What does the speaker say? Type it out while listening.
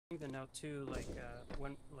even note too, like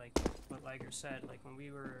when like what Liger said, like when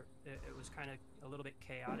we were, it was kind of a little bit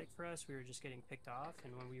chaotic for us. We were just getting picked off,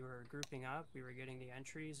 and when we were grouping up, we were getting the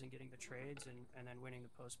entries and getting the trades, and then winning the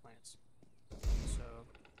post plants. So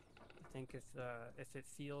I think if it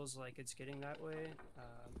feels like it's getting that way,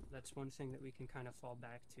 that's one thing that we can kind of fall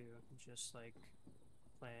back to, just like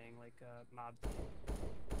playing like a mob.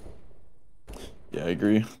 Yeah, I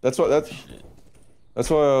agree. That's why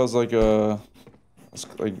I was like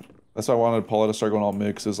that's why I wanted Paula to start going all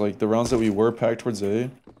mix. Is like the rounds that we were packed towards A,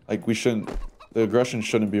 like the aggression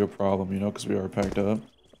shouldn't be a problem, you know, because we are packed up,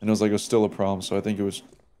 and it was still a problem. So I think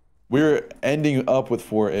we were ending up with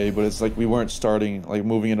 4A, but it's like we weren't starting like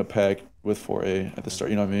moving in a pack with 4A at the start.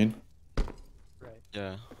 You know what I mean? Right.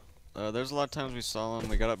 Yeah. There's a lot of times we saw them,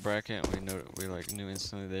 we got up bracket, and we like knew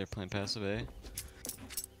instantly they were playing passive A.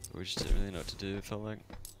 But we just didn't really know what to do, it felt like.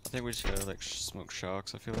 I think we just gotta like smoke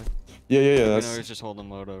shocks, I feel like. Yeah. We know he's just holding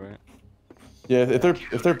Moto, right? Yeah, if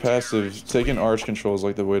they're passive, taking arch control is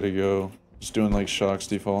like the way to go. Just doing like shocks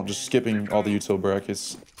default, just skipping all the util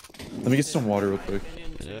brackets. Let me get some water real quick.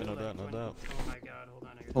 Yeah, no doubt, no doubt. Oh my god, hold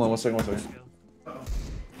on. Hold on, one second.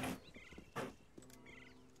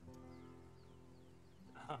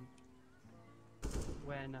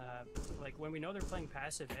 When when we know they're playing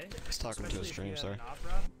passive A, He's talking to his stream, sorry.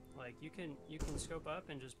 Like you can scope up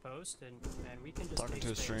and just post, and we can just Talking take to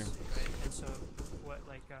his space, stream. right? And so what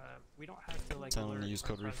we don't have to like Tell him to alert use our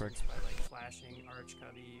code presence refrag. by like flashing arch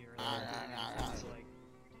cubby or like, to, like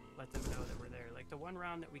let them know that we're there. Like the one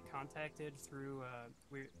round that we contacted through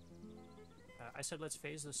I said let's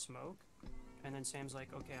phase the smoke, and then Sam's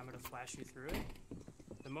like, okay, I'm gonna flash you through it.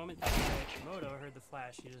 The moment that Moto heard the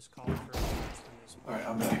flash, he just called for a flash from this. Alright,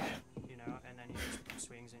 I'm back. You know, and then he just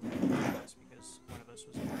swings in us because one of us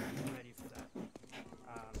was ready for that.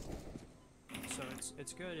 So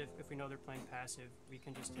it's good if we know they're playing passive, we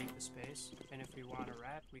can just take the space, and if we want to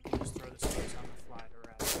wrap, we can just throw the space on the fly to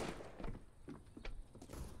wrap.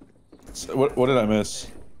 So what did I miss?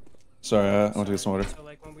 Sorry, I want to get some water. So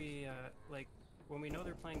like when we know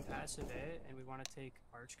they're playing passive A and we want to take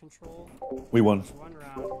arch control, We won. there's one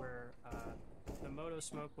round where the Moto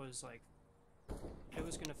smoke was like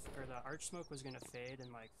the arch smoke was gonna fade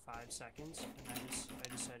in like 5 seconds, and I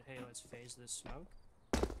just said, hey, let's phase this smoke,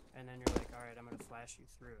 and then you're like, all right, I'm gonna flash you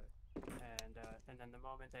through it, and then the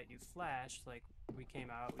moment that you flashed, like we came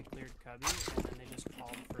out, we cleared cubby, and then they just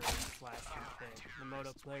called for a flash from pit. The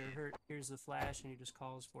Moto player hears the flash and he just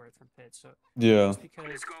calls for it from pit. So Yeah. just because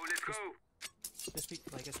let's go.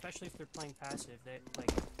 Like especially if they're playing passive, they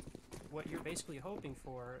like what you're basically hoping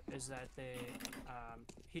for is that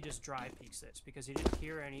he just dry peeks this because he didn't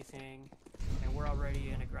hear anything, and we're already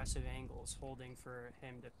in aggressive angles holding for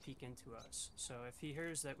him to peek into us. So if he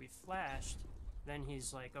hears that we flashed, then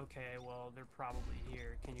he's like, okay, well they're probably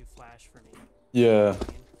here. Can you flash for me? Yeah. You know what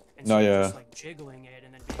I mean? And so yeah. just like jiggling it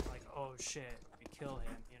and then being like, oh shit, we kill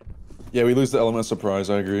him. You know? Yeah, we lose the element of surprise.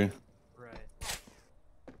 I agree. Right.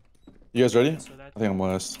 You guys ready? So I think I'm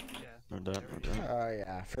last. Yeah. No doubt, no doubt. Oh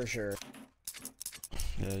yeah, for sure.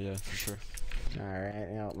 Yeah, for sure. Alright,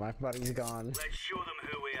 you know, my buddy's gone. Let's show them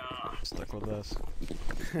who we are. Stuck with us.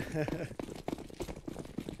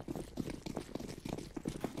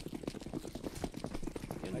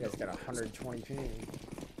 I guy's got 120 ping.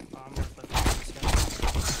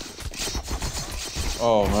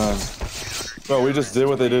 Oh man. Bro, we just did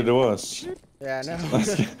what they did to us. Yeah, I know.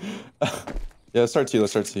 Yeah, let's start T.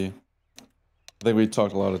 I think we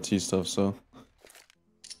talked a lot of T stuff, so.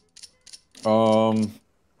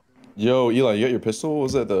 Yo, Eli, you got your pistol?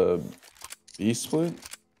 Was that the B split?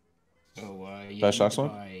 Oh, yeah, Fast shock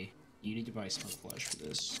smoke? You need to buy smoke flash for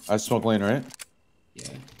this. I smoke lane, right? Yeah.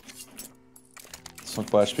 Smoke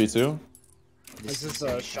flash P2? Is this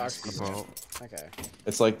a shock? About. Okay.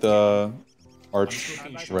 It's like the arch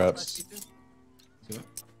reps. I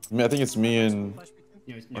mean, I think it's me and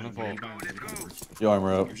No, Wonderful. you buy one for the board. yo,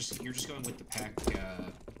 armor up. You're just going with the pack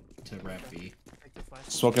to wrap B.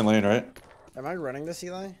 Smoking lane, right? Am I running this,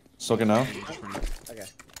 Eli? Smoking now. Okay.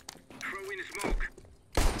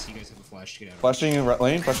 So you guys have a flash to get out. Flashing in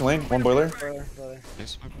lane, one boiler. Boiler. They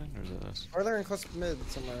smoke lane, or is it us? Boiler and close mid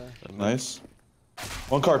somewhere. Nice.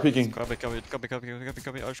 One car peeking. Copy,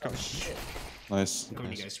 arch copy. Nice. I'm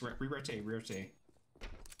coming to you guys. Re-rotate.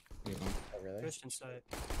 Oh, really? Christian side.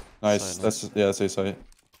 Nice. That's A site.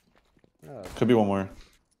 Oh, Could be one more.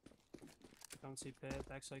 Don't see pit.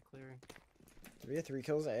 Backside clearing. did we get 3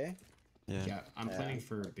 kills, eh? Yeah. I'm planning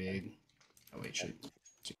for big. Oh wait, shit.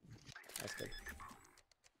 That's good.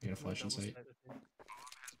 I got a flash in sight.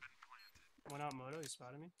 Went out Moto, he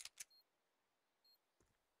spotted me.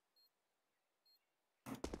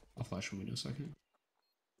 I'll flash from window second.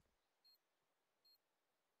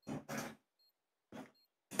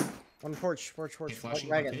 One porch. Okay, flashing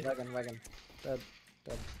Wagon. bucket. Dead.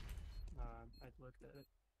 I looked at it.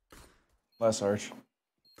 Last arch.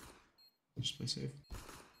 Just play safe.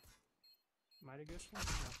 Might have ghost one?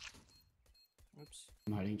 No. Oops.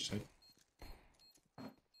 I'm hiding just hide.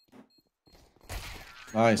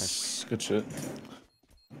 Nice. Good shit.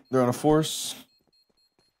 They're on a force.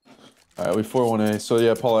 Alright, we 4-1A. So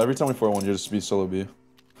yeah, Paula, every time we 4-1, you just be solo B.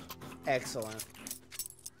 Excellent.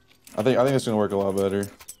 I think it's gonna work a lot better.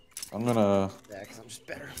 I'm gonna. Yeah, because I'm just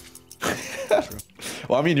better.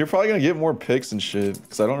 Well, I mean, you're probably gonna get more picks and shit,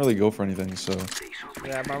 because I don't really go for anything. So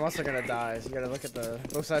Yeah, but I'm also gonna die, so you gotta look at the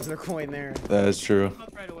both sides of the coin there. that is true.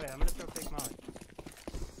 Up right away. I'm gonna throw fake molly.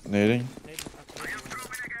 Nading. Nade up right away.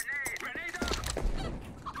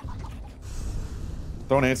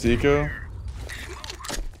 Throwing anti-eco.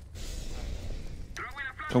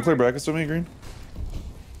 Come clear brackets with me, Green.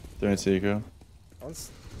 They're anti-eco. One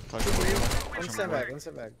step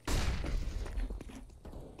back.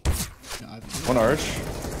 No, One arch. Oh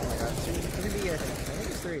my god, two B, I think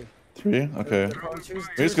it's three. 3. Okay. Choose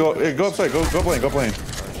We just go. Hey, go upside. Go lane.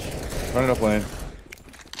 Run it up lane.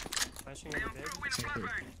 Flashing at the big.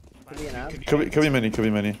 Could be an app. Could be many.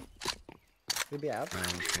 Could be app.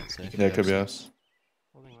 Can't say. Yeah, could be us.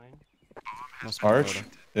 Holding lane. No smoke Arch. order.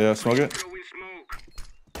 Yeah, smoke it.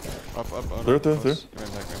 Up. Oh, Through, no, through. close.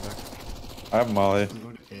 Right back. I have Molly. I'm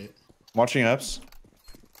going to hit. I'm watching Eps.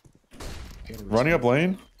 I gotta Running up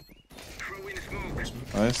lane.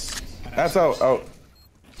 Nice. Eps out.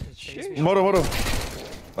 It chased me. Moto.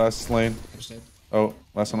 Last lane. Just dead. Oh,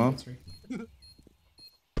 last one on. That's right.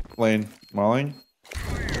 Lane. Mauling.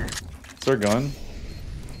 Is there a gun?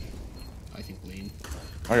 I think lane.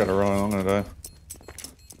 I gotta run. I'm gonna die.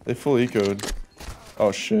 They full ecoed.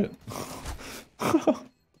 Oh shit.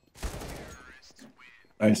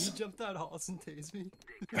 Nice. He jumped out halls and tased me.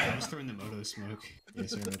 I was throwing the moto smoke. Yeah,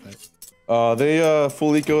 sorry about that. They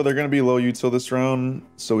full eco. They're gonna be low util this round,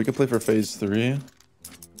 so we could play for phase 3. Any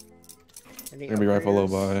They're gonna be rifle low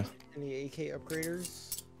upgraders? by. Any AK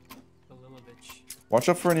upgraders? The Lilovich. Watch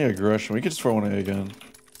out for any aggression. We could just throw 1A again.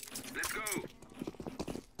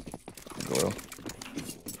 Go well.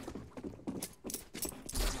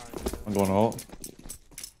 I'm going alt.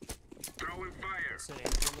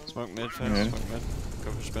 Smoke mid, Yeah. fast. Smoke mid.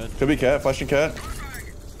 Go push mid. Could be cat. Flashing cat.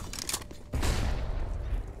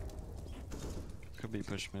 Could be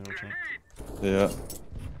push mid. I'll try. Yeah.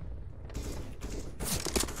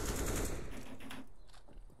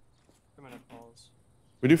 Coming up balls.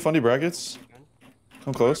 We do fundy brackets. Again.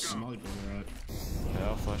 Come close. I'm Molly Boulder out. Yeah,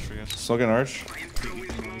 I'll flash for you guys. Smoking arch.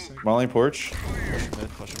 Molly sec. Molly porch. Push mid.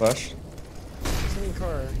 Flash. Flash. Same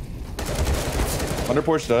car. Under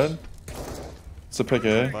porch dead. It's a pick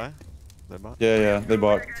A. Buy. They bought. Yeah. They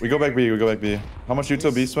bought. We go back B. How much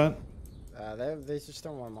util B spent? They just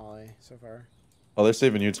don't want Molly so far. Oh, they're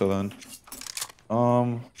saving util then.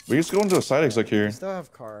 We just go into a side exec here. They still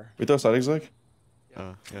have car. We throw side exec.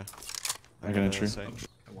 Yeah. I can entry.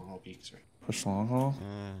 I want all peaks, right? Push long haul.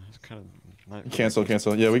 It's kind of. Not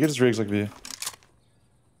Cancel. Yeah, we could just re-exec B. Yeah,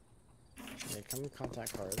 come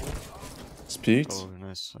contact car. It's peaked. Oh,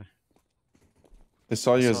 nice. They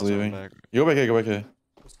saw you guys Saw someone leaving. back. You go back A.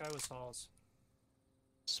 This guy was halls.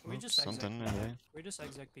 Smoke just exit. something in there. We just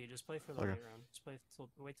exec B. Just play for the Okay. late round. Just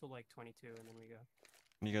wait till like 22 and then we go.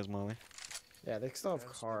 You guys molly. Yeah, they still have Yeah,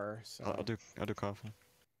 that's car. So. I'll do coffin.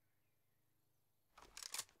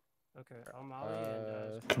 Okay, I'll molly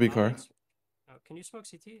and Could be Molly car. and oh, can you smoke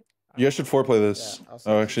CT? You guys should foreplay this. Yeah, I'll Oh,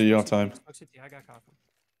 smoke actually, you don't have time. Smoke CT. I got coffin.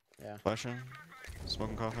 Flashing.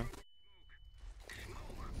 Smoking coffin.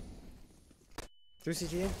 Through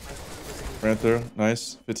CT. Ran through.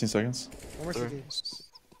 Nice. 15 seconds. One more Through. CT.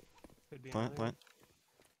 Could be Plant. another.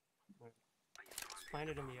 Plant. Just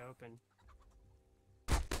planted in the open.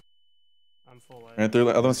 I'm full light. Ran through.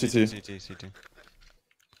 Other one CT. CT.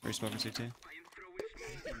 Are you smoking CT?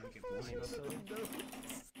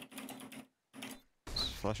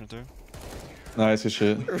 Flashing through. Nice. Good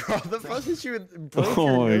shit. Rob, the fuck is you broke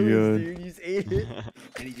Oh your my nose, God. dude. You just ate it.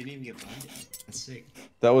 And he didn't even get blind. That's sick.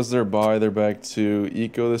 That was their buy. They're back to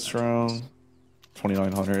eco this round.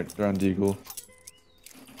 2900. They're on Deagle.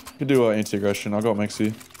 Could do anti-aggression. I'll go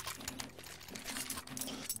Mixie.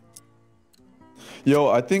 Yo,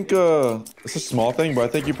 I think it's a small thing, but I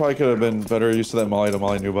think you probably could have been better used to that Molly to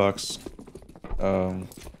Molly new box.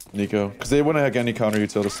 Nico. Because they wouldn't have any counter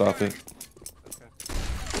util to stop it.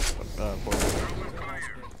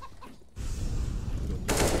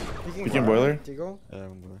 Peeking boiler? Deagle? Yeah,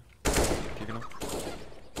 I'm boiler. Kicking him.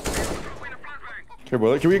 Okay,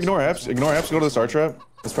 boiler. Can we ignore apps? Ignore apps, go to this art trap.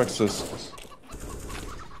 Let's practice this.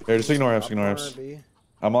 Here, just ignore apps, ignore Corner apps. B.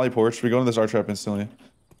 I'm Molly porch. We go into this art trap instantly.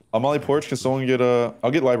 I'm Molly porch. Can someone get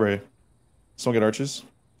I'll get library. Someone get arches.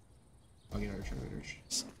 I'll get archer. I'll get archer.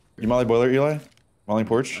 You Molly boiler, Eli? Molly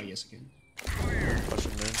porch. Oh, yes, again.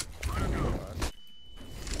 Flashing mid.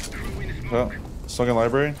 Oh, someone get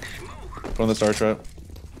library. Put on the star trap.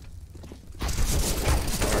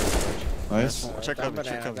 Nice. Check Down cover,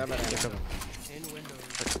 check banana, cover, down check banana. cover. In window.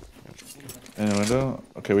 In the window.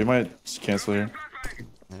 Okay, we might just cancel here.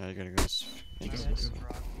 Yeah, you gotta go.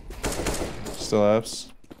 Still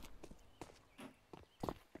apps.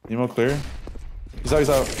 Nemo clear. He's out. He's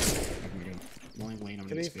out. Oh my god. Long lane, I'm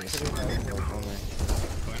Could gonna be, space. could be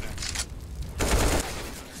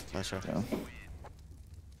Nice shot. Yeah.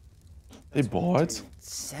 They bought.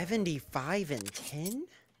 75 and 10?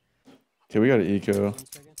 Okay, we got an eco. 1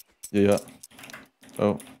 second. Yeah.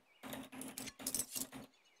 Oh.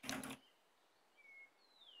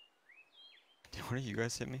 What did you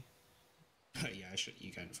guys hit me? Yeah,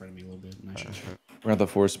 you got in front of me a little bit. And I should. Alright. We're gonna have the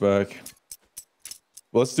force back.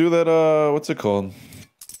 Well, let's do that, what's it called?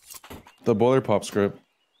 The boiler pop script.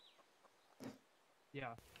 Yeah.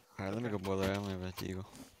 Alright, let me go boiler. I only have a deagle.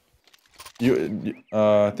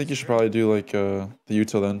 I think you should probably do like, the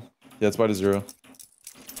util then. Yeah, it's by the 0.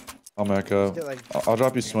 I'll mac up. Get like I'll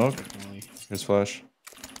drop you smoke. Molly. Here's flash.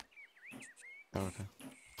 Oh, okay.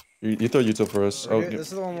 You throw util for us. Oh, this is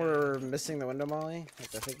the one where we're missing the window molly,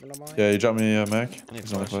 like the fake window molly. yeah, you drop me mac. I need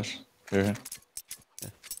Here's my flash. flash. Here. Yeah,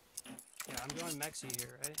 I'm going Mexi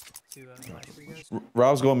here, right? To flash for you guys.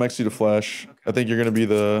 Rob's going Mexi to flash. I Okay. think you're gonna be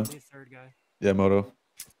the Be third guy. yeah moto.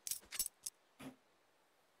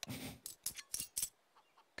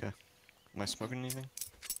 Am I smoking anything?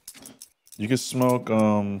 You can smoke.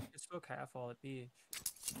 Just smoke half all at B.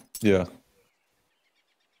 Yeah.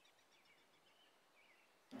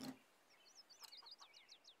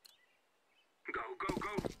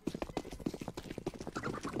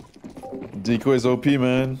 Decoy's OP,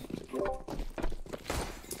 man.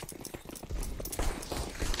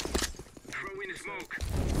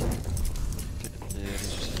 Yeah,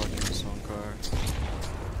 he's just fucking his own car.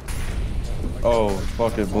 Oh,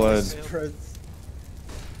 fuck it, bled. Spreads.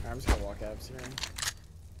 I'm just gonna walk abs here.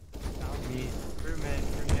 Down B. Through mid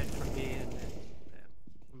from B, and then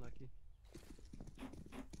yeah, unlucky.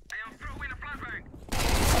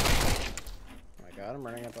 Oh my god, I'm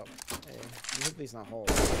running up. Hey, I hope he's not hold.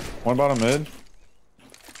 One bottom mid.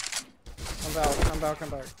 Come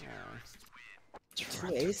back. Just Two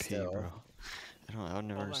run A's through P, still. bro. I would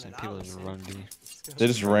never Oh, understand that people was just sick. run B. They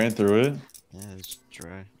just ran through it. Yeah, it's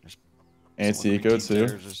dry. There's Anti-eco too.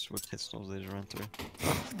 Just with pistols, they just run through.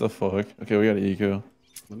 What the fuck? Okay, we got an eco.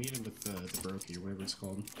 Let me hit him with the brokey or whatever it's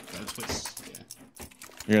called. That's what's, yeah.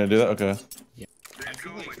 You're gonna do that? Okay. I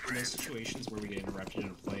feel like in those situations where we get interrupted in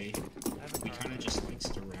a play, I have a we car. kind of just like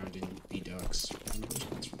stick around and be ducks. I don't know what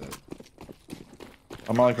response for that.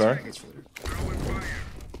 I'm on my car. Thanks for that.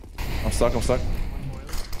 I'm stuck. One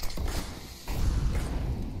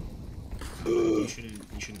boiler. You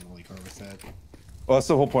shouldn't molly car with that. Well, that's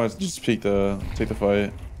the whole point. Is just take the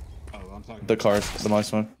fight. Oh, I'm talking The about cars, the my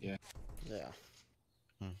smoke. Yeah,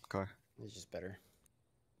 Car. it's just better.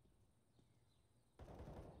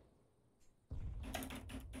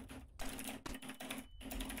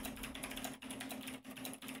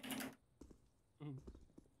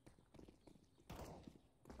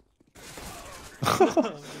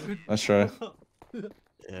 Let's try.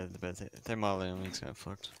 Yeah, the bad thing. Their molly on me's kind of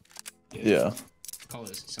fucked. Yeah. Call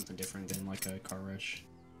it something different than like a car rush.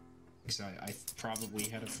 Because I probably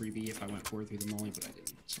had a freebie if I went forward through the molly, but I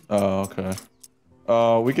didn't. So. Oh,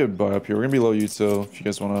 okay. We could buy up here. We're gonna be low util if you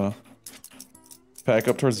guys wanna pack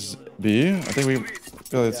up towards B. I think we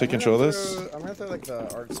gotta Yeah, take I'm control of gonna this. throw- I'm gonna throw like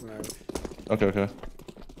the art smoke. Okay.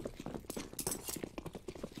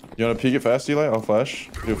 You wanna peek it fast, Eli? I'll flash.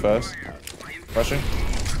 Do it fast. Flashing.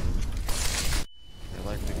 They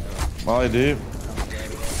like to go. Molly deep.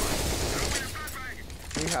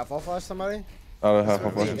 Can you half all flash somebody? Out of half That's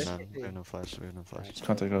of what We we flashes. have did. none. We have no flash. We have no flash.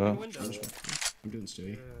 Can't take In that. window. I'm doing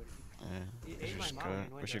Stewie. Dude. Yeah. He We ate my should molly go. in We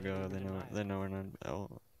window, should he go. didn't They even know. deny it. They know we're not. Oh,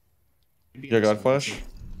 Maybe You got it's flash?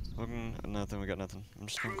 smoking. Nothing. We got nothing. I'm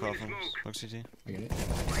just gonna coffin. Smoke CT. I get it.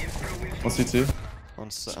 What's CT? On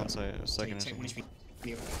site. Second or Take something. one HP.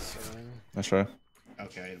 Yeah. Nice try.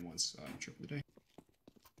 Okay, I hit him once. Triple the day.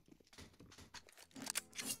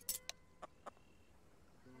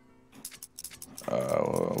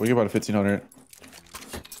 Well, we get about a 1500.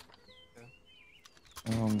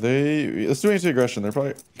 Let's do anti-aggression. They're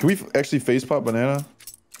probably. Can we actually face pop banana?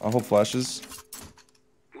 I'll hold flashes.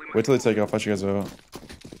 Wait till they take off. Flash you guys out.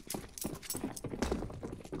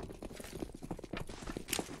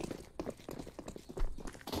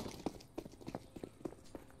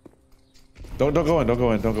 Don't go in. Don't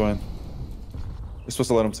go in. Don't go in. You're supposed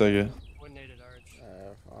to let him take it. Coordinated arch.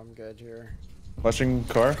 I'm good here. Flashing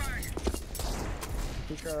car.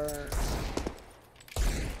 Car.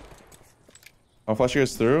 I'll flash you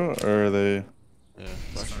guys through, or are they Yeah.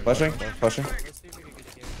 flashing? Flashing. Let's see if we can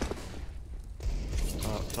get a game.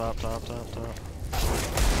 Top.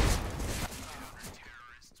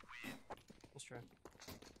 Let's try.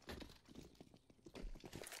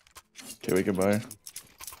 Okay, we can buy.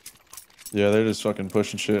 Yeah, they're just fucking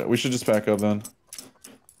pushing shit. We should just back up then.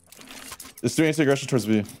 It's doing anti-aggression towards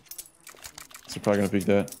B. So we're probably gonna peek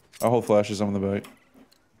that. I'll hold flashes, I'm in the back.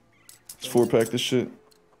 Just 4-pack this shit.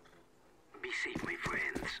 Be safe, my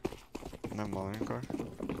friends. No molly in car.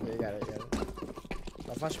 Yeah, you got it.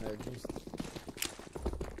 I'll flash mid. I am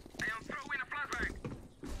throwing a flashbang.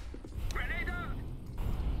 Grenade out.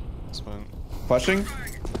 Spawn. Flashing?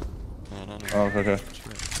 No. Oh, okay.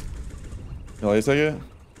 You let you take it?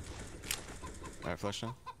 Alright, flash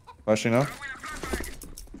now. Flashing now?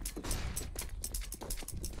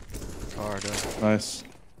 Car dead. Nice.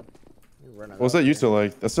 What What was that you two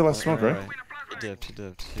like? That's the last smoke, right? He dipped.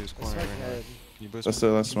 He was corner Smoke right now. mid. Can you boost That's me?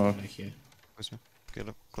 the last smoke. Back here. Boost me. Get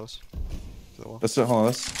up close. To the wall. That's it, hold on,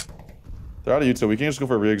 that's... They're out of Utah, we can just go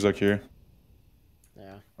for a re-exec here.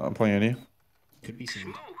 Yeah. I'm playing any. Could be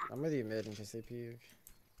sand. I'm with you mid in case they puke.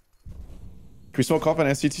 Can we smoke coffin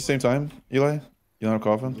and CT same time, Eli? You don't have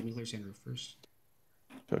coffin? Let me clear sand roof first.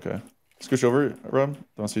 Okay. Scooch over, Rob.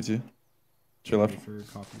 Don't CT. To your left. Wait for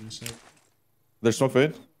coffee in a sec. There's smoke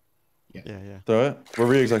fade. Yeah. Throw it. We're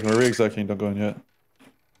re-execing, don't go in yet.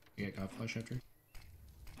 Yeah, got flash after.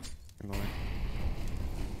 Molly.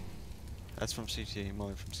 That's from CT.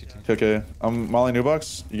 Molly from CT. Okay. I'm Molly new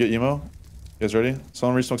box. You get emo. You guys ready?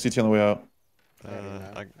 Someone re-smoke CT on the way out. I got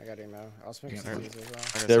emo. I I got emo. I'll smoke Yeah, CTs as well.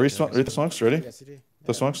 got Yeah, CT, re-smoke. Read the smokes. Ready? You got CD?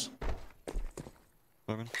 The smokes.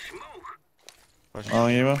 Smoking. Flash.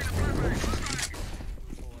 Molly emo.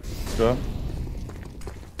 Let's go.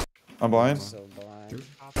 I'm blind. So blind.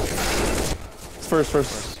 It's first.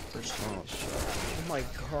 First. Oh, shit. Oh my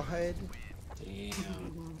god.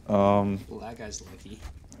 Damn. Well, that guy's lucky.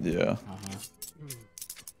 Yeah. Uh-huh.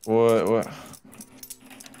 What?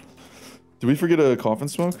 Did we forget a coffin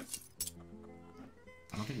smoke?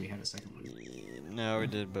 I don't think we had a second one. No, we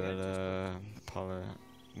did, but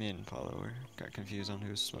me and Paulo got confused on who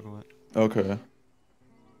was smoking what. Okay.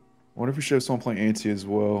 What if we should have someone playing AT as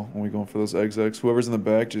well when we going for those execs? Whoever's in the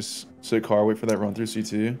back, just sit car, wait for that run through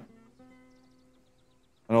CT.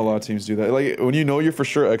 I know a lot of teams do that. Like, when you know you're for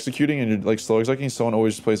sure executing and you're like slow executing, someone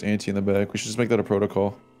always just plays AT in the back. We should just make that a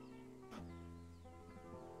protocol.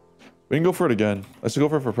 We can go for it again. Let's go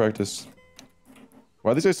for it for practice.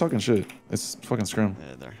 Why are these guys talking shit? It's fucking scrim.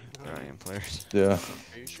 Yeah, they're IM players. Yeah.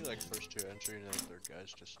 Are usually like first two entry and then third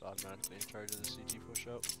guys just automatically in charge of the CT push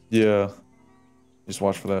out? Yeah. Just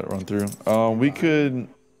watch for that run through. We could...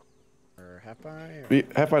 Or half by? Or... We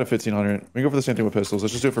half by to 1500. We can go for the same thing with pistols.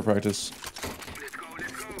 Let's just do it for practice.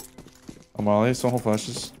 Let's go. I'm Molly, so hold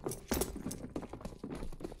flashes.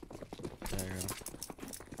 Yeah,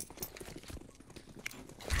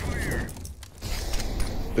 I got him.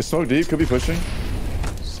 They smoke deep, could be pushing.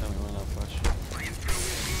 Semi went out flash.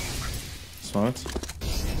 Smoked.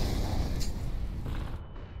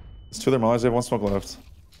 It's two of their mollies, they have one smoke left.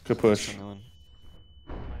 Good push. Semi one.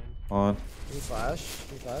 On. Can you flash?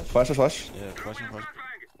 Can you flash? Flash. Yeah, flashing. Car.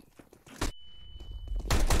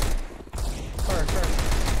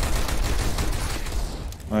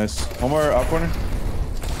 Nice. One more out corner.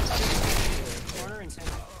 Corner and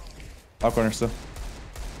center. Out corner still.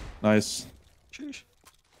 Nice. Sheesh.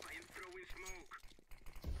 I am throwing smoke.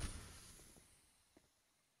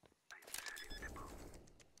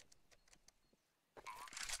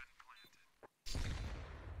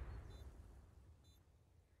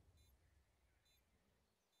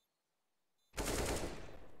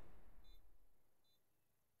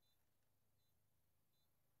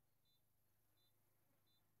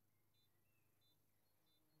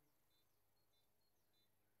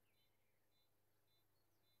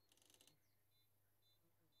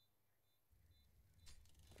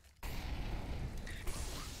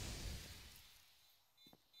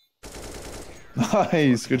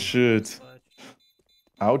 Nice, good shit. Clutch.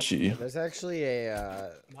 Ouchie. There's actually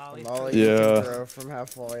a Molly. molly you Yeah. can throw from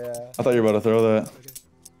half wall, yeah. I thought you were about to throw that. Okay.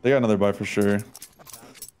 They got another buy for sure.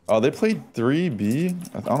 Oh, they played 3B.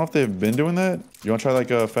 I don't know if they've been doing that. You want to try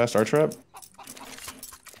like a fast arch trap?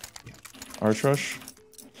 Arch rush.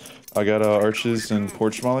 I got arches and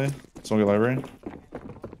porch molly. Someone get library.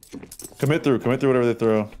 Commit through whatever they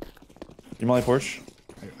throw. You molly porch?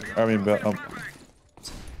 I mean,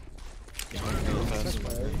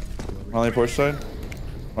 molly porch side.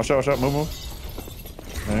 Watch out, move.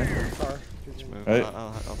 Alright. Car. Move. Hey.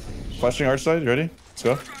 I'll finish. Flashing arch side, you ready? Let's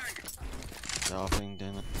go. Yeah, I'll fling,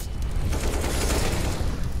 damn it.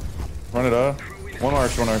 Run it up. One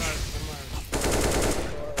arch, one arch.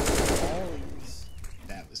 Always.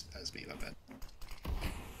 That was me, my bad.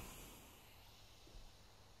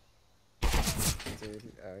 Dude,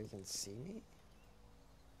 you can see me?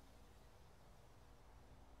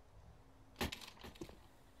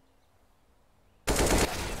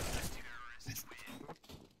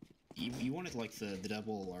 You wanted like the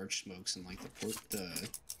double large smokes and like the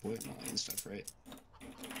boiler molly and stuff, right?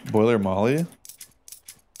 Boiler molly?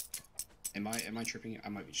 Am I tripping? I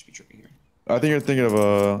might just be tripping here. I think you're thinking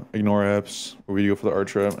of ignore apps where we go for the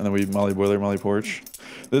arch trap and then we molly boiler, molly porch.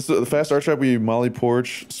 This the fast arch trap. We molly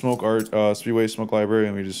porch, smoke art, speedway, smoke library,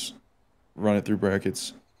 and we just run it through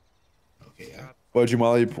brackets. Okay, yeah. Why'd you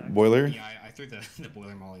molly boiler? Yeah, I threw the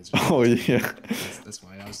boiler mollies. Oh yeah, That's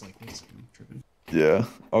why I was like, wait a second, I'm tripping. yeah.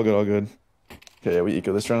 All good, all good. Okay, yeah, we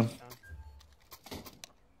eco this round.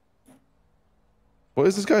 What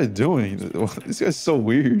is this guy doing? This guy's so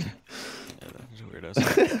weird. Yeah, that's weird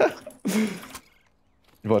ass.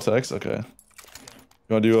 You bought text? Okay. You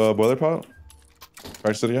wanna do boiler pop?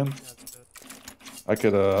 Practice it again? Yeah, that's good. I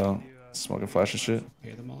could Do, smoke and flash and shit.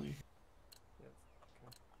 Okay, the molly.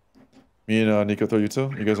 Me and Nico throw you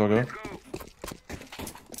two. You guys all go.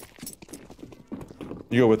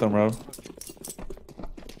 You go with them, Rob.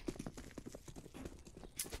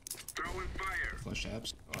 Throwing fire. Flush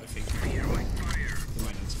tabs. Oh, I think they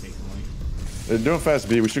might not fake molly. They're doing fast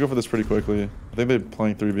B. We should go for this pretty quickly. I think they're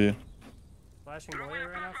playing 3B. flashing boiler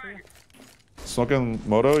right now for you. Smoking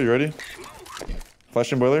Moto, you ready?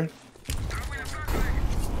 Flashing boiler.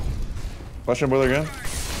 Flashing boiler again.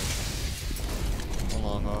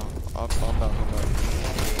 Hold on, I'll calm down, hold on.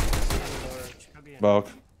 Balk.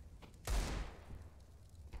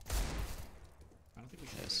 I don't think we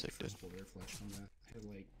should Yeah, go sick, first boiler flush on that. It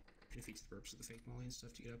like defeats the purpose of the fake molly and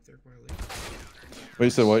stuff to get up there quite late. Wait, you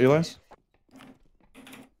said what, Eli?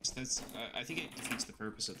 That's I think it defeats the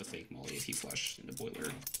purpose of the fake molly if you flush into boiler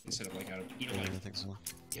instead of like out of Yeah, I think so.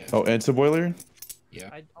 yeah. Oh, into boiler? Yeah.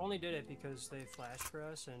 I only did it because they flashed for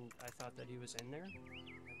us, and I thought that he was in there.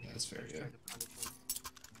 Yeah, that's fair, I just yeah. tried to punish him.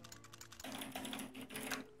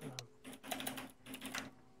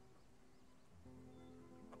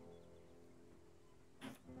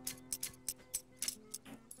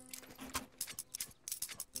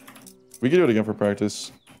 We can do it again for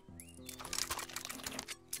practice.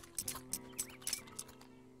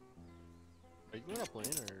 Are you going up lane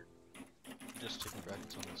or just taking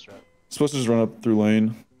brackets on this trap? Supposed to just run up through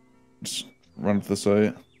lane. Just run up to the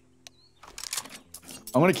site.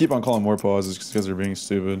 I'm gonna keep on calling more pauses because they're being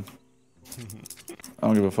stupid. I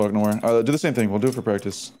don't give a fuck no more. Do the same thing. We'll do it for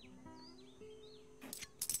practice.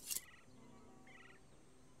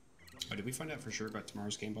 Oh, did we find out for sure about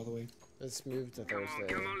tomorrow's game, by the way? Let's move to Thursday.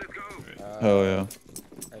 Come on, let's go. Hell yeah.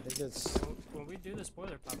 I think it's When we do the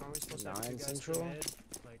spoiler pop, aren't we supposed to have 9 two guys central? for mid,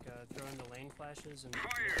 like throw in the lane flashes and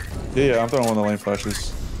Yeah, I'm throwing one of the lane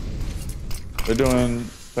flashes. They're doing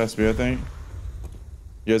fast B, I think.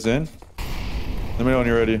 You guys in? Let me know when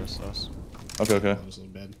you're ready. That's us. Okay, okay. That was a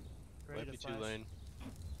little bad. ready Might to be two flash. lane.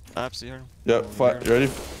 Apps, you heard him? Yep, you ready?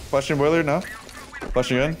 Flashing boiler now.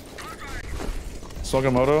 Flashing in.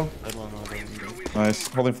 Smoking Moto. Headline on them. Nice.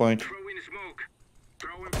 Holding flank. Throwing smoke.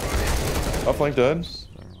 Throwing fire. Up flank dead.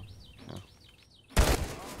 I don't know.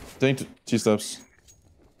 Dang, T steps.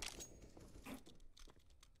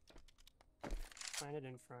 Planted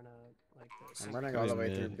in front of like this. I'm running all the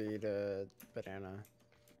way through Mid. B to banana.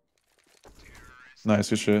 Nice,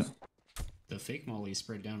 good shit. The fake molly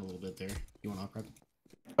spread down a little bit there. You want op prep?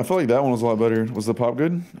 I felt like that one was a lot better. Was the pop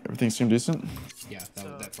good? Everything seemed decent? Yeah, that,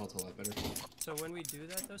 So- that felt a lot better. So when we do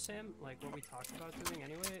that though, Sam, like what we talked about doing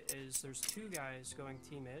anyway, is there's two guys going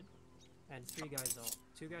T mid, and three guys ult.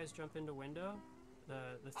 Two guys jump into window,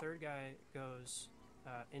 the third guy goes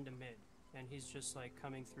into mid, and he's just like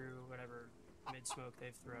coming through whatever mid smoke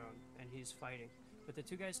they've thrown, and he's fighting. But the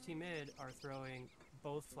two guys T mid are throwing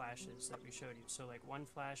both flashes that we showed you. So like one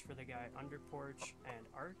flash for the guy under porch and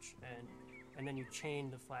arch, and then you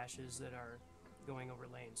chain the flashes that are going over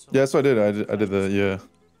lane. So Yeah, like, that's what I did. I did the, yeah.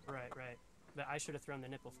 Right, right. But I should have thrown the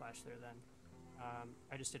nipple flash there then.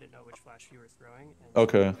 I just didn't know which flash you were throwing. And so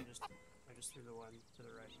Okay. I just threw the one to the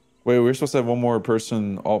right. Wait, we were supposed to have one more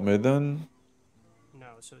person alt mid then? No,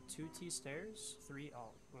 so 2 T stairs, 3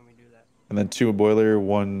 alt when we do that. And then 2 boiler,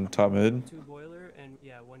 1 top mid? 2 boiler, and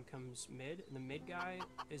yeah, 1 comes mid. And the mid guy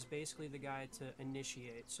is basically the guy to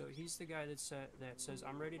initiate. So he's the guy that says,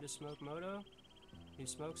 I'm ready to smoke Moto. He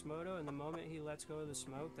smokes Moto, and the moment he lets go of the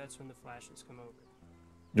smoke, that's when the flashes come over.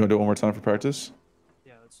 You want to do it one more time for practice? Yeah.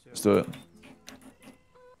 Yeah, let's do it. Let's do it.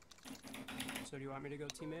 So do you want me to go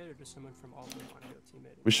teammate, or does someone from Alter want to go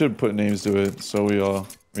teammate? We should put names to it so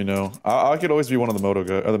we know. I could always be one of the Moto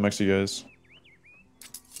guys, or the Mexi guys.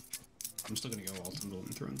 I'm still gonna go Altenbolt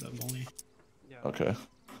and throw in that volley. Yeah. Okay.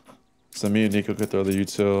 So me and Nico could throw the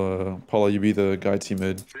util. Paula, you be the guy team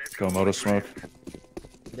mid. Go Moto smoke.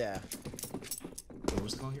 Yeah. What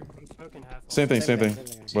was the call here? I'm smoking half. Same thing, same thing.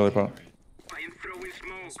 Boiler pot. I am throwing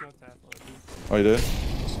I smoke. smoked half. Oh, you did?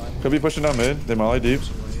 Could be pushing down mid. They molly deep.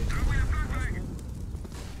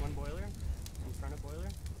 One boiler. In front of boiler.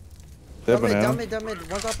 They have Down banana. mid, down mid.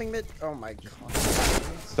 One dropping mid. Oh my god.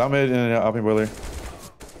 Down mid and upping boiler.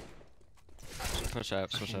 Push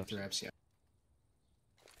apps, push apps. Traps, yeah.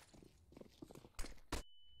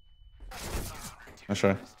 Nice try.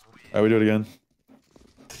 Alright, we do it again.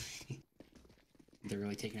 They're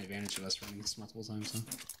really taking advantage of us running this multiple times, huh?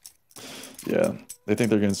 Yeah. They think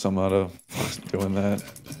they're getting some out of doing that.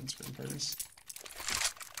 Bad screen partners.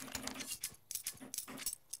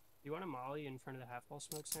 You want a molly in front of the half wall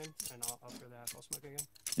smoke, Sam? And I'll throw the half wall smoke again.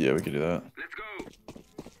 Yeah, we could do that. Let's go.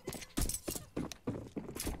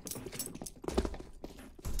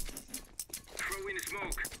 Throwing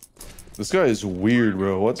smoke. This guy is weird,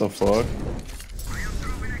 bro. What the fuck? I am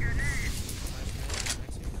throwing a grenade.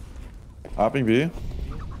 Hopping B?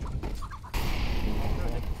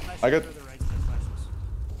 I got- The right side flashes.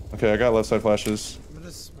 Okay, I got left side flashes. I'm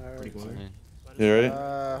just. Pretty Alright. boy. Yeah. Let us You ready?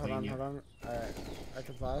 Hold on, hold on. Alright. I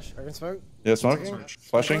can flash. I can smoke. Yeah, smoke. Arch.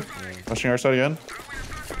 Flashing. Yeah. Flashing our side again.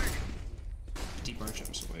 Deep arch,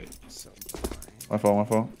 I'm so wait. So My fault, my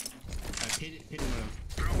fault. Hit him,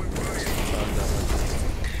 One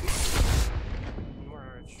more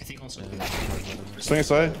arch. I think also. Yeah. Swing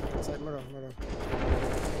aside. Inside moto, moto.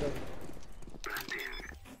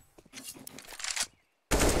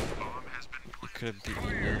 You could have beat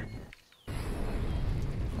me mid.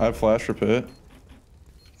 I have flash for pit.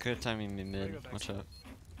 Could have timed me mid. Watch out.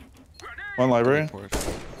 One library. Porch.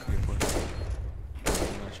 Could be porch.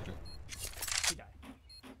 Actually. He died.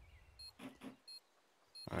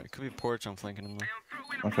 Alright, could be porch. I'm flanking him though.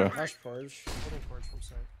 Okay. Flash porch. Holding porch from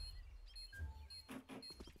side.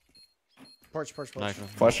 Porch, porch, porch. Knife him.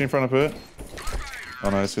 Flashing in front of pit. Oh,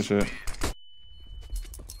 nice. Good shit.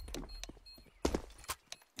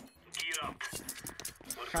 Get up.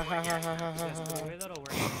 Ha ha ha ha ha ha Yeah, so the ha. way that'll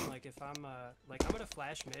work, like if I'm gonna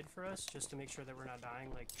flash mid for us just to make sure that we're not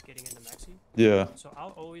dying, like getting into Mexi. Yeah. So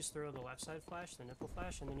I'll always throw the left side flash, the nipple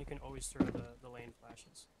flash, and then you can always throw the lane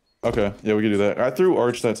flashes. Okay. Yeah, we could do that. I threw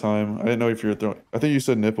arch that time. I didn't know if you were throwing. I think you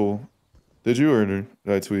said nipple. Did you or did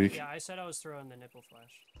I tweak? Yeah, I said I was throwing the nipple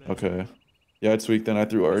flash. But Okay. Yeah, I tweaked then. I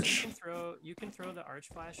threw arch. You can throw the arch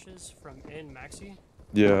flashes from in Maxi.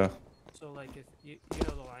 Yeah. So like if you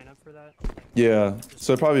know the lineup for that. Yeah.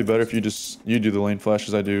 So it'd probably be better if you do the lane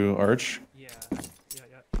flashes. I do arch. Yeah.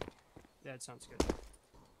 Yeah, it sounds good.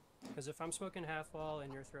 Because if I'm smoking half wall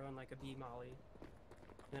and you're throwing like a B molly,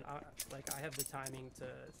 then I have the timing to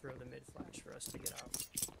throw the mid flash for us to get out.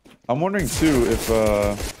 I'm wondering too if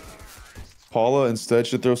Paula instead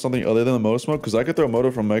should throw something other than the moto smoke, because I could throw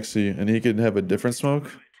moto from Mexi and he could have a different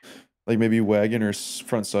smoke, like maybe wagon or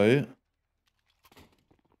front sight.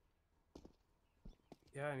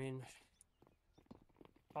 Yeah, I mean.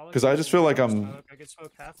 'Cause I just feel like I'm- I could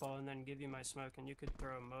smoke half wall and then give you my smoke, and you could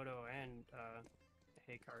throw moto and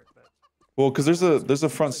hay cart, but. Well, because there's a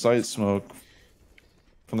front sight smoke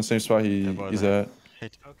from the same spot he's at.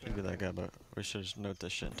 Hate Okay. to be that guy, but we should just note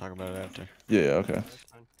this shit and talk about it after. Yeah. Okay. That's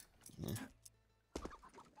fine.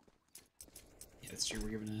 Yeah, that's true. We're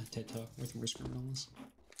giving a TED talk with we're screaming on this.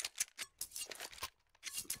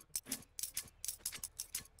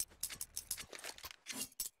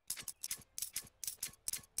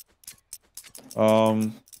 You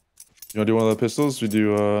wanna do one of the pistols? We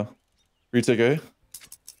do retake A.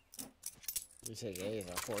 You take A is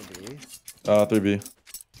a 4B. 3B.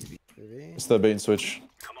 3B. It's the bait and switch.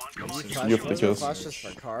 Come on, come Yes, on. sir. Flash, You have the those are kills. flashes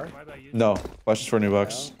for car. Why about you? No, flashes for a new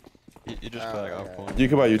box. You just feel like Oh, off okay. point. You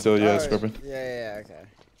can buy util, yeah, Oh, Scorpion. Yeah, okay.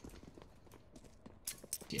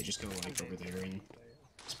 Yeah, just go like over there and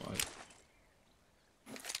spot.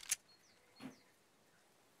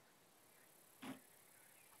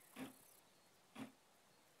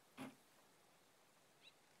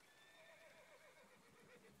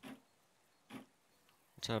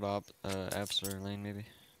 Watch out, apps or lane maybe.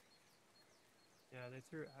 Yeah, they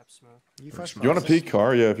threw app smoke. You flash You want to flashes? peek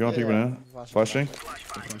car? Yeah, if you want to peek banana. Flashing. Go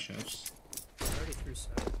flash apps. I already threw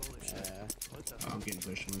set. Holy shit. Yeah. What the? Oh, I'm getting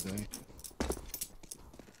pushed on the guy.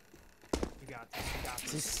 You got this. You got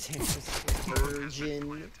this. This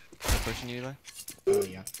virgin. Pushing you, Eli? Oh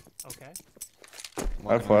yeah. Okay.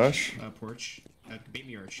 I have flash. Porch. Bait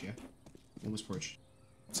me arch, yeah. Almost porch.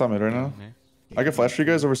 It's on mid right now. Okay. I can flash for you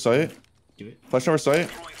guys over sight. Do it. Flash over sight.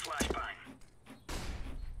 Throwing flashbang.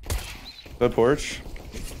 Dead porch.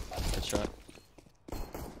 Good shot.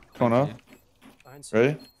 Coming up. Fine,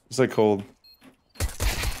 Ready? It's like cold.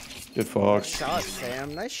 Get fucked. Shot,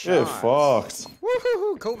 Sam. Nice Get shot. fucked.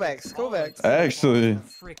 Woohoo! Kovacs, Kovacs. Actually,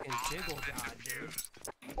 Freaking jiggle god,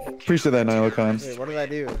 dude. appreciate that, Nilocon. Wait, what did I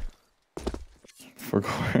do? For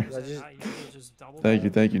core. Did I just... You could've just doubled Thank you,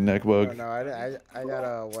 that. thank you, Oh, Neckbug. no, I got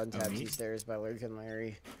a one tap me? two stairs by Luke and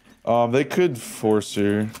Larry. They could force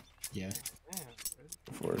here. Yeah. Yeah,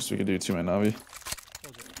 dude. Force. We could do 2-man Navi.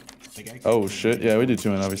 Told you. Like, I Oh shit. Yeah, we do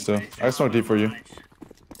 2-man Navi still. I smoke deep for you.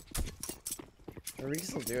 Or we can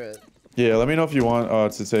still do it. Yeah, let me know if you want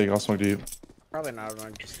to take. I'll smoke deep. Probably not.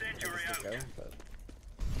 I'm just go, but...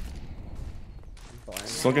 I'm blind.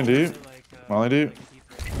 Smoking deep. Like, Molly deep.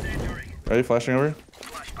 like a deep red. Ready? Flashing over.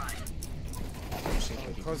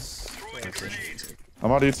 Close. Yeah,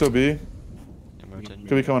 I'm out still B. Yeah, rotating.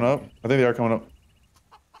 Could be coming up. I think they are coming up.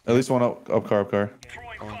 At least one up car. Throwing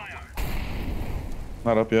fire.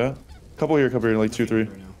 Not up yet. Couple here, like 2, 3.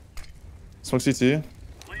 Right now. Smoke CT. Laying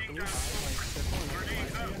Can you down.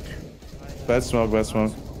 like Bad smoke, bad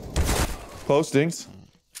smoke. Close, dinks.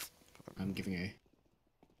 I'm giving A.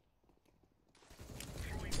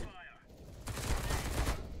 Throwing fire.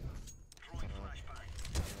 Throwing flashbang.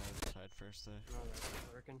 Side first there. No, that's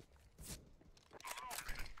not working.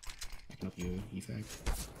 I can help you, Efag.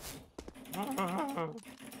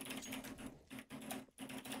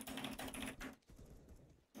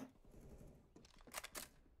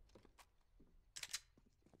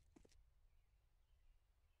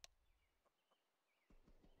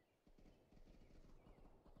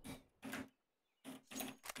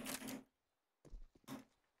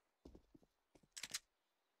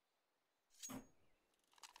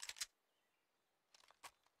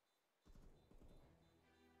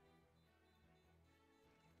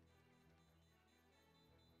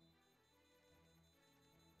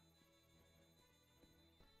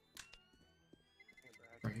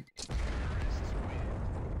 Right.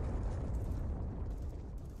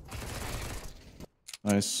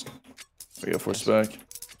 Nice. We got force back. Yeah,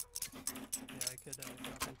 I could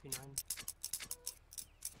drop MP9.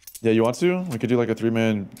 Yeah, you want to? We could do like a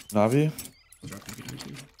 3-man Navi. I'll drop maybe down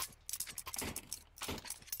too.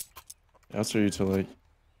 Yeah, I'll show you to like.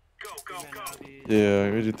 Go, go, Man, go. that'd be- Yeah,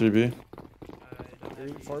 we do 3B. I don't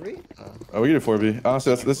have 4B? Oh, we can do 4B.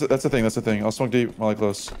 Honestly, that's the thing. That's the thing. I'll smoke deep. Molly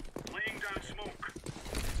close. Laying down smoke.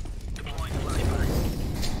 Deploying flashbang.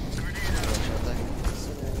 Grenade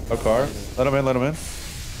out. Up car. Let him in. Let him in.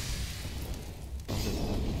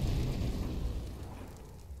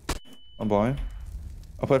 I'm blind.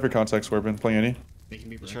 I'll play for contact swerping. Playing any. They can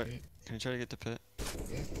be Try- bracket. Can you try to get to pit?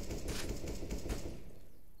 Yeah.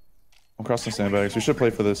 I'm crossing sandbags. We should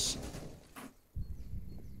play for this.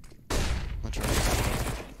 I'll try.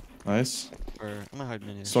 Nice. Or I'm gonna hide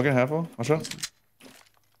minions. Smoking half wall. Watch out.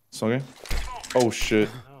 Smoking. Oh shit.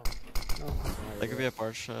 No. No. That could be a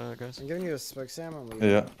parch, guys. I'm giving you a smoke, Sam. I'm leaving.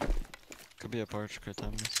 Yeah. Could be a parch. Crit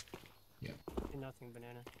time this. Nothing,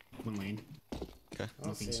 banana. One lane. Okay. I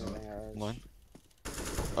don't see Nothing, so- anything ours. One.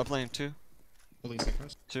 Up lane 2. Holding stay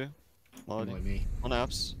cross. 2. Melody. Like me. 1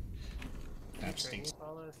 apps. That Trade stinks. me,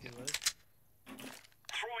 Paula, if you would.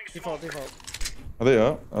 Throwing Default, smoke. default. Are they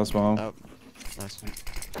up? Oh, that's bomb. Up. Nice. One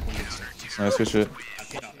big step. Nice, good shit.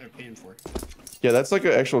 They're paying for it. Yeah, that's like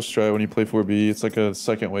an actual strat when you play 4B. It's like a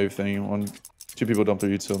second wave thing. Two people dump their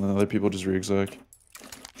util and then other people just re-exec. Can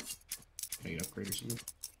I get upgrade or something?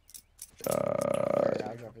 Yeah,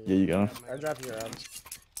 I'll drop you. Yeah, you got him. I'll drop you around.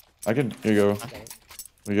 I can. Here you go. Okay.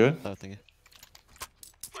 We good? Oh, thank you.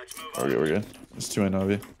 Let's move Oh, on. yeah, we're good. It's 2-man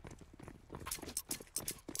Navi.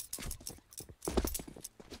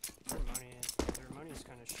 Their money's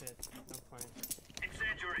kind of shit. No point.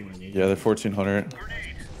 Incendiary. Yeah, they're 1400.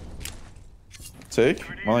 Grenade.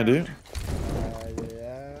 Take. Molly do.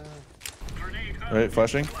 Yeah. Grenade out. Right,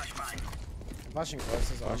 flashing. Flashbang. I'm flashing close.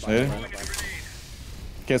 So I'm Nading. blind. Grenade.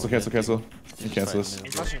 Cancel, cancel, cancel. You cancel this.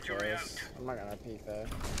 I'm flashing close. I'm not gonna peek though.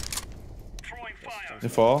 Throwing fire. You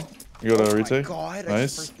fall. You go to Oh my retake. god, I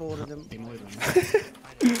Nice. just first bulleted him. They mollied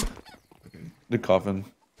one. Okay. The coffin.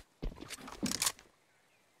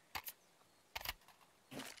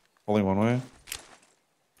 Only one way.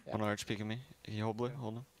 Yeah. One arch peeking me. Can you hold blue?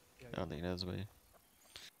 Hold him. Yeah, I don't think he knows about you.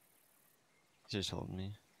 He's just holding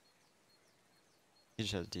me. He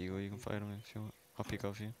just has Deagle. You can fight him if you want. I'll peek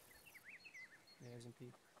off you. Yeah, he's in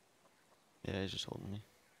peak. Yeah, he's just holding me.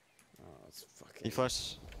 Oh, it's fucking. He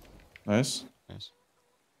flashes. Nice. Nice.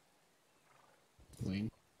 Lane.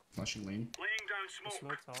 Flashing lane. Laying I smoke.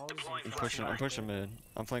 smoked halls. Deploying and flashbang. I'm pushing mid.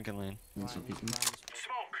 I'm flanking lane. That's what people- Smoke.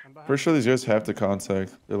 I'm behind Pretty sure these guys have to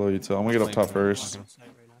contact. They're low util. I'm gonna get up top Flanking lane. first. on site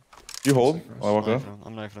right now. You hold? Across. I'll walk up.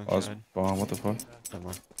 I'm knifing him. I was Side. bomb. What the fuck? Never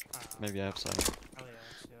mind. Maybe outside. Probably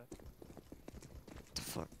Alex, yeah. What the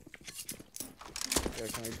fuck? Yo,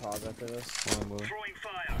 can we pause after this? One bullet. Throwing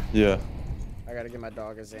fire. Yeah. I gotta give my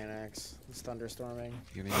dog a Xanax. It's thunderstorming.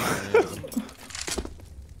 Give me the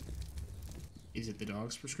Is it the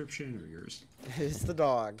dog's prescription or yours? It's the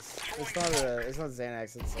dog's. It's not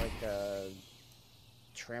Xanax. It's like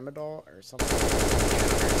Tramadol or something.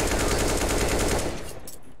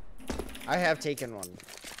 I have taken one,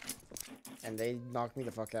 and they knocked me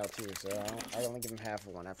the fuck out too. So I only give them half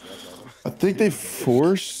of one after I killed them. I think they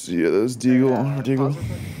force. Yeah, that was Deagle. Deagle. Pause real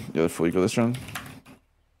quick. Yeah, full eco this round.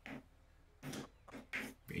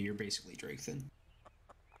 You're basically Drake then.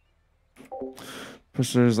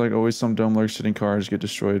 Push, there's like always some dumb lurk sitting cars get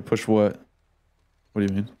destroyed. Push what? What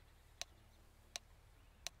do you mean?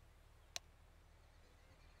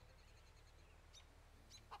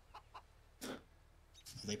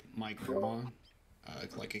 My grandma,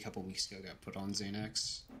 like a couple weeks ago, got put on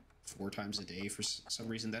Xanax 4 times a day for some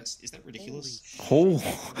reason. Is that ridiculous? Oh.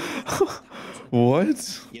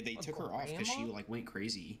 What? Yeah, they took her off because she like went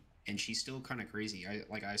crazy, and she's still kind of crazy.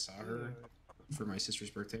 I saw her for my sister's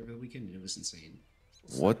birthday over the weekend, and it was insane.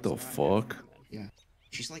 What the fuck?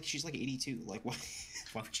 She's like 82. Like why?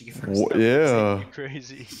 Why would she give her? What? Yeah.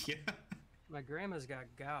 Crazy. Yeah. My grandma's got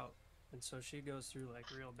gout, and so she goes through like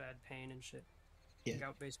real bad pain and shit. Yeah.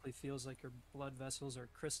 Gout basically feels like your blood vessels are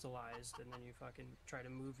crystallized, and then you fucking try to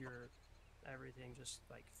move your everything just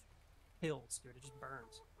like pills, dude. It just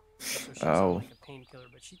burns. So she's Ow. on like a painkiller,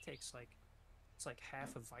 but she takes like it's like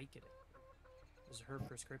half of Vicodin is her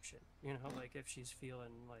prescription. You know, like if she's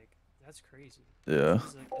feeling like that's crazy. Yeah.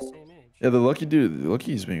 She's like the same age. Yeah, the lucky dude. The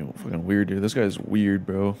lucky's being fucking weird, dude. This guy's weird,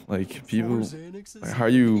 bro. Like people. Like, how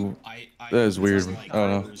you? I That is hope it's weird. Like I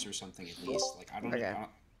don't know. hours or something at least. Like I don't Okay. know.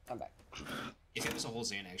 I'm back. If it was a whole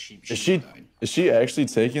Xanax, she Is she? died. Is she actually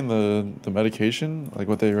taking the medication like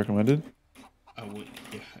what they recommended?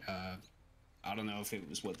 I don't know if it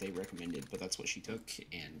was what they recommended, but that's what she took,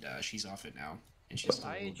 and she's off it now, and she's still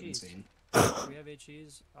a little bit IAGs. insane. We have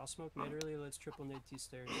HEs. I'll smoke mid early. Let's triple nade T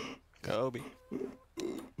stairs. Kobe.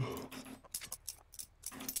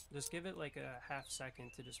 Just give it like a half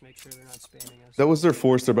second to just make sure they're not spamming us. That was their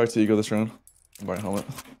force. They're back to ego this round. I'm buying helmet.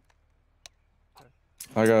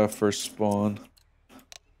 I got a first spawn.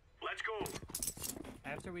 Let's go.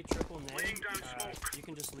 After we triple nade, Laying down smoke. you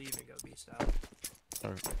can just leave and go beast out.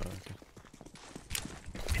 Okay.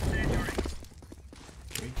 Incendiary.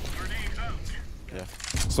 Grenade out. Yeah.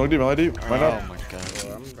 Smoke deep, melee deep. Might Oh not. my god.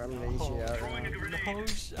 So I'm gonna eat you out. Throwing a Right grenade. No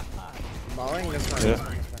shot. now. Mauling this one. Yeah. This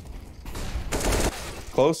one, this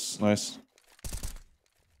one. Close. Nice. I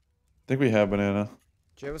think we have banana.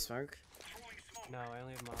 Do you have a smoke? Throwing smoke. No, I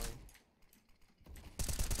only have Molly.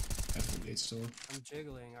 It's still. I'm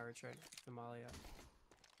jiggling Arch right to Molly up.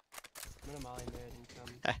 I'm gonna Molly mid and come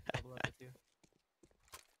double up with you.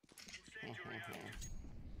 Incendiary out.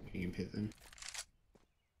 You can pit them.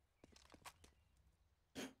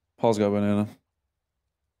 Paul's got banana.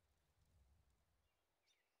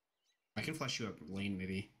 I can flash you up lane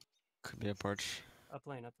maybe. Could be a parch. Up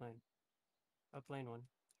lane, up lane. Up lane one.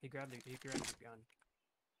 He grabbed your gun.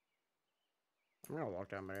 I'm gonna walk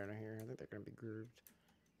down banana here. I think they're gonna be grooved.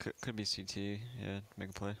 Could be CT. Yeah, make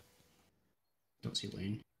a play. Don't see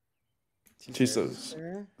lane. Jesus.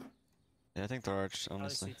 There. Yeah, I think they're arch, Probably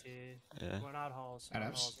honestly. CT. Yeah. Well, not halls. At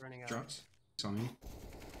Not apps. halls running out. Dropped. It's on me.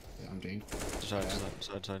 Yeah, I'm dang. Side. Right.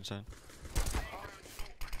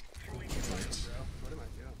 Bro, what am I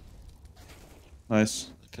doing? Nice.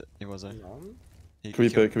 He was there. None? He Could be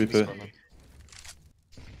killed- pit. Could be he pit. spawned.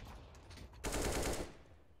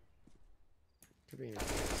 Could be.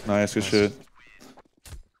 Nice. Good shit.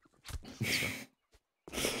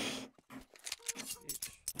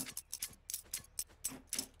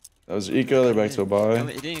 That was eco. They're back to a He buy.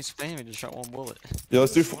 didn't even spam. He just shot one bullet. Yeah,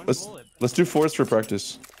 let's do One let's bullet. let's do forts for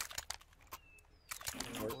practice.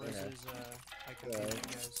 Force Okay. is, I can beat you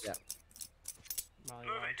guys. Yeah. Molly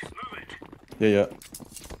Move out. it. Move it. Yeah, yeah.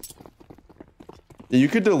 Yeah, you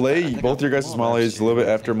could delay think both I'm your guys' all mollies a little bit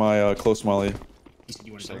actually. after my close molly. You said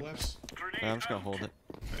you want to go Sick. left? Grenade Yeah, I'm just gonna out. hold it.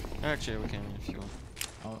 Actually, we can if you want.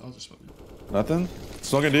 I'll just smoke. Nothing.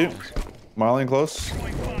 Smoking deep. Mollying close.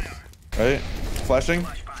 Throwing fire. Right. Flashing.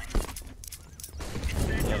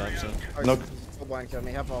 Yeah, that's it. Oh, No. Full blind kill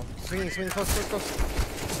me. Half all. Swinging close.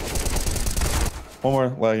 One more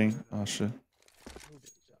lagging. Oh shit.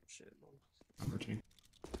 Shit, man. I'm rotating.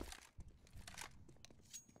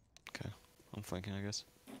 Okay. I'm flanking, I guess.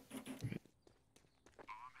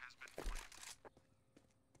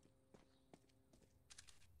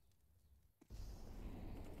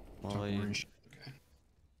 Molly, orange. Okay.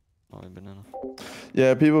 Molly banana.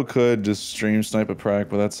 Yeah, people could just stream snipe a prac,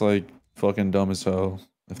 but that's like fucking dumb as hell.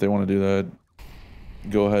 If they want to do that,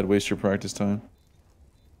 go ahead, waste your practice time.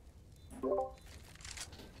 Laying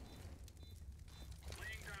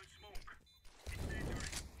down smoke. Incendiary.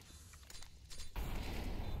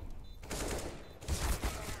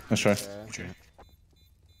 Nice try. Yeah. Okay.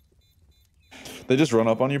 They just run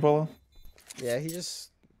up on you, Paulo? Yeah, he just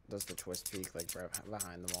does the twist peek like right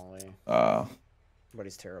behind the molly, but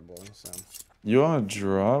he's terrible. So You want to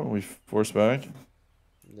drop? We force back?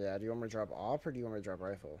 yeah, do you want me to drop off or do you want me to drop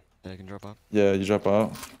rifle? Yeah, I can drop up. Yeah, you drop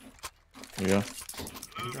out. There you go.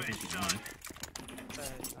 I'm dropping to one.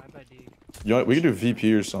 I buy D. You know, we could do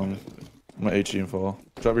VP or something. I'm gonna HE and fall.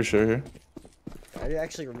 Drop your share here. I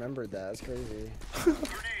actually remembered that. That's crazy.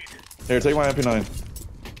 Here, take my MP9.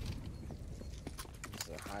 It's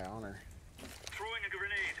a high honor. Throwing a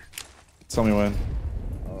grenade. Tell me when.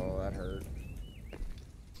 Oh, that hurt.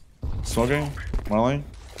 Smoking? Modeling?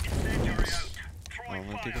 Incendiary out. I Throwing don't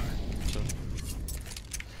know fire. people. So,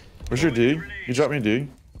 Where's your D? You dropped me a D?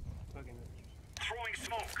 Fucking Throwing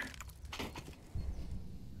smoke.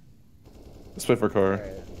 Let's wait for car.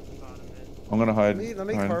 Alright. bottom mid. I'm gonna hide. Let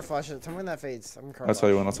me hide. car flash it. Tell me when that fades. I'm gonna car I'll tell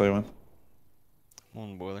you when. flash. I'll tell you when.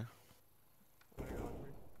 one boiler. I'm gonna go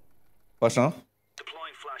onward. Flash now.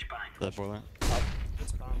 Deploying flashbang. That boiler.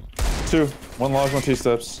 It's bomb. 2. 1 log, 1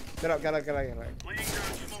 T-steps. Get up, get up, get up, get up. Laying down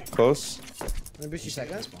smoke. Close. Let me boost you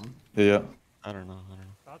second. That's bomb. Yeah, yeah. I don't know. I don't know.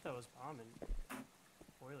 Thought that was bomb and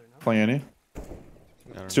boiler, no? Playing any?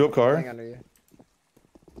 I don't 2 know. up car. Hang under you.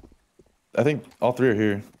 I think all 3 are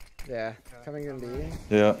here. Yeah, coming in B.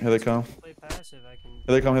 Yeah, here they come. Play passive, I can. Here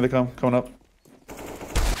they come, here they come. Coming up.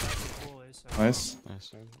 Cool, so Nice.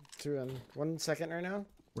 Nice. 2 and 1 second right now.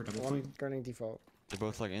 We're double One flank. running default. They're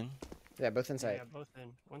both like in. Yeah, both Yeah, inside. yeah, both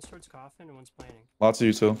in. One's towards coffin and one's planning. Lots of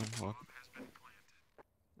you too. Walk.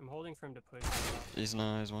 I'm holding for him to push. He's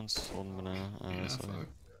nice. One's holding banana. Yeah, So fuck.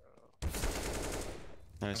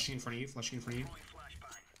 nice. Flashing in front of you, flashing in front of you.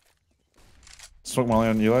 Smoke Molly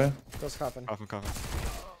on Eli. Close coffin. Coffin, coffin.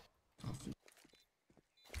 Oh,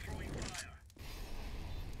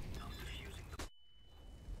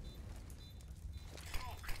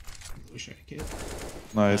 wish I could get.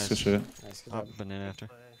 Nice, good Nice. shit. Nice, good Pop job. banana after.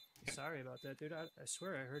 Sorry about that, dude. I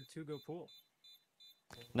swear I heard 2 go pool.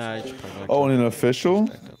 Nah, you should probably like Oh, and an talk- official?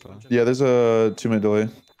 stacked up, Yeah, there's a 2-minute delay.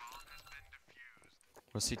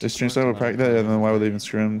 What's CT They stream score? snipe a practice, and then why would they even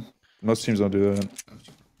scrim? Most teams don't do that.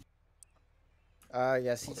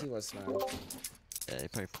 Yeah, CT was smart. Yeah, you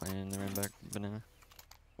probably playing the ran back banana.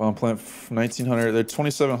 Well, I'm playing 1900. They're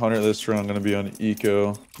 2700 this round. I'm gonna be on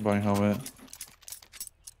eco buying helmet.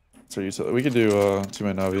 So you we could do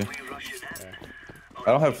 2-minute Navi. I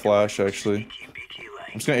don't have flash actually.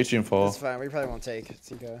 I'm just gonna HE and fall. That's fine. We probably won't take. It's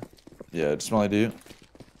Tika. Yeah, just Molly D.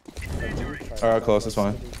 Alright, close, that's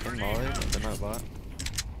fine. They're Molly. They're not bot.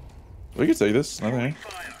 We could take this. Nothing.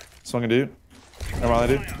 Swung a dude. Or Molly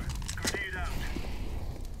dude. Grenade out.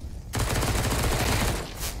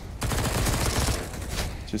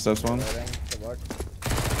 2 steps one. Good luck.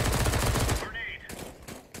 Grenade.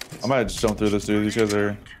 I might just jump through this dude. These guys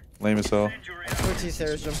are lame as hell. Incendiary out. 2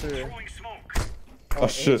 T-stairs, jump through. Throwing smoke. Oh, I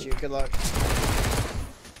shit. hate you. Good luck.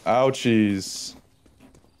 Ouchies.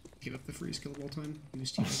 Give up the freeze kill all time.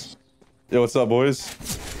 Use teams. Yo, what's up, boys?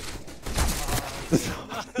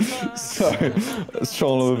 Sorry, I was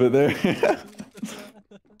trolling a little bit there.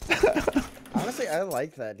 Honestly, I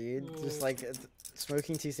like that, dude. Just like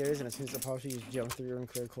smoking T-stairs, and as soon as it pops, you just jump through and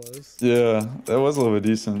clear close. Yeah, that was a little bit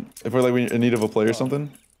decent. If we're like in need of a play or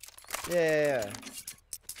something. Yeah.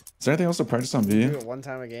 Is there anything else to practice on Do B? it one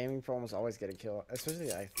time a game, you almost always get a kill.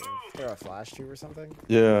 Especially, I think. Throw a flash tube or something.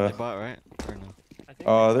 Yeah. They bot, right? Or no? I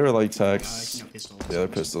think They were like No, techs. pistol. Yeah, they're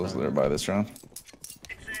pistols. They're by this round.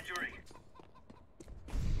 Incendiary.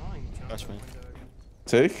 Mauling jumped Flash out me. window again.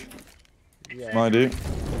 Take. Yeah. Molly D.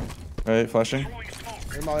 Right, flashing. Throwing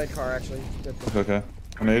smoke. Your molly car, actually. Good. Okay.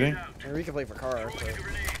 I'm nading. I mean, we can play for car. But... Grenade.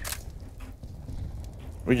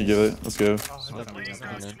 We can give it. Let's go. Oh, I'll that come was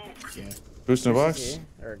back nice. around. Good. Yeah, Boost in the box.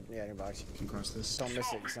 CT, or, yeah, new box. can cross this. Don't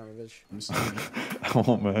miss it, you son of a bitch. I'm just saying. I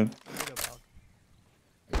won't, man. Way to go,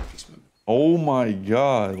 Bob. Smoke. Oh my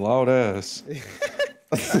god, loud ass.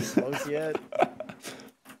 Close yet?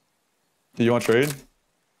 Do you want trade?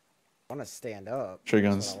 I want to stand up. Trade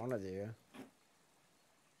That's guns. what I want to do.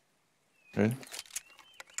 Trade.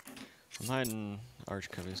 I'm hiding arch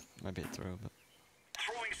covers. Might be a throw, but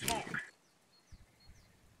Throwing smoke.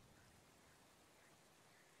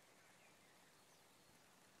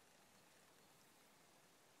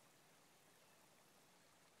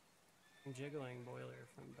 I'm jiggling boiler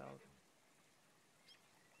from about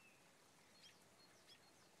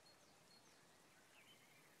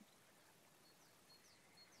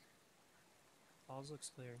Halls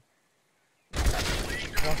looks clear.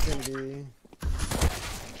 Fucking B.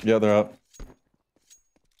 Yeah, they're up. Let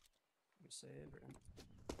me save or...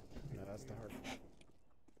 No, that's the hard.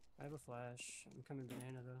 I have a flash. I'm coming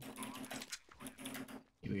banana though.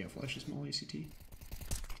 Yeah, we got flashes, Molly, CT.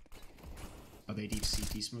 Oh, they deep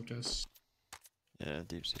CT smoked us. Yeah,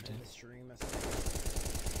 deep CT. The stream. I think.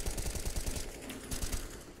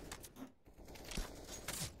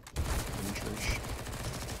 In the church.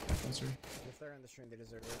 Closer. If they're in the stream, they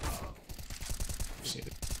deserve it. Save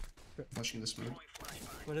it. Flashing the smoke.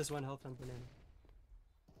 What is 1 health on banana?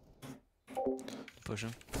 Push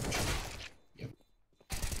him. Yep.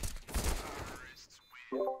 1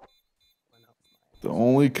 health. The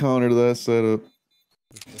only counter to that setup.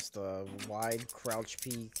 Just a wide crouch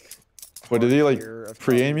peek. What, did he, like, hard rear of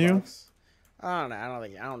pre-aim Tommy you? Box. I don't know. I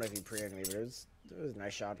don't know if he pre-aimed me, but it was a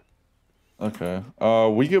nice shot. Okay.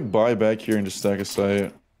 We could buy back here and just stack a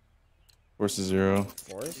site. Versus 0.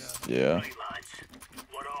 For us? Yeah. Right, lads.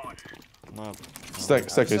 What on? Mob. Stack A,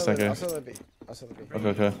 stack I'll A. sell the B. I'll sell the B. Okay,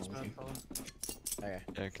 okay. Smoke follow. Okay.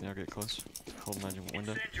 Yeah, can y'all get close? Hold my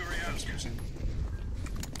window. Incendiary out.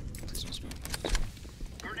 Please don't smoke.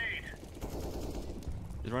 Grenade.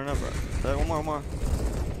 He's running up, bro. One more.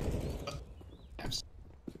 Apps.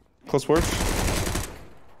 Close porch.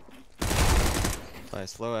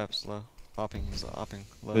 Nice, low apps, low. Hopping, he's hopping.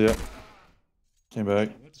 Low. Yeah. Came back.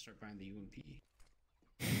 I'm about to start buying the UMP.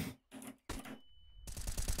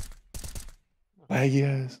 Laggy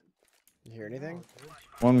ass. You hear anything?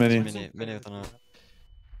 One mini. Mini with an up.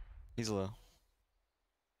 He's low.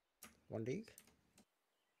 One deek?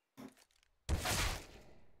 Both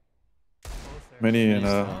there. Mini and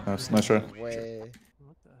Nice. nice try. Way.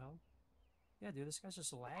 What the hell? Yeah, dude, this guy's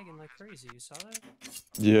just lagging like crazy. You saw that?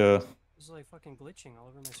 Yeah. He's like fucking glitching all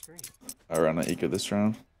over my screen. I ran an eco this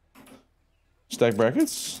round. Stack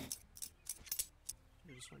brackets.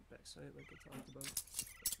 We just went backside like I talked about.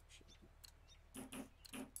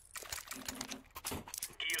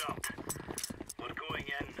 Gear up. We're going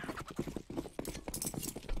in.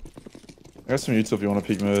 I got some util if you want to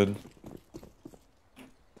peek mid.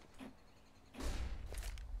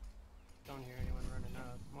 Don't hear anyone running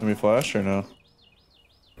up. Let me flash or no?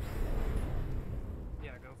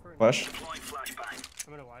 Yeah, go for it. Flash? Deploying flashbang.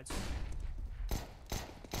 I'm gonna wide.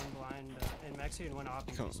 One blind and Maxi and one op.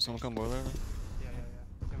 Someone come boiler. Yeah.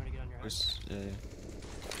 I'm gonna get on your head.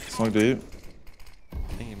 Yeah. Smoke deep. I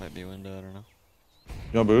think he might be window, I don't know.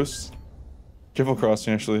 You want boost? Careful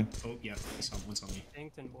crossing actually. Oh, yeah. One's on me.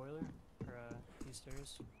 Inked and boiler. Or these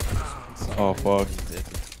stairs. Oh fuck. He's dead.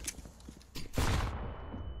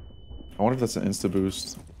 I wonder if that's an insta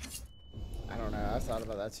boost. I don't know. I thought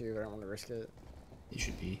about that too, but I don't want to risk it. It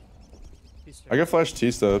should be. These stairs. I got flash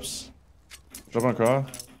T steps. Drop on a car.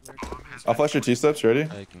 Lurk- I'll flash your T steps. Ready?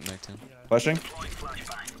 I can make 10. Yeah. Flashing. Deploying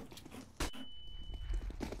flashbang.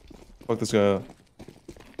 Fuck this guy up.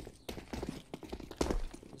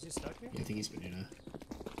 Is he stuck here? Yeah, I think he's banana.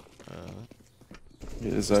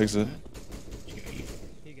 Get his exit. You got you.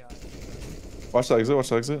 He got it. Watch the exit. Watch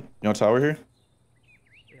the exit. You want tower here?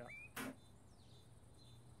 Yeah.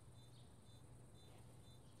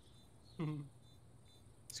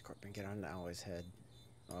 Scorpion, get on Alloy's head.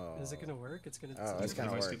 Oh. Is it gonna work? It's gonna. Oh, it's gonna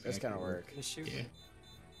If I work. skip It's back, gonna it'll work. Gonna shoot. Yeah.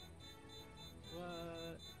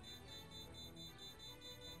 What?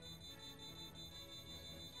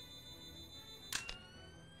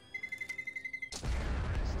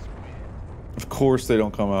 Of course they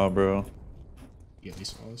don't come out, bro. Yeah, they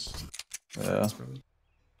saw us. Yeah. That's probably.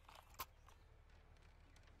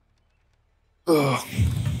 Ugh.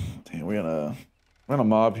 Damn, we're gonna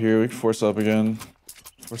mob here. We can force up again.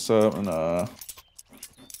 Force up and No.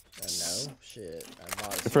 Shit. I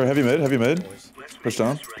bought for heavy mid. Let's Push make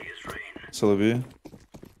down. this right as rain. Solo B.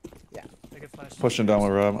 I could flash. Pushing down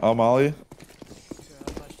with Rob. I'll molly. Yeah,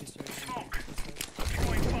 I'll flash these stairs. Smoke.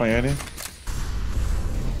 Deploying My Annie.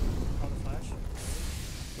 Call the flash.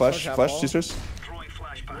 Flash. Push Flash. out T-stairs. Throwing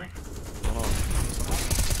flashbang.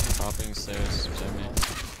 Hopping stairs, Jimmy.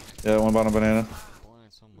 Yeah, one bottom banana.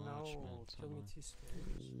 Blind so much, No, man. So kill me much. two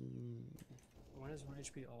stairs. One is 1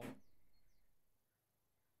 HP alt.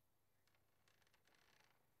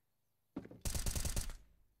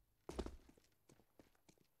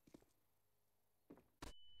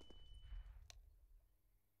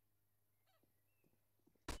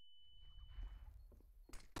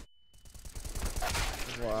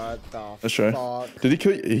 What the Let's try. fuck? Did he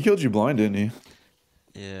kill? He killed you blind, didn't he?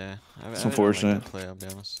 Yeah, It's I unfortunate. Like that play, I'll be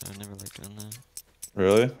honest. I never liked doing that.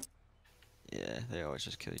 Really? Yeah, they always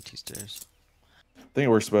just kill you T-stairs. I think it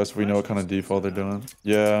works best if we know what kind of default they're doing.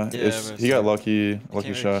 Yeah, Yeah, it's, but he it's got like- lucky You lucky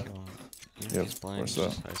can't shot. really kill him. Even if Yep, he's blind, course he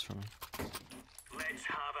just so. hides from him.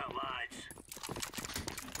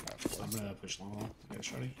 gonna push long wall. I got a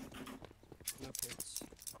shotty. No kids.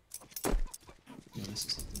 Yeah, this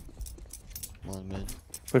is something. One mid.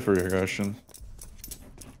 Play for your aggression.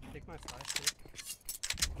 Take my flash pick.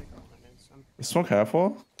 Take all my mids. You smoke half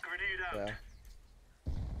wall? Grenade out.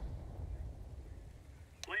 Yeah.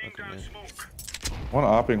 Laying Okay, down mid. smoke. One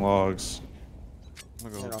opping logs. I'm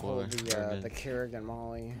I'm gonna gonna go boiler. hold or the mid. Kerrigan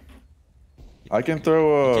Molly. I can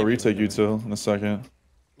throw a can't be retake window. util in a second.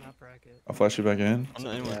 Not bracket. I'll flash you back in. I'm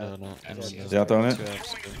not in Yeah. window, not in Yeah, window. Yeah, throwing it. Two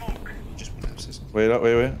apps, good. Smoke. Just one abscess. Wait up,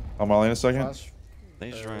 wait. I'm molly in a second. Flash.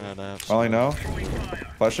 They just ran out of apps. Molly now. Throwing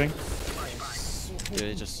fire. Flashing. Yeah,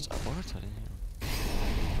 he just. What? I didn't hear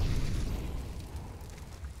him.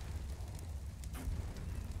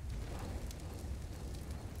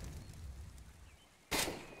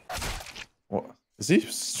 What? Is he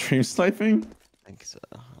stream sniping? I think so,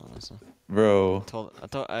 honestly. Bro, I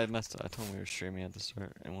thought I messed up. I told him we were streaming at the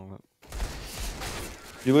start and warm up.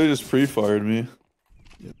 he literally just pre-fired me.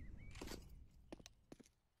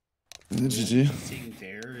 The GG. thing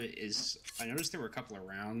there is, I noticed there were a couple of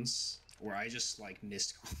rounds where I just like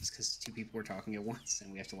missed calls because two people were talking at once,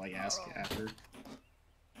 and we have to like ask after.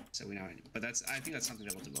 So we know, but I think that's something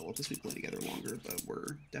that will develop as we play together longer. But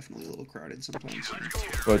we're definitely a little crowded sometimes. So.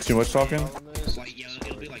 What, too much talking? Like, yeah,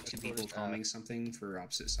 it'll be like two people calming something for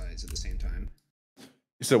opposite sides at the same time.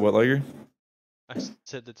 You said what, Liger? I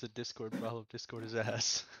said that's a Discord problem. Discord is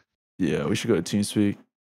ass. Yeah, we should go to TeamSpeak.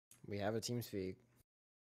 We have a TeamSpeak.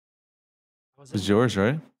 It's yours,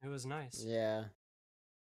 right? It was nice. Yeah.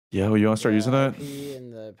 Yeah, well, you want to start using that? IP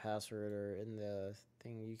and the password or in the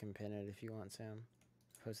thing. You can pin it if you want, Sam.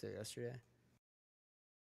 Posted it yesterday.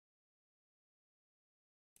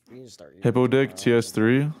 We can start using Hippo it Dick tomorrow.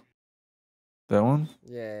 TS3. That one?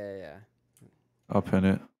 Yeah. I'll pin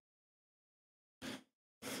it.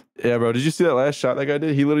 Yeah, bro. Did you see that last shot that guy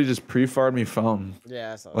did? He literally just pre-fired me fountain.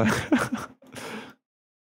 Yeah, I saw that. Like-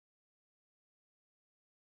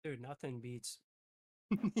 Dude, nothing beats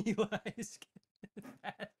Eli's.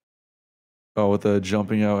 oh, with the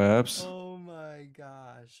jumping out apps. Oh my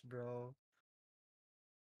gosh, bro.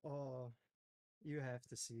 Oh, you have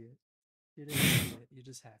to see it. You didn't see it. You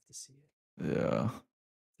just have to see it. Yeah.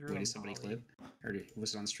 Through Wait, a did somebody molly. clip? Or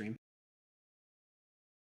was it on stream?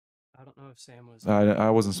 I don't know if Sam was. I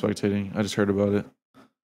wasn't spectating. I just heard about it.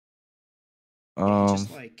 Yeah, he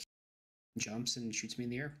just like jumps and shoots me in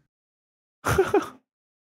the air.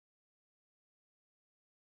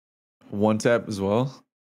 One tap as well.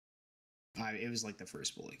 It was like the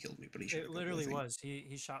first bullet killed me, but he shot a It couple, I literally think. was.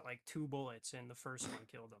 He shot like 2 bullets and the first one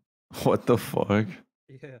killed him. What the fuck?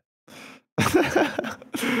 Yeah.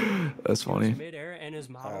 That's funny. Mid-air and his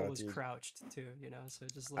model Oh, was dude. crouched too, you know, so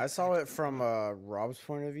it just I looked saw it extra from cool. Rob's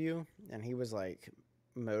point of view, and he was like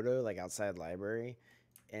moto, like outside library,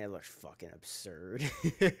 and it looked fucking absurd.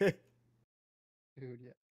 Dude,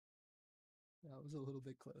 yeah. That was a little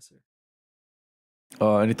bit closer.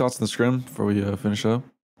 Any thoughts on the scrim before we finish up?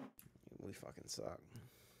 We fucking suck.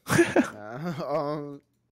 I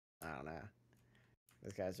don't know.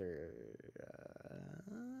 Those guys are.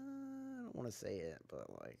 I don't want to say it, but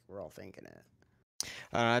like we're all thinking it.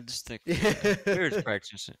 I just think we were just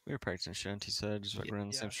practicing. We were practicing Shanty side, just like running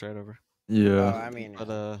the same Yeah. strat over. Yeah. I mean, But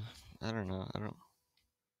I don't know. I don't.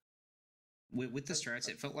 With the strats,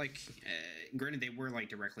 it felt like, granted, they were like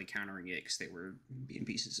directly countering it because they were being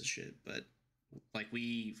pieces of shit, but like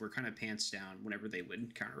we were kind of pants down whenever they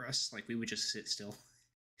would counter us. Like we would just sit still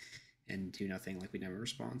and do nothing. Like we'd never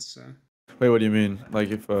respond. So Wait, what do you mean?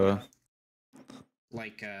 Like if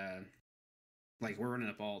like we're running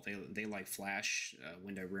a ball, they like flash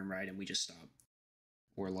window room right, and we just stop.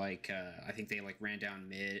 Or like I think they like ran down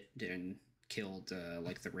mid and killed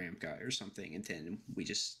like the ramp guy or something, and then we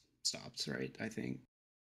just stopped. Right? I think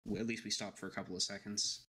at least we stopped for a couple of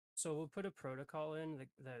seconds. So we'll put a protocol in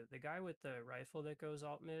the guy with the rifle that goes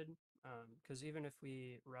alt mid, because even if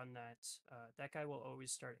we run that, that guy will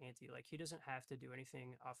always start anti. Like he doesn't have to do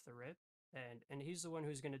anything off the rip, and he's the one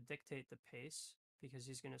who's going to dictate the pace because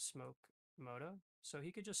he's going to smoke Moto. So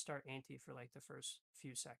he could just start anti for like the first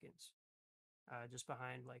few seconds, just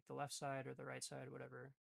behind like the left side or the right side,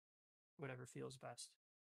 whatever feels best.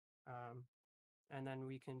 And then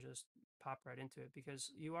we can just pop right into it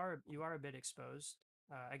because you are a bit exposed.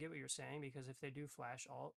 I get what you're saying because if they do flash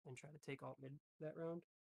alt and try to take alt mid that round,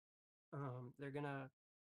 they're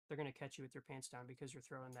gonna catch you with your pants down because you're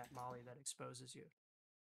throwing that molly that exposes you.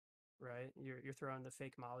 Right? You're throwing the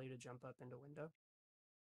fake molly to jump up into window.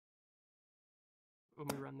 When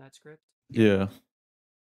we run that script. yeah.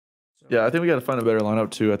 So Yeah, I think we gotta find a better lineup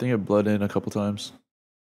too. I think it bled in a couple times.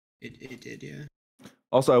 It did, yeah.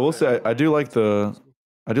 Also, I will say don't I do know like what's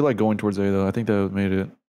I do like going towards A though. I think that made it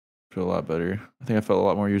Feel a lot better. I think I felt a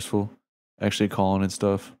lot more useful actually calling and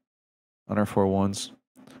stuff on our 4-1s.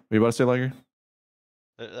 What you about to say, Liger?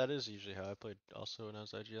 That is usually how I played also when I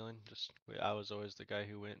was IGLing. I was always the guy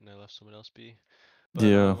who went and I left someone else be. But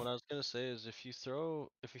Yeah. what I was gonna say is if you throw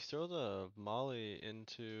the molly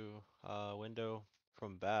into window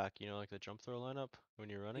from back, you know, like the jump throw lineup when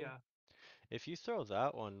you're running. Yeah. If you throw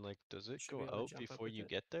that one, like, does it should go be able to out jump up before with you it.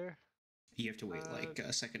 get there? You have to wait like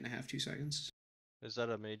a second and a half, 2 seconds. Is that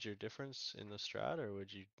a major difference in the strat, or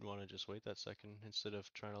would you want to just wait that second instead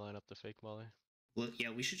of trying to line up the fake molly? Well,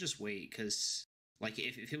 yeah, we should just wait because, like,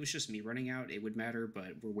 if it was just me running out, it would matter.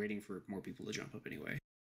 But we're waiting for more people to jump up anyway.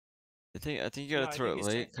 I think you No, gotta I throw think it it's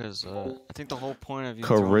late technically because both. I think the whole point of you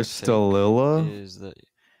throwing a fake Caristalilla? is that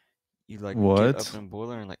you like get What? up in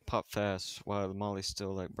boiler and like pop fast while the molly's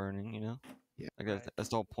still like burning, you know? Yeah. Like Right. that's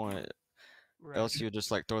the whole point. Right. Else you would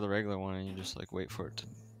just like throw the regular one and you just like wait for it to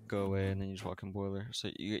go away and then you just walk in boiler.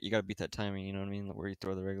 So you gotta beat that timing, you know what I mean? Where you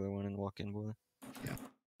throw the regular one and walk in boiler.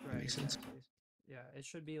 Right, makes sense. exactly. Yeah, it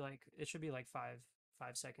should be like 5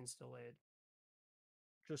 seconds delayed,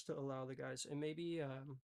 just to allow the guys, and maybe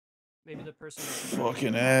the person that's running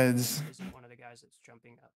Fucking the ads. isn't one of the guys that's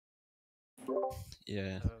jumping up.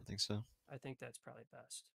 Yeah, So I think so. I think that's probably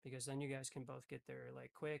best because then you guys can both get there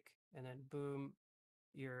like quick, and then boom,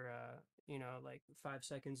 you're like 5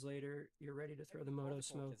 seconds later you're ready to throw the moto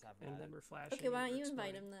smoke, and then we're flashing. Okay, why and don't we're you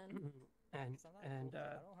invite exploding. him then? And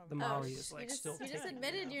the molly is like still. You just ticking,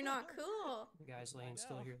 admitted know? you're not cool. The guys laying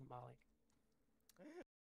still hear the molly.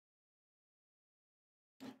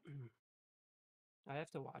 I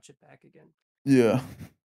have to watch it back again. Yeah.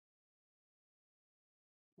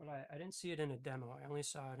 But I didn't see it in a demo. I only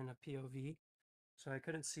saw it in a POV, so I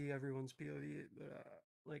couldn't see everyone's POV. But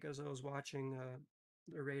like as I was watching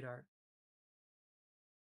the radar,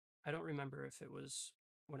 I don't remember if it was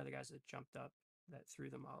one of the guys that jumped up that threw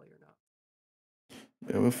the molly or not.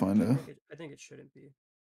 Yeah, we'll find out. I think it shouldn't be.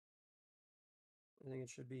 I think it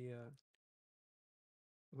should be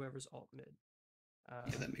whoever's alt mid.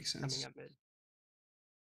 Yeah, that makes sense. Coming up mid.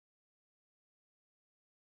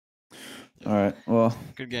 All right. Well,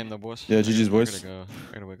 Good game though, boys. Yeah, I GG's, gotta boys. go.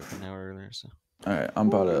 I gotta wake up an hour earlier, so. all right. I'm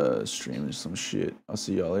about to stream some shit. I'll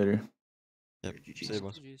see y'all later. Yep. GG's. See you,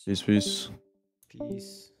 boys. GG's. Peace, peace.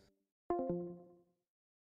 Peace.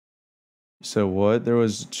 You said what? There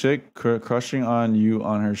was a chick crushing on you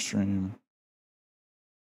on her stream.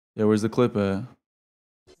 Yeah, where's the clip at?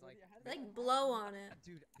 Like blow on it.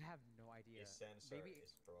 Dude, I have no idea. Maybe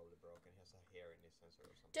is probably broken. He has a hair in his sensor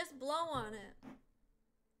or something. Just blow on it.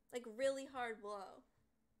 Like really hard blow.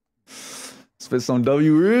 Spit some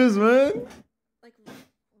W Riz, man. Like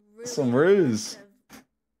really Some Riz. aggressive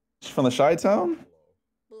She's from the Chi-Town?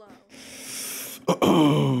 blow. Free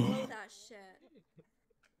Blow that shit.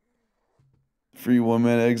 1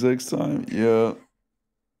 minute XX time. Yeah.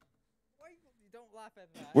 why you don't laugh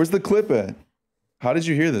at that. Where's the clip at? How did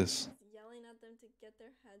you hear this? Yelling at them to get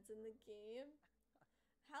their heads in the game.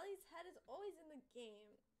 Hallie's head is always in the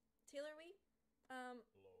game. Taylor,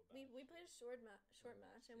 we played a short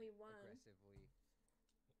match and we won.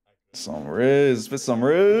 Some Riz. Spit some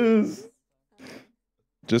Riz.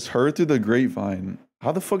 Just heard through the grapevine.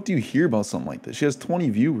 How the fuck do you hear about something like this? She has 20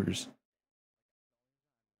 viewers.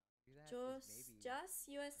 Just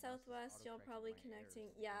US Southwest, y'all probably connecting.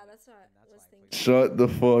 Yeah, that's what I was thinking. Shut the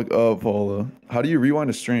fuck up, Paula. How do you rewind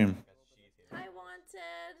a stream? Hi,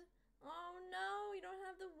 Wanted. Oh no, you don't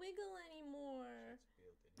have the wiggle anymore.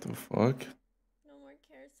 The fuck? No more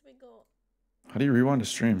care swiggle. How do you rewind a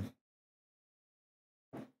stream?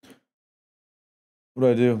 What do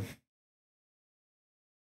I do?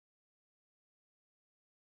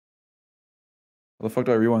 How the fuck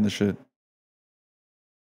do I rewind this shit?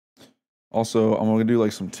 Also, I'm gonna do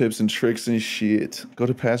like some tips and tricks and shit. Go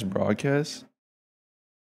to past broadcasts.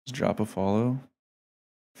 Just drop a follow.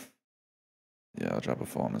 Yeah, I'll drop a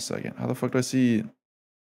follow in a second. How the fuck do I see?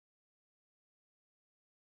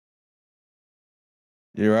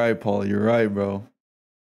 You're right, Paul. You're right, bro.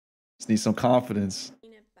 Just need some confidence.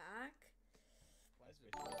 Bring it back.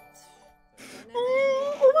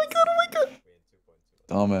 Oh my god, oh my god.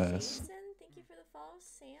 Dumbass. Jason, thank you for the follow.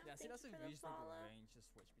 Sam, Yeah, see, thank that's you a for the reasonable follow. range to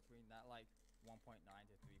switch between that, like 1.9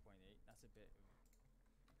 to 3.8. That's a bit.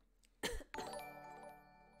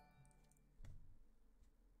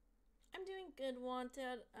 I'm doing good,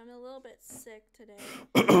 Wanted. I'm a little bit sick today.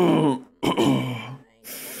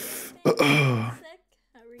 Sick.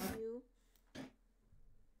 How are you?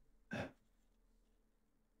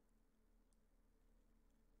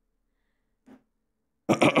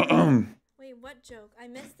 Wait, what joke? I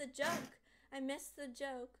missed the joke. I missed the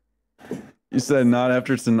joke. You said not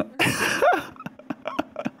after tonight.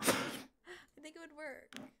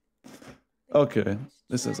 work. Okay,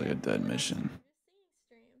 this is like a dead mission.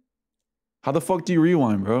 How the fuck do you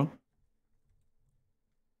rewind, bro?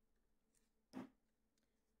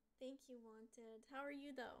 Thank you, Wanted. How are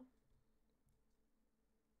you though?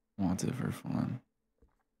 Wanted for fun.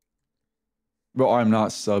 Bro, I'm not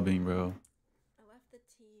subbing, bro. I left the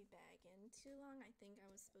tea bag in too long. I think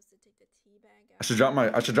I was supposed to take the tea bag out. I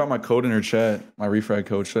should drop my code in her chat. My refrag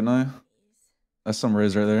code, shouldn't I? That's some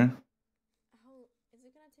Riz right there. Oh, is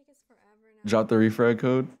it gonna take us forever now? Drop the refrag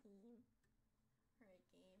code.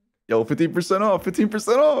 Yo, 15% off,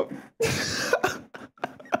 15% off. Oh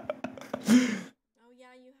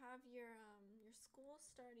yeah, you have your school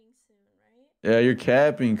starting soon, right? Yeah, you're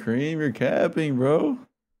capping, Cream. You're capping, bro.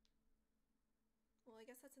 Well, I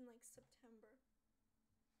guess that's in like September.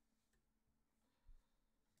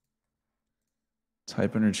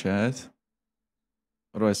 Type in her chat.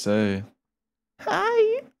 What do I say?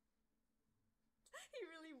 Hi. He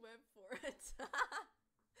really went for it.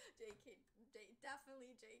 JK,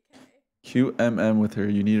 definitely JK. QMM with her.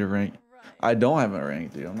 You need a rank. Right. I don't have a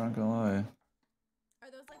rank, dude. I'm not gonna lie. Are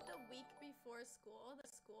those like the week before school? The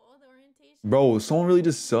orientation? Bro, someone really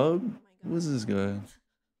just sub? Who is this guy?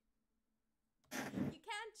 You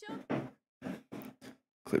can't jump.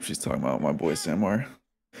 Clip she's talking about my boy Samar.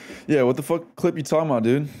 Yeah, what the fuck clip you talking about,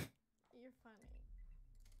 dude? You're funny.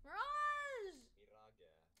 Mirage!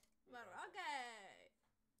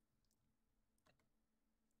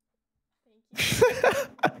 Thank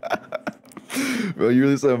you. Bro, you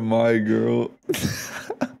really said my girl.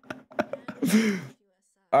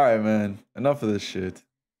 Alright, man. Enough of this shit.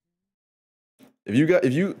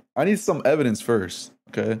 I need some evidence first,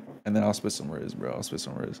 okay? And then I'll spit some Riz, bro. I'll spit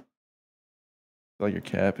some Riz. I feel like you're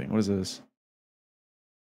capping. What is this?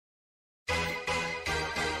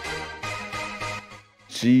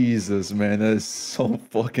 Jesus, man, that is so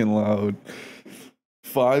fucking loud.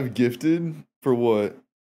 5 gifted? For what?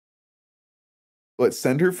 What,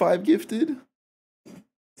 send her 5 gifted?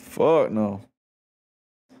 Fuck no.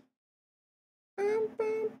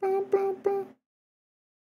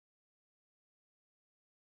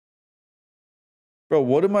 Bro,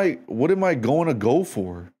 what am I going to go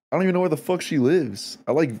for? I don't even know where the fuck she lives.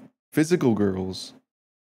 I like physical girls,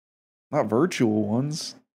 not virtual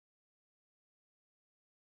ones.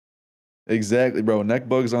 Exactly, bro. Neck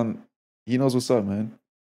bugs on. He knows what's up, man.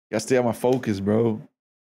 Gotta stay on my focus, bro.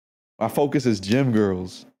 My focus is gym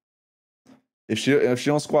girls. If she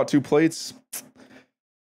don't squat 2 plates,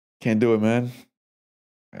 can't do it, man.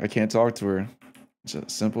 I can't talk to her. It's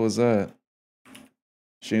as simple as that.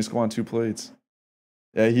 She ain't squatting 2 plates.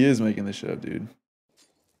 Yeah, he is making this shit up, dude.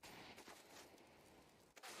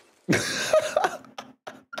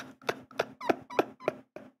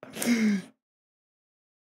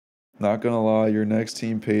 Not gonna lie, your next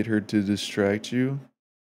team paid her to distract you.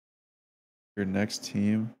 Your next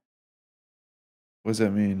team? What does that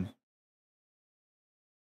mean?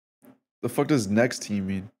 The fuck does next team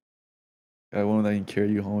mean? Got one that can carry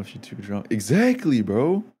you home if you're too drunk. Exactly,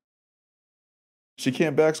 bro. She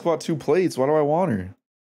can't back squat 2 plates. Why do I want her?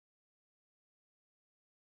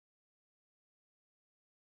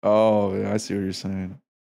 Oh, yeah, I see what you're saying.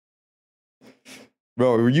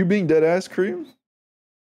 Bro, were you being dead ass, Cream?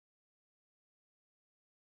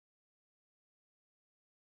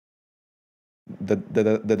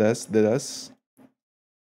 Dead ass?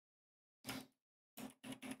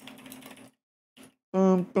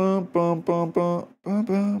 Bum, bum, bum, bum, bum, bum,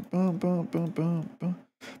 bum, bum, bum, bum, bum.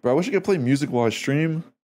 Bro, I wish I could play music while I stream.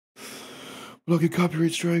 But I'll get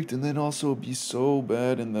copyright striked and then also be so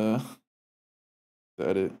bad in the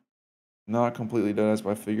edit. Not completely dead ass,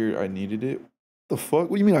 but I figured I needed it. What the fuck?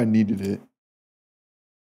 What do you mean I needed it?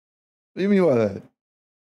 What do you mean by that?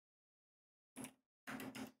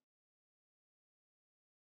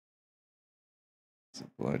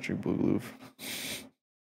 Electric Boogaloo.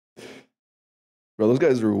 Bro, those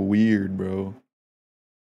guys are weird, bro.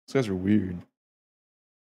 Those guys are weird.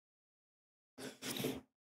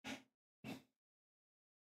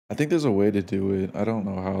 I think there's a way to do it. I don't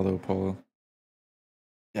know how though, Paula.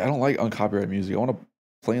 Yeah, I don't like uncopyrighted music. I want to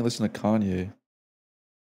play and listen to Kanye.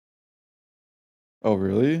 Oh,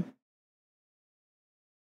 really?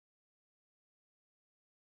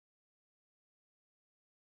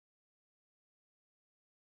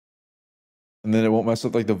 And then it won't mess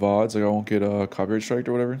up like the VODs, like I won't get copyright striked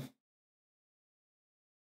or whatever.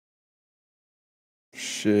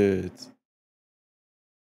 Shit.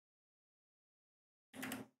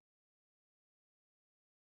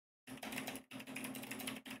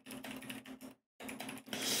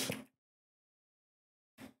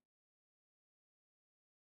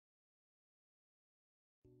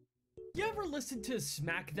 You ever listen to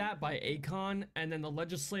Smack That by Akon and then the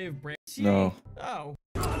Legislative Branch? No. Oh.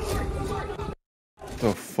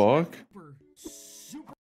 The fuck?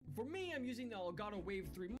 Super. For me, I'm using the Elgato Wave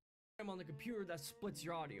 3 on the computer that splits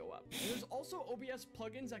your audio up. And there's also OBS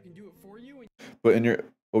plugins that can do it for you. But in your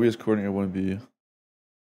OBS recording, it wouldn't be.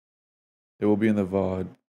 It will be in the VOD.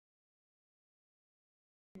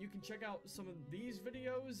 You can check out some of these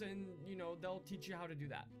videos and, you know, they'll teach you how to do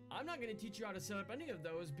that. I'm not going to teach you how to set up any of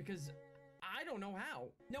those because I don't know how.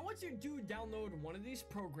 Now, once you do download one of these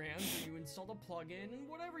programs or you install the plugin and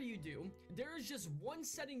whatever you do, there is just one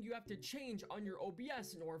setting you have to change on your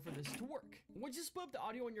OBS in order for this to work. Once you split up the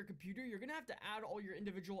audio on your computer, you're going to have to add all your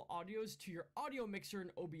individual audios to your audio mixer in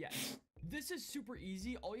OBS. This is super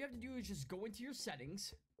easy. All you have to do is just go into your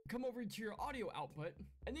settings, come over to your audio output,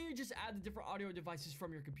 and then you just add the different audio devices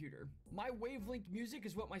from your computer. My Wavelink music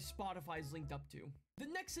is what my Spotify is linked up to. The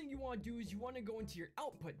next thing you want to do is you want to go into your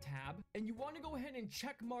output tab, and you want to go ahead and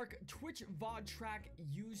check mark Twitch VOD track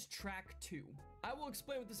use track 2. I will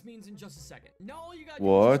explain what this means in just a second. Now all you gotta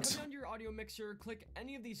do is just come down to your audio mixer, click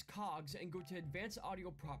any of these cogs, and go to advanced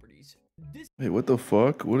audio properties. Wait, what the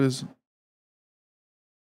fuck? What is...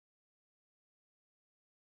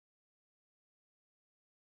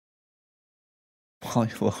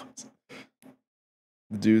 Polylogs.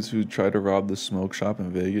 The dudes who tried to rob the smoke shop in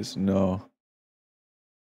Vegas? No.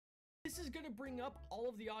 This is going to bring up all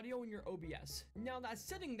of the audio in your OBS. Now that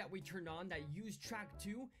setting that we turned on, that use track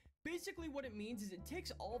 2, basically what it means is it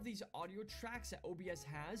takes all of these audio tracks that OBS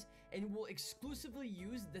has and will exclusively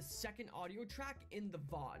use the second audio track in the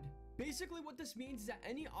VOD. Basically what this means is that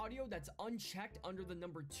any audio that's unchecked under the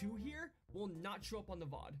number 2 here will not show up on the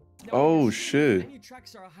VOD. Now, oh shit. Any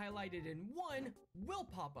tracks are highlighted in 1 will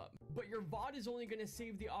pop up, but your VOD is only going to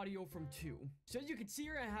save the audio from 2. So as you can see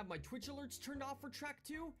here, I have my Twitch alerts turned off for track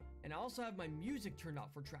 2, and I also have my music turned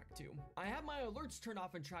off for track 2. I have my alerts turned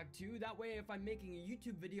off in track 2, that way if I'm making a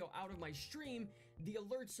YouTube video out of my stream, the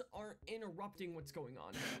alerts aren't interrupting what's going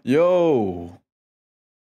on. Yo!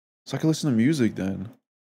 So I can listen to music then.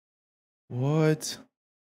 What?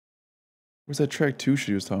 Where's that track 2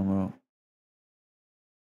 she was talking about?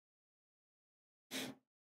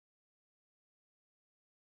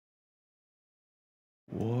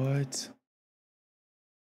 What?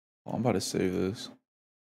 Oh, I'm about to save this.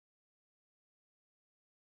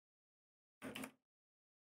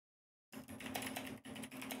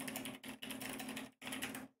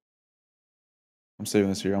 I'm saving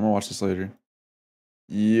this here. I'm gonna watch this later.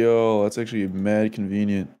 Yo, that's actually mad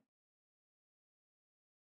convenient.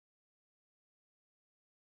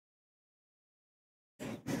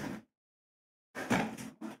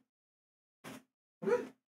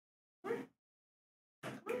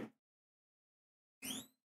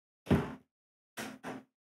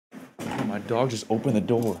 My dog just opened the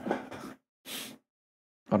door.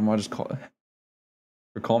 How do I just call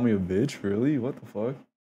or call me a bitch? Really? What the fuck?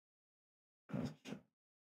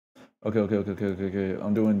 Okay.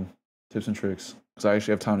 I'm doing tips and tricks because I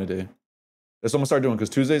actually have time today. That's what I'm gonna start doing because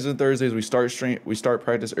Tuesdays and Thursdays we start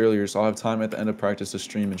practice earlier, so I'll have time at the end of practice to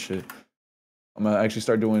stream and shit. I'm gonna actually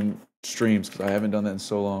start doing streams because I haven't done that in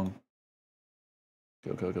so long.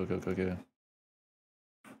 Okay.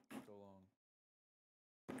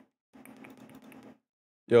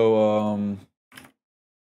 Yo,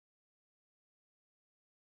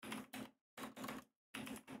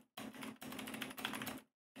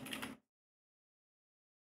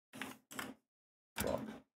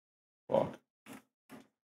 Fuck.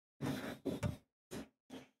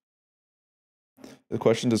 The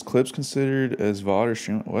question, does clips considered as VOD or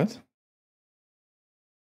stream? What?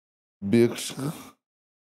 Bitch.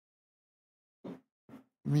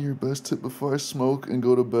 Give me your best tip before I smoke and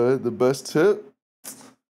go to bed. The best tip?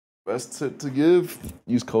 Best tip to give?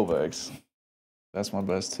 Use Kovacs. That's my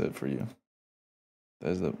best tip for you.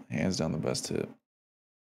 That is the hands down the best tip.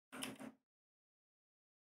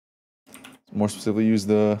 More specifically, use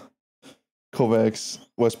the Kovacs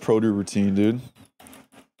West Produ routine, dude.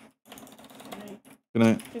 Good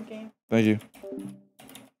night. Good game. Thank you.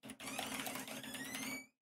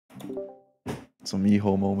 It's a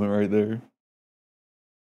Miho moment right there.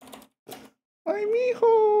 My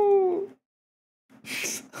Miho!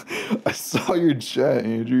 I saw your chat,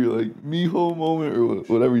 Andrew. Like, Miho moment or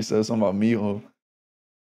whatever you said. Something about Miho.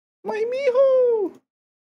 My Miho!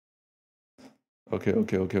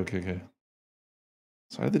 Okay.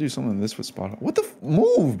 So I had to do something in this with Spotify. What the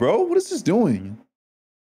move, bro? What is this doing?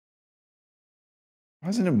 Why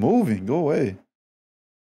isn't it moving? Go away.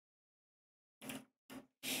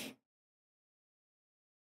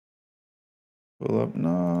 Pull up.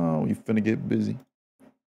 No, you finna get busy.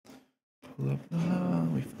 pull up.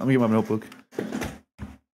 Let me get my notebook.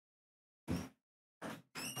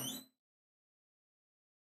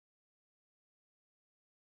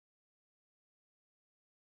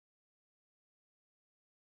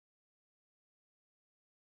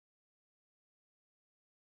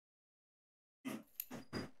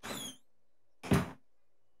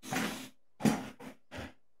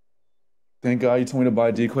 Thank God you told me to buy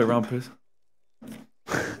a decoy round piss.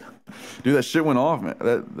 Dude, that shit went off, man.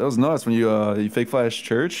 That was nuts when you fake flash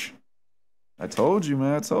church. I told you,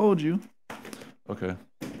 man. I told you. Okay.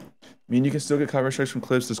 I mean, you can still get copyright strikes from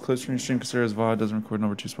clips. This clip stream considered as VOD doesn't record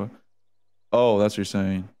number 2 spot. Oh, that's what you're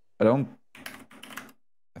saying. I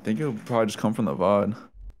think it'll probably just come from the VOD.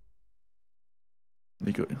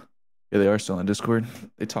 Yeah, they are still in Discord.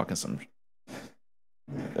 They talking some.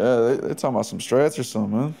 Yeah, they talking about some strats or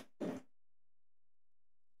something, man.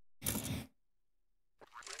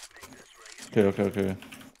 Okay.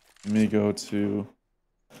 Let me go to.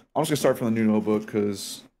 I'm just gonna start from the new notebook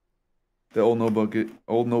because the old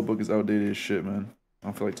notebook is outdated as shit, man. I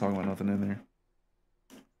don't feel like talking about nothing in there.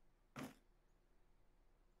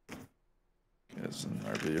 Okay, this is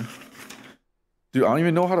our video. Dude, I don't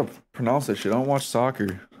even know how to pronounce that shit. I don't watch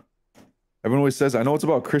soccer. Everyone always says I know it's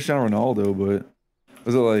about Cristiano Ronaldo, but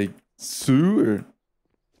is it like Sue or?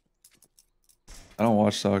 I don't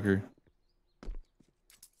watch soccer.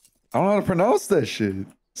 I don't know how to pronounce that shit.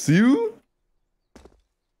 Sue?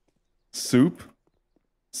 Soup?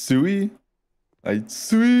 Suey? Like,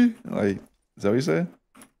 Suey? Like, is that what you say?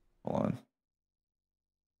 Hold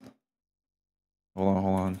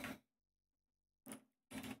on.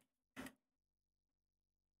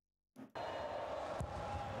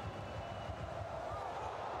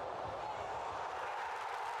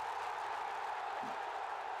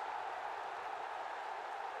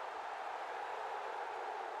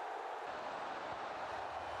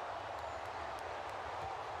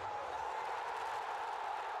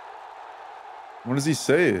 When does he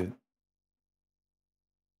say it?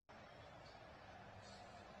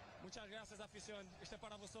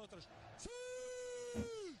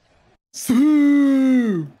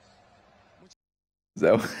 Sue! Is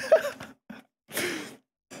that what?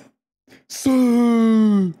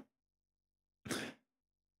 Sue!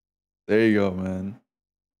 There you go, man.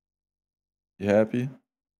 You happy?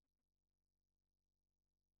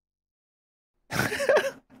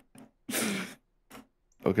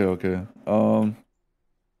 Okay.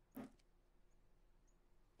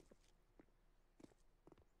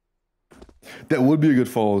 That would be a good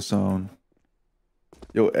follow sound.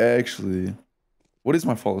 Yo, actually, what is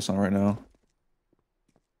my follow sound right now?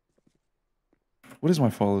 What is my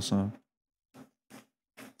follow sound?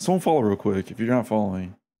 Someone follow real quick if you're not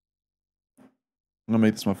following. I'm gonna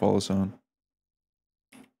make this my follow sound.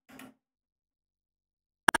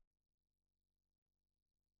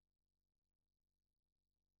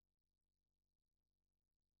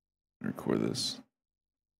 Record this.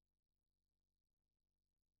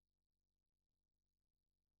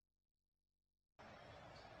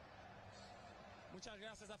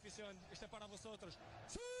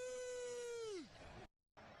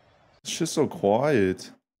 It's just so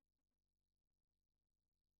quiet.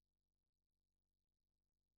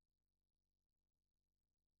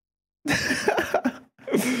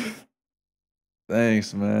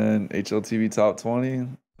 Thanks, man. HLTV top 20?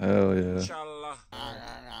 Hell yeah.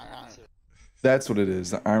 That's what it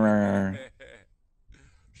is.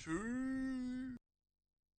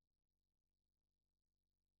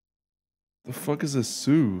 The fuck is a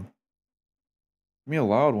Sue? Give me a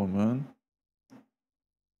loud one, man.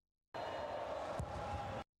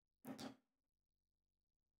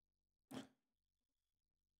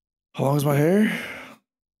 How long is my hair?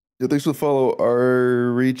 Yeah, thanks for the follow,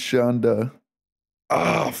 Arichanda.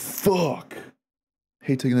 Ah, fuck.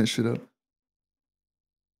 Hate taking that shit up.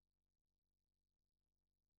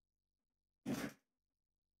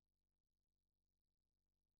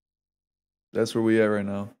 That's where we at right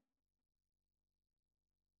now.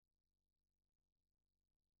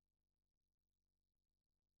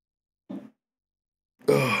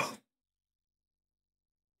 Ugh.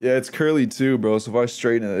 Yeah, it's curly too, bro. So if I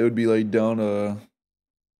straighten it, it would be like down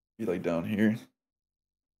down here.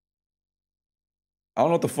 I don't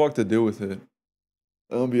know what the fuck to do with it.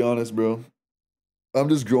 I'm gonna be honest, bro. I'm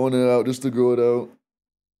just growing it out just to grow it out.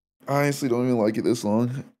 I honestly don't even like it this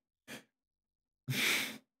long.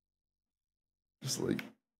 Just like,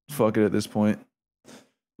 fuck it at this point. A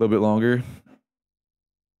little bit longer.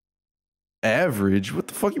 Average? What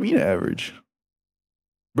the fuck you mean average?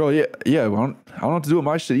 Bro, yeah, I don't know what to do with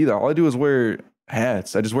my shit either. All I do is wear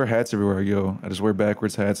Hats. I just wear hats everywhere I go. I just wear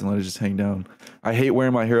backwards hats and let it just hang down. I hate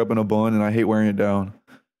wearing my hair up in a bun and I hate wearing it down.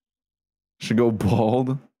 Should go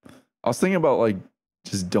bald. I was thinking about like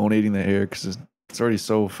just donating the hair because it's already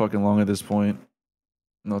so fucking long at this point.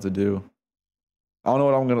 I don't know what to do. I don't know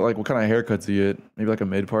what I'm gonna like. What kind of haircut to get? Maybe like a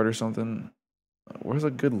mid part or something. Where's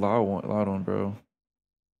a good loud one, bro?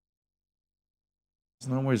 There's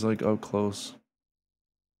no ways like up close.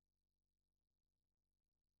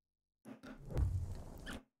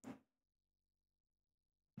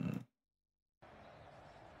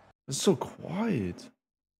 It's so quiet.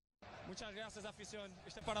 Muchas gracias, afición.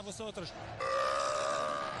 Este es para vosotros.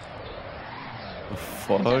 The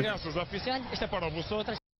fuck? Muchas gracias, afición. Este es para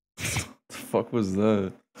vosotros. The fuck was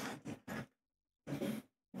that?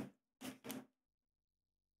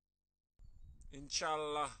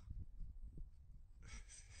 Inshallah.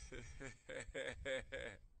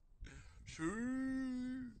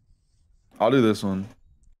 I'll do this one.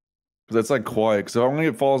 Cause that's like quiet. Cause if I'm gonna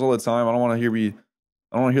get falls all the time, I don't want to hear me.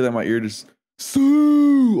 I don't want to hear that in my ear just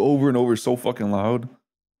 "Sue" over and over so fucking loud.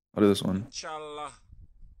 I'll do this one. Inshallah.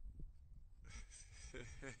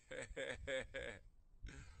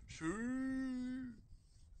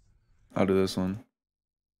 I'll do this one.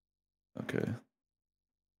 Okay.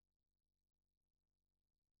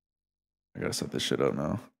 I gotta set this shit up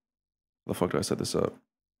now. How the fuck do I set this up?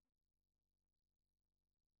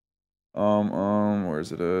 Where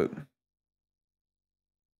is it at? I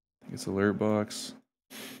think it's alert box.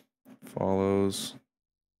 Follows.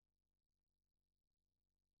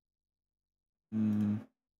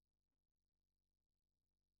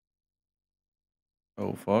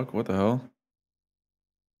 Oh fuck, what the hell?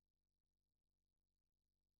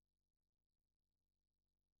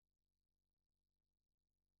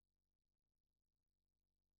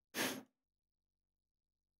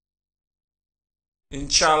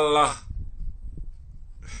 Inshallah.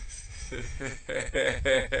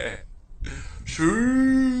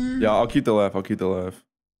 Yeah, I'll keep the laugh. I'll keep the laugh.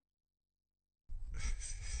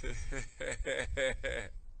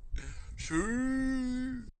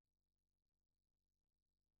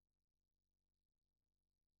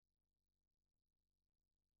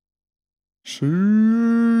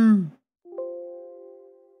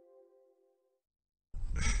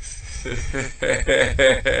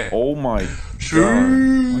 Oh my god.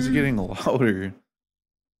 Why is it getting louder?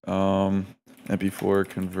 MP4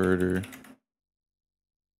 converter.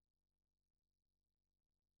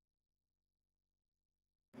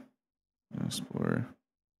 Explorer.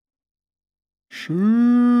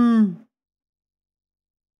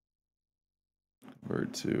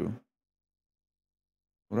 Convert to.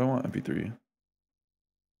 What do I want? MP3.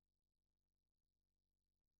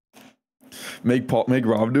 Make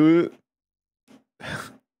Rob do it.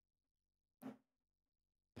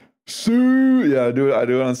 Yeah, I do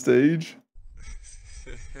it on stage.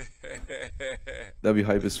 That'd be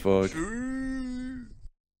hype as fuck.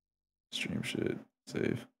 Stream shit.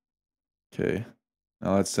 Save. Okay.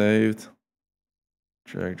 Now that's saved.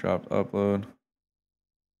 Drag, drop, upload.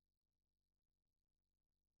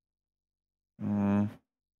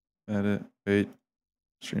 Edit. Wait.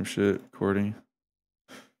 Stream shit. Recording.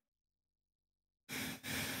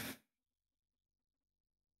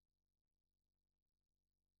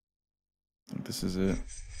 I think this is it.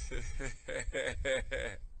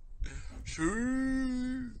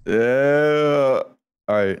 Yeah.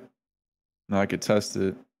 Alright. Now I could test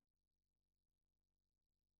it.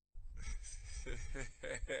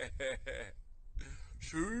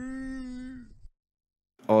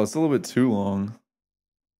 Oh, it's a little bit too long.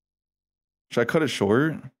 Should I cut it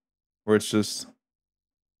short? Or it's just...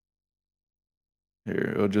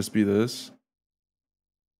 Here, it'll just be this.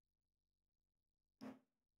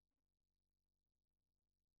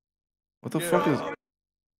 What the fuck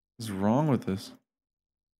is wrong with this?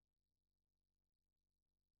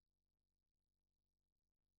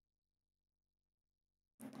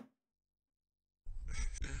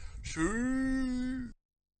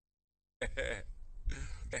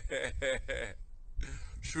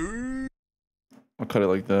 I'll cut it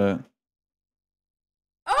like that.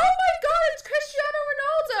 Oh my god, it's Cristiano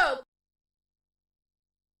Ronaldo!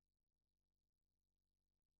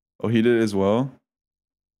 Oh, he did it as well?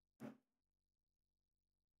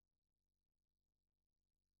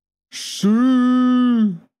 Where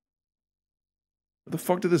the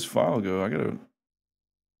fuck did this file go? I gotta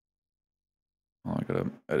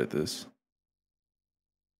edit this.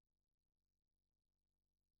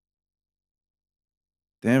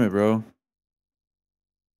 Damn it, bro.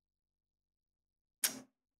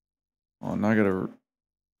 Oh, now I gotta...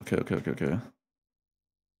 Okay.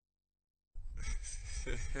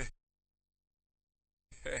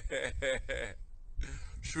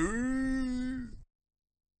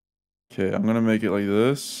 Okay, I'm gonna make it like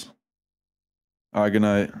this. Alright, good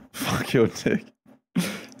night. Fuck yo, Dick.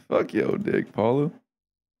 Fuck yo, Dick, Paulo.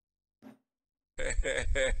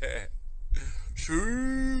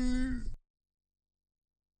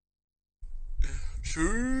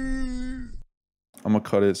 I'm gonna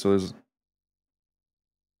cut it so there's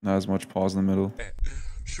not as much pause in the middle.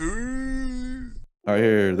 Alright,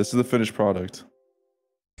 here. This is the finished product.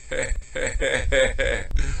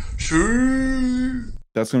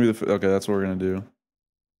 That's gonna be the... Okay, that's what we're gonna do.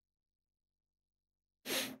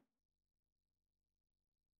 I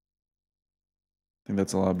think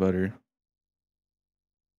that's a lot better.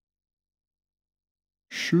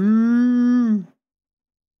 Shoo!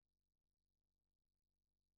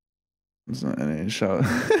 It's not any shout.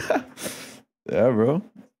 Yeah, bro.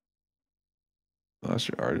 That's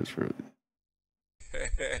your artist for...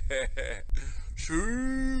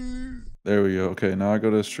 There we go. Okay, now I go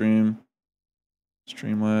to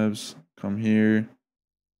Streamlabs, come here.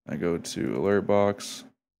 I go to alert box,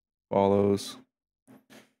 follows,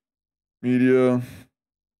 media,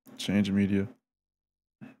 change media.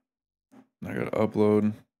 I gotta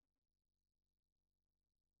upload.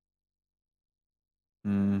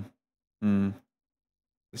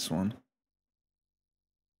 This one.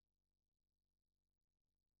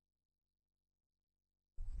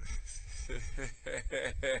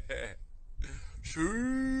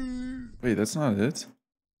 Wait, that's not it.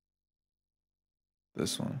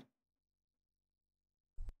 This one.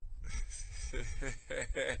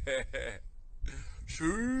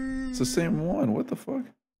 It's the same one. What the fuck?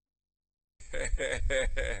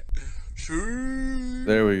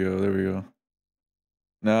 There we go. There we go.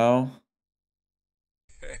 Now.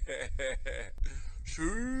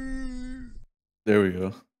 There we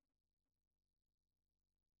go.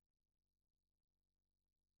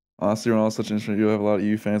 Honestly, Ronaldo's such an interesting. You'll have a lot of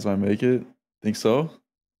EU fans when I make it. Think so?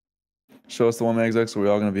 Show us the one man exec, so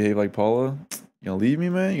we're all gonna behave like Paula. You gonna leave me,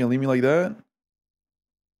 man? You gonna leave me like that?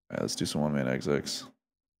 Alright, let's do some one man execs.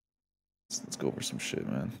 Let's go over some shit,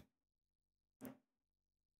 man.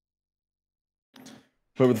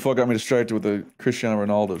 Whoever the fuck got me distracted with the Cristiano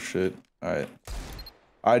Ronaldo shit. Alright.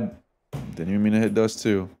 I didn't even mean to hit dust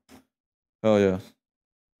too. Hell yeah.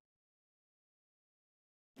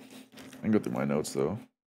 I can go through my notes though.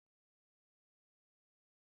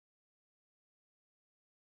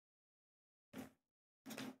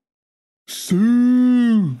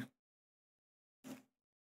 Sue.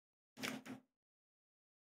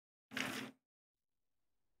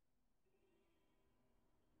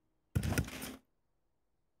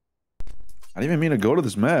 I didn't even mean to go to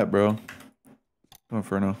this map, bro. Go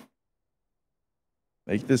Inferno.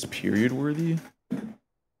 Make this period worthy?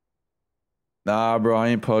 Nah, bro, I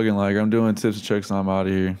ain't pugging. Like, I'm doing tips and checks and I'm out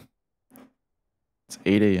of here. It's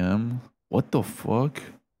 8 a.m. What the fuck?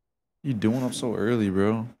 What you doing up so early,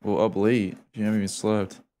 bro? Well, up late. If you haven't even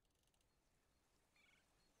slept.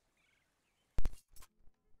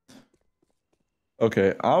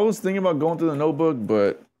 Okay, I was thinking about going through the notebook,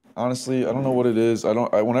 but honestly, I don't know what it is.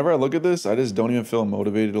 Whenever I look at this, I just don't even feel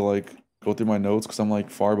motivated to like go through my notes because I'm like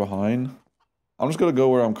far behind. I'm just gonna go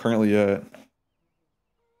where I'm currently at.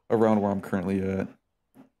 Around where I'm currently at.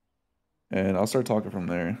 And I'll start talking from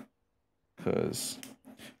there. Cause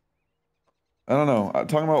I don't know.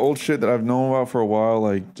 Talking about old shit that I've known about for a while,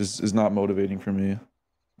 like, just is not motivating for me. Let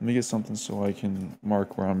me get something so I can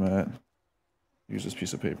mark where I'm at. Use this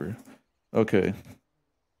piece of paper. Okay.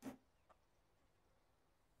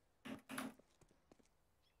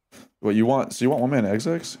 What you want? So you want one man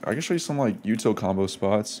execs? I can show you some like util combo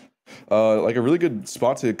spots. Like a really good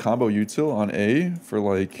spot to combo util on A for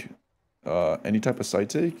like any type of site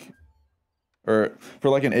take. Or for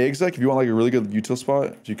like an A exec, if you want like a really good util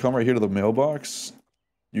spot, if you come right here to the mailbox,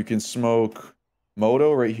 you can smoke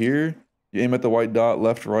Moto right here. You aim at the white dot,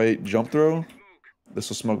 left, right, jump throw. This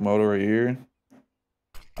will smoke Moto right here.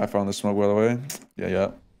 I found this smoke, by the way.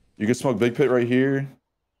 Yeah. You can smoke Big Pit right here.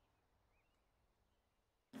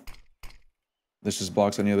 This just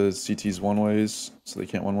blocks any of the CT's one-ways, so they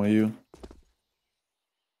can't one-way you.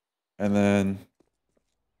 And then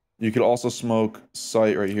you could also smoke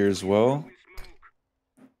sight right here as well.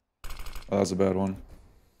 Oh, that was a bad one.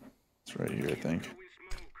 It's right here, I think.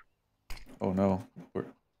 Oh no.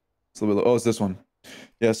 It's a little bit low. Oh, it's this one.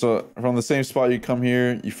 Yeah, so from the same spot, you come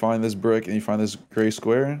here, you find this brick, and you find this gray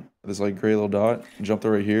square. This like gray little dot. Jump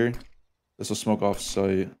there right here. This will smoke off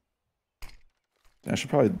sight. I should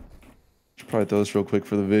probably throw this real quick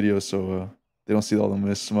for the video so they don't see all the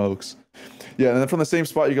missed smokes. Yeah, and then from the same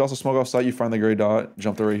spot, you can also smoke off sight. You find the gray dot.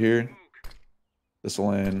 Jump there right here. This will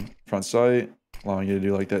land front sight. allowing you to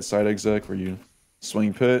do like that side exec where you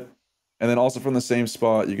swing pit. And then also from the same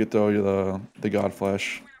spot, you could throw the God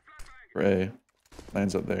Flash for A.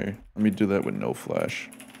 Lands up there. Let me do that with no flash.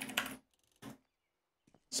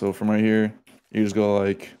 So from right here, you just go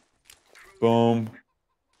like, boom,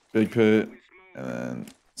 big pit, and then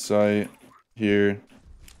sight here,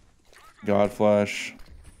 God Flash,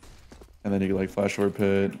 and then you can like flash over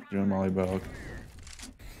pit, doing molly balk.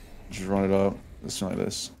 Just run it up, just like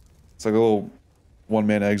this. It's like a little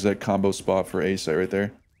one-man exec combo spot for A site right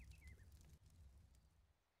there.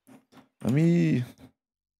 Let me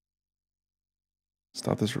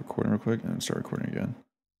stop this recording real quick and start recording again.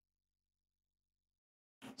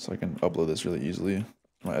 So I can upload this really easily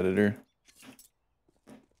to my editor.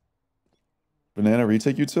 Banana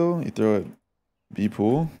retake util? You throw it B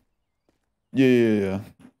pool? Yeah.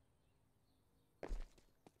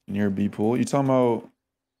 Near B pool. You talking about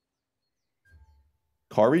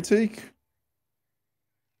car retake?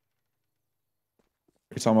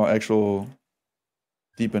 You're talking about actual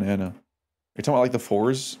deep banana. You're talking about like the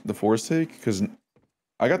fours take? Because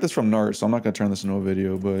I got this from Nart, so I'm not gonna turn this into a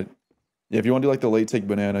video, but yeah, if you want to do like the late take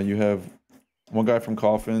banana, you have one guy from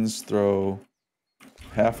Coffins throw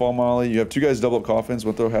half wall molly. You have two guys double up Coffins,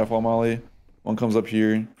 one throw half wall molly. One comes up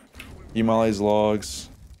here, he mollies logs,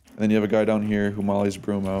 and then you have a guy down here who mollies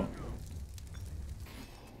broom out.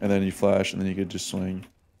 And then you flash, and then you could just swing.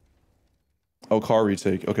 Oh, car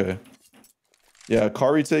retake. Okay. Yeah,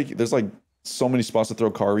 car retake. There's like so many spots to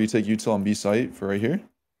throw car retake util on B site for right here.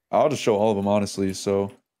 I'll just show all of them honestly.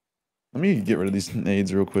 So let me get rid of these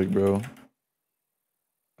nades real quick, bro.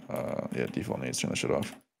 Yeah, default nades. Turn that shit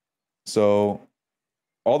off. So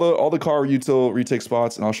all the car util retake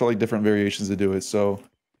spots, and I'll show like different variations to do it. So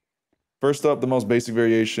first up, the most basic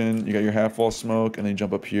variation. You got your half wall smoke, and then you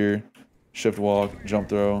jump up here, shift walk, jump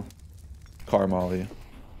throw, car molly.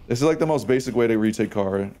 This is like the most basic way to retake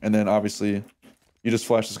car, and then obviously you just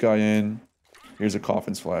flash this guy in. Here's a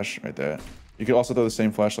Coffins flash right there. You could also throw the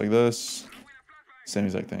same flash like this. Same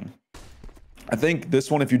exact thing. I think this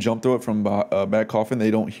one, if you jump throw it from back Coffin, they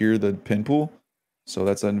don't hear the pin pool. So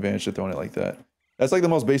that's an advantage to throwing it like that. That's like the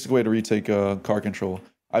most basic way to retake car control.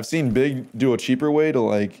 I've seen Big do a cheaper way to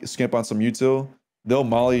like skimp on some util. They'll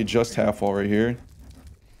molly just half wall right here.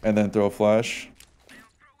 And then throw a flash.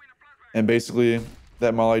 And basically,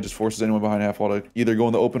 that molly just forces anyone behind half wall to either go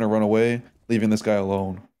in the open or run away, leaving this guy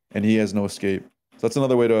alone. And he has no escape. So that's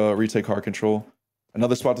another way to retake car control.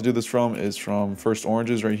 Another spot to do this from is from first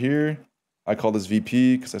oranges right here. I call this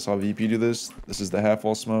VP because I saw VP do this. This is the half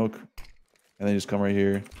wall smoke. And then you just come right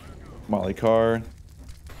here. Molly car.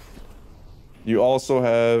 You also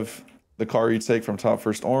have the car retake from top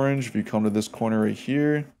first orange. If you come to this corner right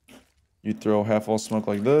here, you throw half wall smoke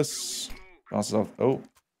like this. Bounces off. Oh,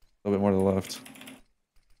 a little bit more to the left.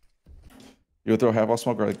 You would throw half wall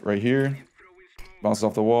smoke right here. Bounces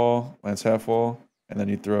off the wall, lands half wall, and then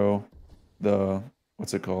you throw the,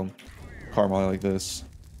 what's it called? Car molly like this.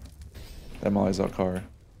 That mollies out car.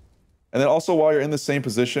 And then also while you're in the same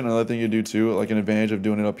position, another thing you do too, like an advantage of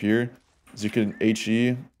doing it up here, is you can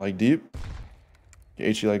HE like deep.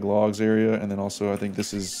 HE like logs area, and then also I think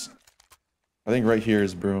right here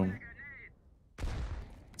is broom.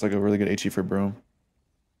 It's like a really good HE for broom.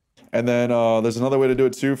 And then there's another way to do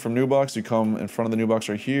it too from new box. You come in front of the new box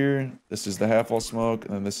right here. This is the half wall smoke,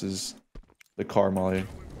 and then this is the car molly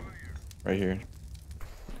right here.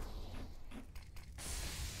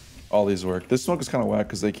 All these work. This smoke is kind of whack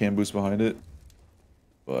because they can boost behind it.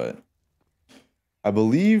 But I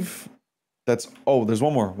believe that's... Oh, there's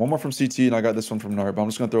one more. One more from CT, and I got this one from Nart. But I'm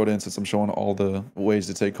just going to throw it in since I'm showing all the ways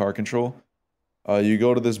to take car control. You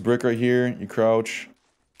go to this brick right here. You crouch.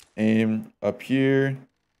 Aim up here.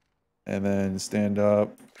 And then stand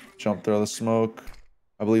up. Jump throw the smoke.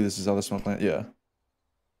 I believe this is how the smoke lands. Yeah.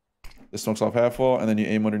 The smoke's off half wall. And then you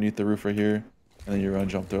aim underneath the roof right here. And then you run,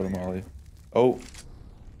 jump throw the molly. Oh.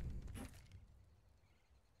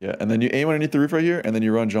 Yeah, and then you aim underneath the roof right here, and then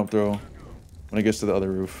you run jump throw when it gets to the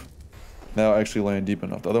other roof. That'll actually land deep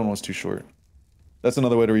enough. The other one was too short. That's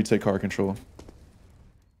another way to retake car control.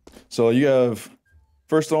 So you have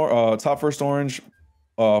top first orange,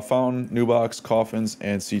 fountain, new box, coffins,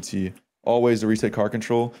 and CT. All ways to retake car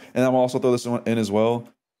control. And I'm also throw this one in as well.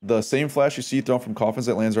 The same flash you see thrown from coffins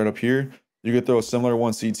that lands right up here, you could throw a similar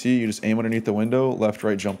one CT. You just aim underneath the window, left,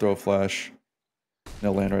 right, jump throw a flash. And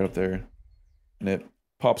it'll land right up there. And it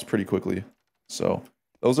pops pretty quickly. So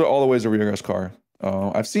those are all the ways to regress car.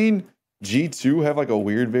 I've seen G2 have like a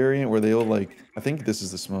weird variant where they'll like, I think this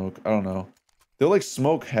is the smoke, I don't know, they'll like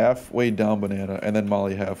smoke halfway down banana and then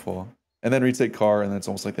molly half wall and then retake car, and then it's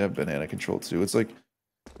almost like they have banana control too. It's like,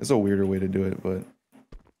 it's a weirder way to do it, but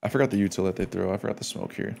I forgot the util that they throw. I forgot the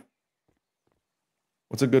smoke here.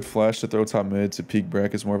 What's a good flash to throw top mid to peek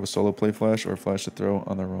brackets? More of a solo play flash or a flash to throw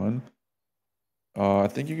on the run? I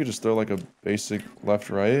think you could just throw like a basic left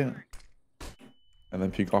right and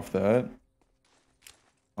then peek off that. I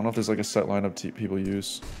don't know if there's like a set lineup people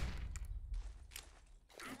use.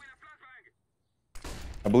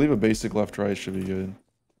 I believe a basic left right should be good.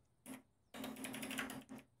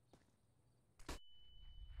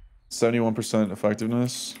 71%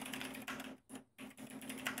 effectiveness.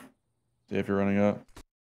 Yeah, if you're running up.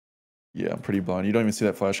 Yeah, I'm pretty blind. You don't even see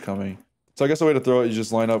that flash coming. So I guess the way to throw it, you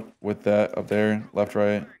just line up with that up there, left,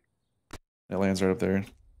 right. It lands right up there.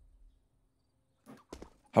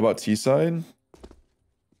 How about T side?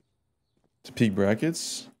 To peek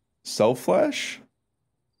brackets? Self flash?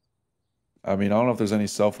 I mean, I don't know if there's any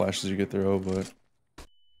self flashes you could throw, but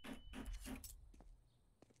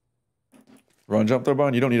run jump throw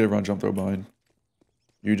bind? You don't need a run jump throw bind.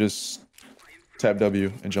 You just tap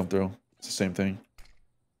W and jump throw. It's the same thing.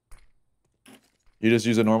 You just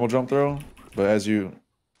use a normal jump throw, but as you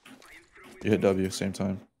hit W same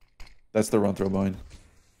time. That's the run throw bind.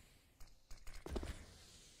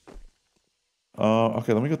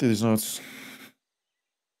 Okay, let me go through these notes.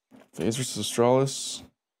 FaZe versus Astralis.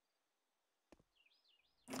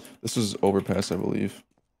 This is overpass, I believe.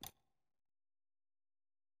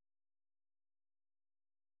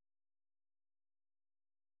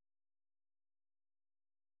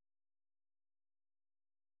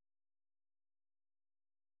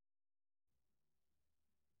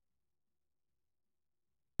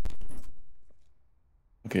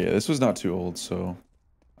 Okay, yeah, this was not too old, so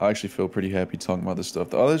I actually feel pretty happy talking about this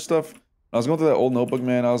stuff. The other stuff, I was going through that old notebook,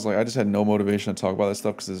 man. I was like, I just had no motivation to talk about that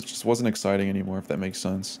stuff because it just wasn't exciting anymore, if that makes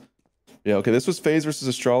sense. Yeah, okay, this was FaZe versus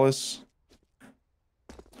Astralis.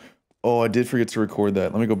 Oh, I did forget to record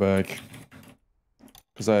that. Let me go back.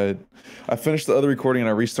 Because I finished the other recording and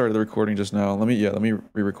I restarted the recording just now. Let me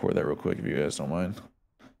re-record that real quick if you guys don't mind.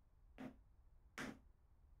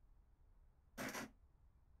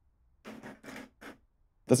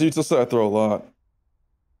 That's a util set I throw a lot.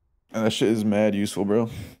 And that shit is mad useful, bro.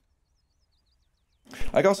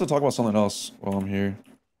 I can also talk about something else while I'm here.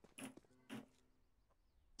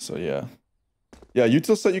 So yeah. Yeah,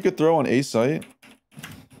 util set you could throw on A site.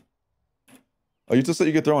 A util set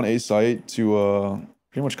you could throw on A site to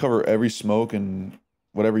pretty much cover every smoke and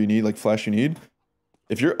whatever you need, like flash you need.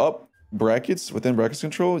 If you're up brackets, within brackets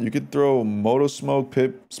control, you could throw Moto Smoke,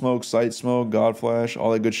 Pip Smoke, Sight Smoke, God Flash,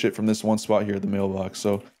 all that good shit from this one spot here at the mailbox.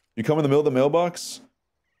 So you come in the middle of the mailbox,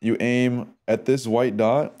 you aim at this white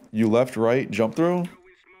dot, you left, right, jump throw.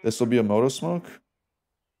 This will be a Moto Smoke.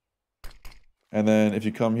 And then if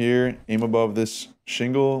you come here, aim above this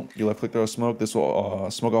shingle, you left click throw a smoke. This will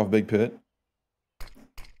smoke off Big Pit.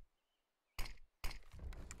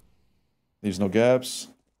 Leaves no gaps.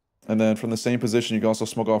 And then from the same position, you can also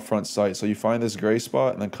smoke off front sight. So you find this gray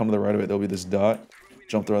spot and then come to the right of it, there'll be this dot.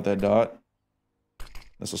 Jump throughout that dot.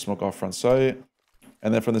 This will smoke off front sight.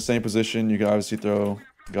 And then from the same position, you can obviously throw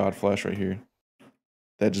God Flash right here.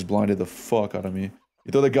 That just blinded the fuck out of me.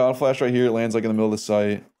 You throw the God Flash right here, it lands like in the middle of the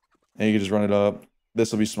site. And you can just run it up.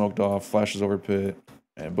 This will be smoked off, flashes over pit.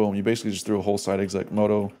 And boom, you basically just threw a whole side exec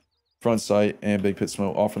Moto, front sight, and Big Pit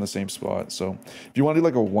smoke all from the same spot. So if you want to do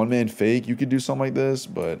like a one-man fake, you could do something like this.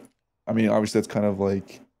 But I mean, obviously that's kind of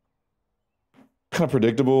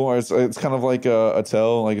predictable. Or it's kind of like a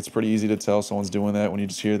tell. Like it's pretty easy to tell someone's doing that when you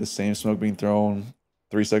just hear the same smoke being thrown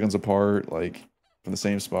 3 seconds apart, like from the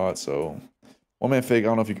same spot. So one-man fake, I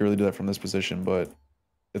don't know if you can really do that from this position, but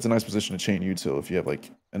it's a nice position to chain util if you have like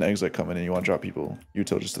an exit coming in and you want to drop people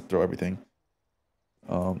util just to throw everything.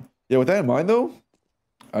 Yeah, with that in mind though,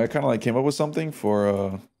 I kind of like came up with something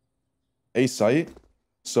for a site.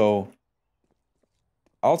 So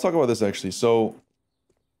I'll talk about this actually. So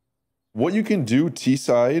what you can do T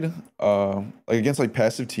side, like against like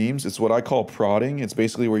passive teams, it's what I call prodding. It's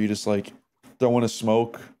basically where you just like throw in a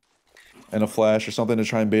smoke and a flash or something to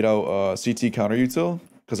try and bait out CT counter util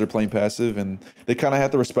because they're playing passive and they kind of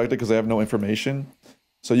have to respect it because they have no information.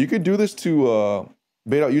 So you could do this to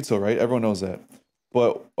bait out util, right? Everyone knows that.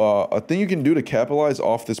 But a thing you can do to capitalize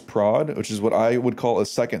off this prod, which is what I would call a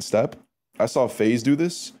second step. I saw FaZe do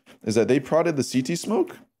this, is that they prodded the CT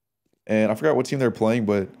smoke. And I forgot what team they're playing,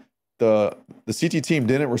 but the CT team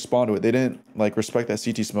didn't respond to it. They didn't like respect that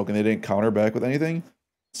CT smoke and they didn't counter back with anything.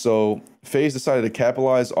 So FaZe decided to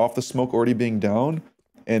capitalize off the smoke already being down.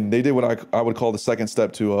 And they did what I would call the second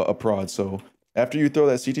step to a prod. So after you throw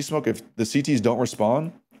that CT smoke, if the CTs don't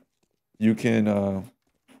respond, you can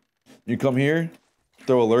you come here,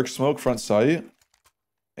 throw a lurk smoke front sight,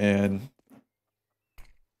 and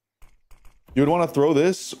you would want to throw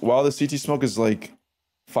this while the CT smoke is like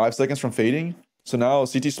 5 seconds from fading. So now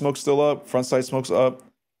CT smoke's still up, front side smoke's up,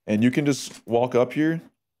 and you can just walk up here,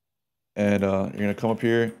 and you're gonna come up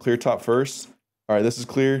here, clear top first. All right, this is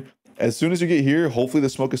clear. As soon as you get here, hopefully the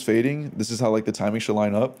smoke is fading. This is how like the timing should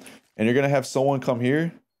line up, and you're gonna have someone come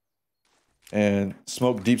here and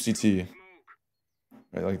smoke deep CT,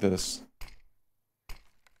 right, like this.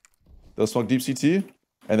 They'll smoke deep CT,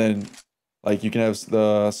 and then like you can have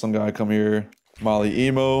some guy come here, Molly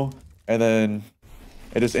emo, and then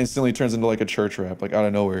it just instantly turns into like a church rap, like out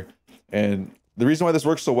of nowhere. And the reason why this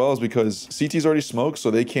works so well is because CT's already smoked,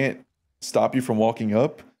 so they can't stop you from walking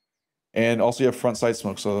up. And also you have front side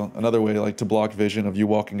smoke, so another way like to block vision of you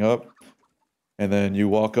walking up. And then you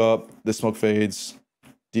walk up, the smoke fades,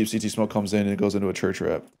 deep CT smoke comes in, and it goes into a church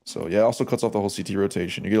rap. So yeah, it also cuts off the whole CT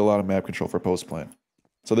rotation. You get a lot of map control for post plant.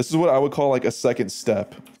 So this is what I would call like a second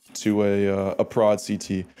step to a prod CT.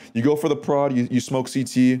 You go for the prod, you smoke CT,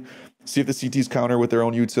 see if the CTs counter with their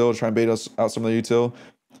own util, try and bait us out some of the util.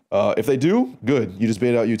 If they do, good. You just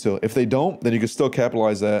bait out util. If they don't, then you can still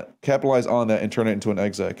capitalize on that and turn it into an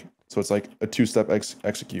exec. So it's like a two-step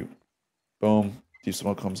execute. Boom, deep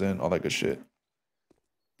smoke comes in, all that good shit.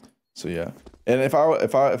 So yeah, and if I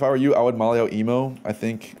were you, I would molly out emo. I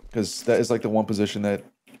think because that is like the one position that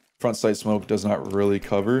front sight smoke does not really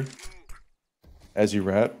cover as you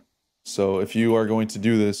wrap. So if you are going to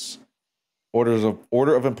do this, order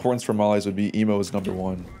of importance for mollies would be emo is number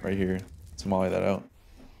 1 right here to molly that out,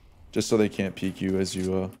 just so they can't peek you as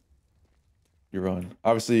you run.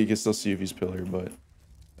 Obviously you can still see if he's pillar, but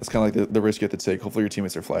that's kind of like the risk you have to take. Hopefully your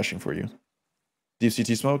teammates are flashing for you. Deep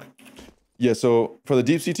CT smoke. Yeah, so for the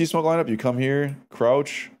deep CT smoke lineup, you come here,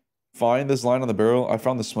 crouch, find this line on the barrel. I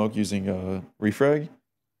found the smoke using refrag.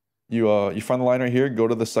 You find the line right here, go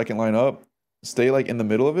to the second line up, stay like in the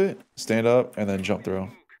middle of it, stand up, and then jump throw.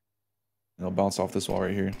 And it'll bounce off this wall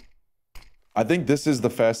right here. I think this is the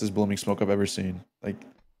fastest blooming smoke I've ever seen. Like,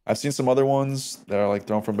 I've seen some other ones that are like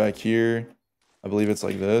thrown from back here. I believe it's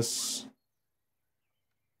like this.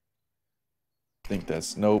 I think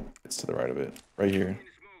that's, nope, it's to the right of it, right here.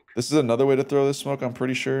 This is another way to throw this smoke, I'm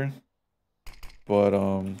pretty sure. But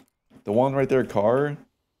the one right there, car.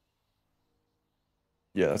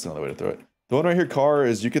 Yeah, that's another way to throw it. The one right here, car,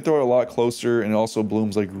 is you can throw it a lot closer, and it also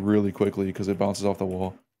blooms like really quickly because it bounces off the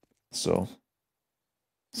wall. So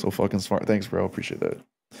fucking smart. Thanks, bro. Appreciate that.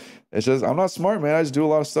 It's just, I'm not smart, man. I just do a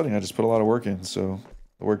lot of studying. I just put a lot of work in, so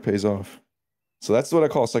the work pays off. So that's what I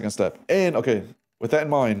call a second step. And okay, with that in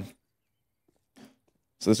mind,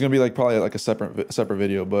 so this is gonna be like probably like a separate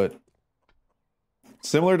video, but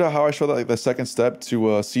similar to how I showed that like the second step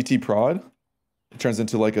to CT prod, it turns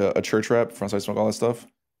into like a church wrap, frontside smoke, all that stuff.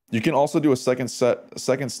 You can also do a second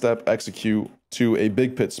step execute to a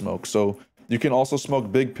big pit smoke. So you can also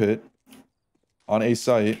smoke big pit on a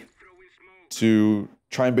site to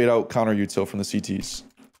try and bait out counter util from the CTs.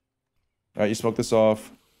 All right, you smoke this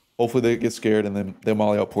off. Hopefully they get scared and then they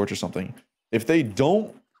molly out porch or something. If they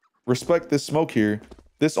don't respect this smoke here,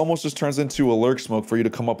 this almost just turns into a lurk smoke for you to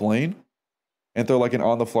come up lane and throw like an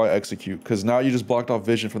on-the-fly execute, because now you just blocked off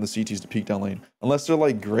vision from the CTs to peek down lane. Unless they're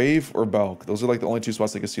like Grave or Balk. Those are like the only 2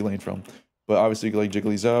 spots they can see lane from. But obviously you can like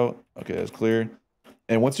jiggle these out. Okay, that's clear.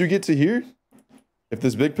 And once you get to here, if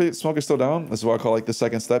this big pit smoke is still down, this is what I call like the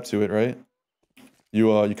second step to it, right?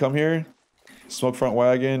 You come here, smoke front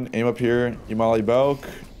wagon, aim up here, you molly Balk,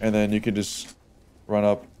 and then you can just run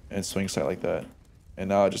up and swing sight like that. And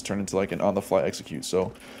now it just turned into like an on-the-fly execute.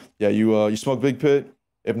 So yeah, you smoke big pit.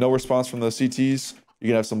 If no response from the CTs, you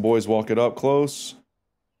can have some boys walk it up close.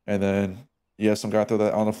 And then you have some guy throw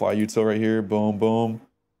that on-the-fly util right here. Boom, boom.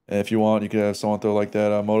 And if you want, you could have someone throw like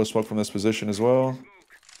that moto smoke from this position as well.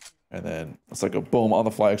 And then it's like a boom,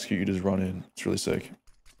 on-the-fly execute. You just run in. It's really sick.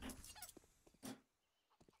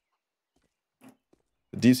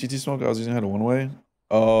 The deep CT smoke I was using had a one-way.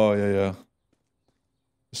 Oh, yeah, yeah.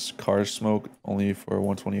 This car smoke only for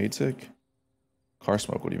 128 tick. Car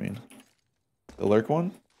smoke, what do you mean? The lurk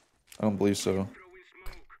one? I don't believe so.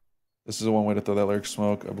 This is one way to throw that lurk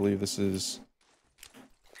smoke. I believe this is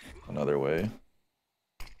another way.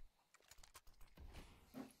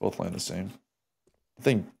 Both land the same. I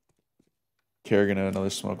think Kerrigan had another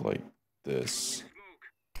smoke like this.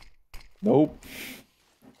 Nope.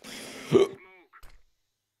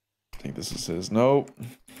 I think this is his. Nope.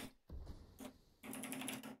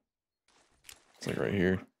 It's like right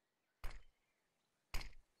here.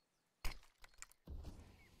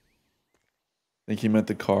 I think he meant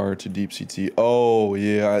the car to deep CT. Oh,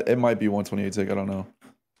 yeah. It might be 128 tick. I don't know.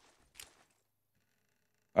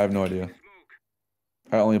 I have no idea.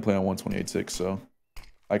 I only play on 128 tick, so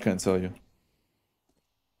I couldn't tell you.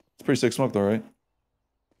 It's pretty sick smoke though, right?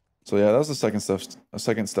 So yeah, that was the second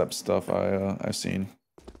step stuff I've seen.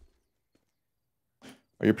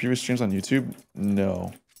 Are your previous streams on YouTube?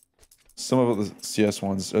 No. Some of the CS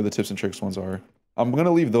ones or the tips and tricks ones are. I'm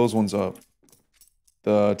gonna leave those ones up.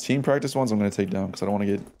 The team practice ones I'm gonna take down because I don't want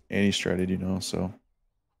to get anti-stratted, you know. So.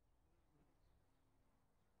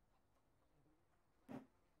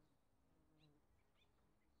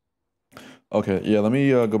 Okay, yeah. Let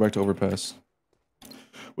me go back to overpass.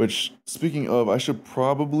 Which, speaking of, I should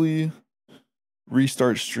probably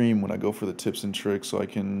restart stream when I go for the tips and tricks so I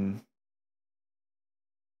can,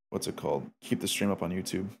 what's it called? Keep the stream up on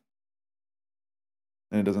YouTube.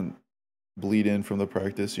 And it doesn't bleed in from the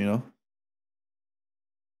practice, you know?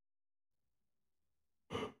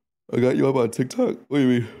 I got you up on TikTok? What do you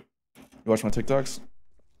mean? You watch my TikToks?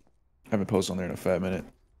 I haven't posted on there in a fat minute.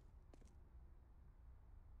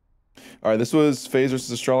 Alright, this was FaZe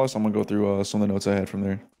versus Astralis. I'm gonna go through some of the notes I had from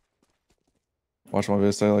there. Watch my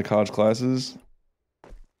videos, I like college classes.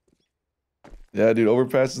 Yeah, dude,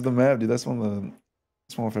 Overpass is the map, dude. That's one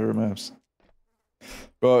of my favorite maps.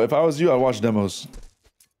 Bro, if I was you, I'd watch demos.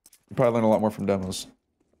 You probably learn a lot more from demos.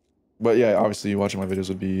 But yeah, obviously watching my videos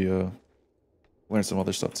would be learn some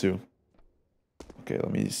other stuff too. Okay,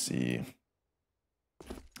 let me see.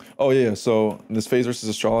 Oh yeah, so in this FaZe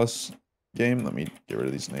versus Astralis game, let me get rid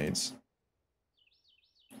of these nades.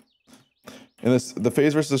 In the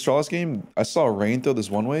FaZe versus Astralis game, I saw Rain throw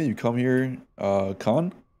this one way. You come here,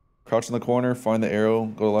 Khan, crouch in the corner, find the arrow,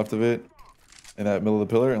 go to the left of it, in that middle of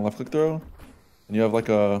the pillar, and left click throw. And you have like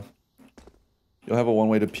you'll have a one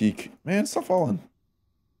way to peek. Man, stop falling.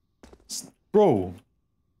 Bro.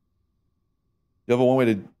 You have a one way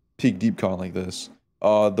to peek deep con like this.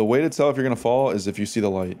 The way to tell if you're gonna fall is if you see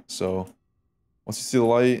the light. So once you see the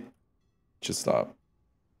light, just stop.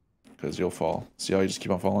 Because you'll fall. See how you just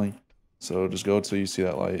keep on falling? So just go till you see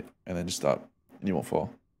that light and then just stop. And you won't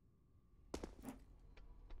fall.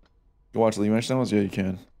 You watch League Match demos? Yeah, you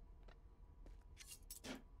can.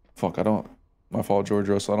 Fuck, I don't. My fault, George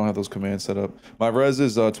Russell. I don't have those commands set up. My res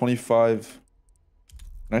is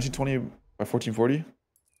 1920 by 1440.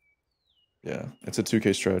 Yeah, it's a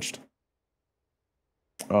 2K stretched.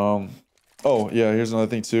 Oh yeah, here's another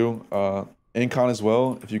thing too. In con as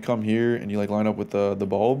well, if you come here and you like line up with the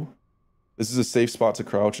bulb, this is a safe spot to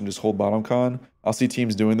crouch and just hold bottom con. I'll see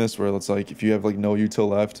teams doing this where it's like if you have like no util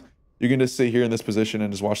left, you can just sit here in this position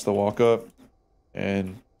and just watch the walk up.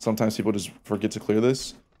 And sometimes people just forget to clear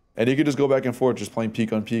this. And you can just go back and forth, just playing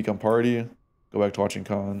peek on party, go back to watching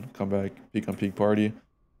con, come back, peek on peek party.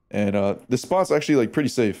 And this spot's actually like pretty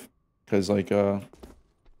safe. Because like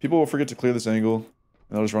people will forget to clear this angle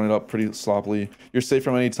and they'll just run it up pretty sloppily. You're safe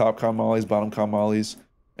from any top con mollies, bottom con mollies.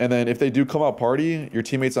 And then if they do come out party, your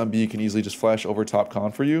teammates on B can easily just flash over top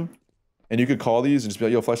con for you. And you could call these and just be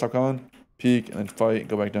like, yo, flash top con, peek, and then fight,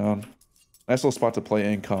 go back down. Nice little spot to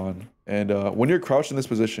play in con. And when you're crouched in this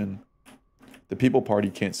position, the people party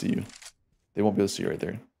can't see you. They won't be able to see you right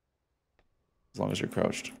there. As long as you're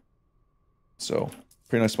crouched. So,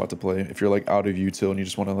 pretty nice spot to play if you're like out of util and you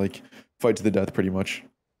just want to like fight to the death pretty much.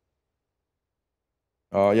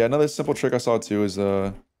 Yeah, another simple trick I saw too is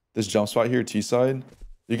this jump spot here, T side.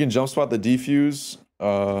 You can jump spot the defuse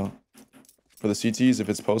for the CTs if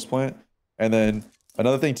it's post plant. And then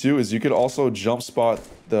another thing too is you could also jump spot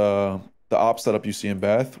the op setup you see in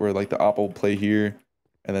Bath where like the op will play here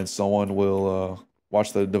and then someone will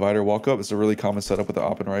watch the divider walk up. It's a really common setup with the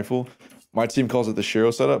op and rifle. My team calls it the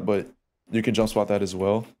Shiro setup, but you can jump spot that as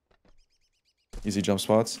well. Easy jump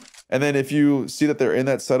spots. And then if you see that they're in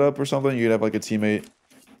that setup or something, you could have like a teammate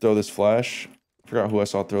throw this flash. I forgot who I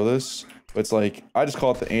saw throw this. But it's like, I just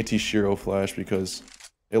call it the anti-Shiro flash because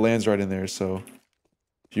it lands right in there. So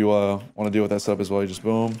if you want to deal with that setup as well, you just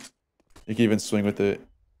boom. You can even swing with it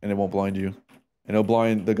and it won't blind you. And it'll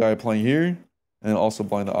blind the guy playing here and it'll also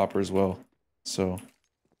blind the opper as well. So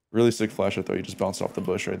really sick flash throw. You just bounce off the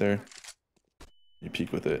bush right there. You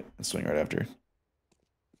peek with it and swing right after.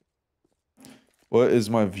 What is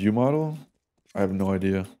my view model? I have no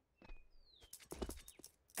idea.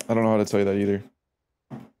 I don't know how to tell you that either.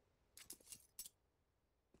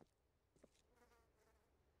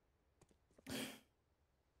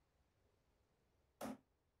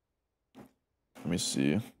 Let me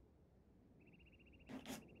see.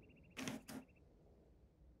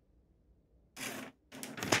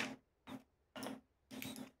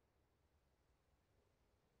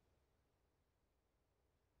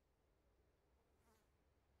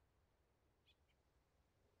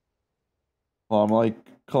 Well, I'm like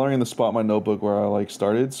coloring the spot in my notebook where I like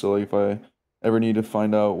started. So like if I ever need to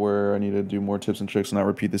find out where I need to do more tips and tricks and not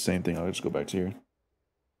repeat the same thing, I'll just go back to here.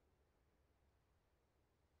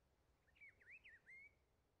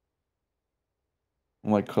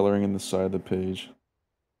 I'm like coloring in the side of the page.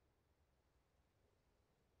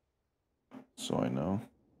 So I know.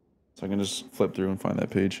 So I can just flip through and find that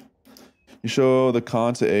page. You show the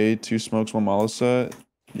con to A, 2 smokes, 1 molly set.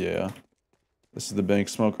 Yeah. This is the bank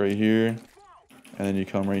smoke right here. And then you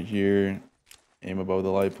come right here, aim above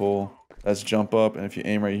the light pole. That's jump up, and if you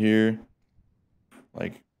aim right here,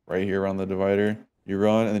 like right here around the divider, you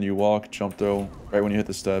run and then you walk, jump throw, right when you hit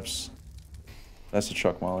the steps. That's the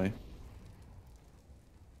chuck molly.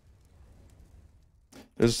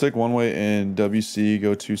 There's a stick one way in WC,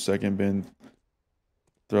 go 2 second bin,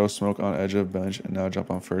 throw smoke on edge of bench, and now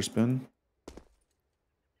jump on first bin.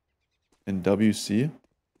 In WC?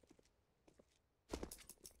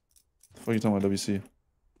 The fuck are you talking about WC?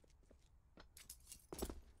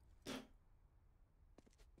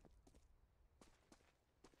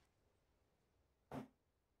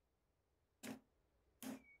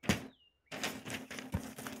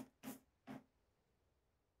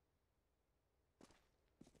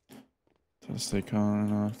 Try to stay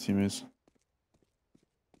calm, teammates.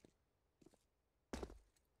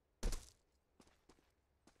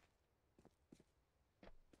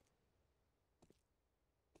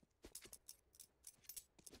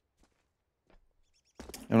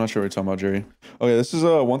 I'm not sure what you're talking about, Jerry. Okay, this is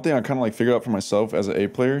one thing I kind of like figured out for myself as an A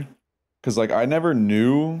player, because like I never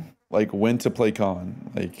knew like when to play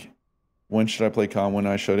con, like when should I play con, when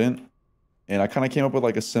I shouldn't, and I kind of came up with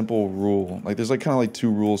like a simple rule. Like there's like kind of like 2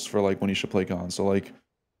 rules for like when you should play con. So like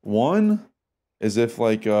one is if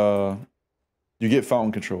like you get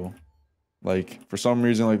fountain control, like for some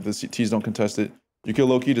reason like the T's don't contest it, you can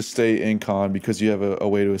low-key just stay in con because you have a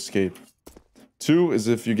way to escape. 2 is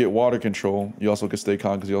if you get water control, you also can stay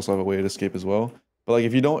con because you also have a way to escape as well. But like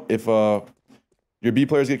if you don't, if your B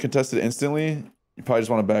players get contested instantly, you probably just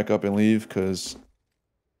want to back up and leave, because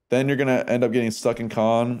then you're gonna end up getting stuck in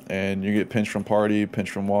con and you get pinched from party,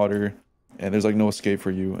 pinched from water, and there's like no escape for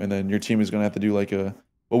you. And then your team is gonna have to do like a,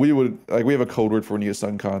 well, we have a code word for when you get stuck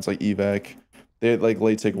in con. It's like evac. They like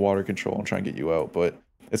late take water control and try and get you out, but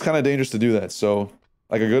it's kind of dangerous to do that. So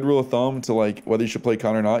like a good rule of thumb to like whether you should play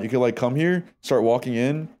con or not, you could like come here, start walking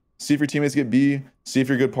in, see if your teammates get B, see if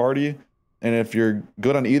you're good party, and if you're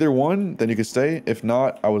good on either one, then you could stay. If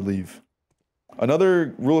not, I would leave.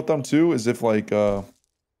 Another rule of thumb too is if like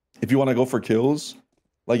if you want to go for kills,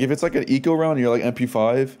 like if it's like an eco round, you're like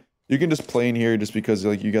MP5, you can just play in here just because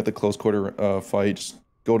like you got the close quarter fight, just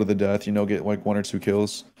go to the death, you know, get like 1 or 2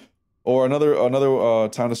 kills. Or another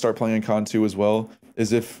time to start playing in con too as well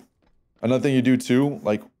is if another thing you do too,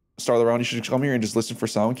 like start of the round, you should come here and just listen for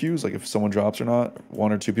sound cues, like if someone drops or not,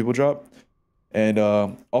 1 or 2 people drop. And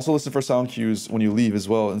also listen for sound cues when you leave as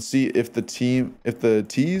well, and see if the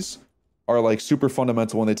T's are like super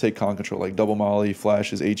fundamental when they take con control, like double molly,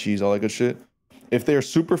 flashes, HEs, all that good shit. If they are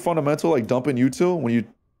super fundamental, like dumping util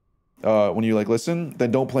when you like listen,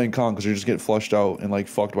 then don't play in con because you're just getting flushed out and like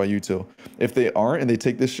fucked by util. If they aren't and they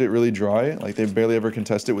take this shit really dry, like they barely ever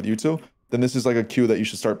contest it with util, then this is like a cue that you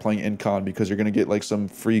should start playing in con, because you're gonna get like some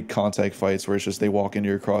free contact fights where it's just they walk into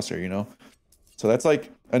your crosshair, you know? So that's like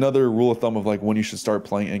another rule of thumb of like when you should start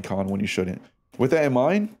playing in con, when you shouldn't. With that in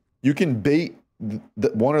mind, you can bait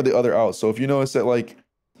one or the other out. So if you notice that like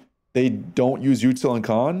they don't use util in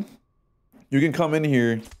con, you can come in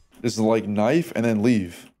here, just like knife and then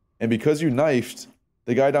leave. And because you knifed,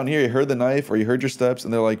 the guy down here, he heard the knife or you heard your steps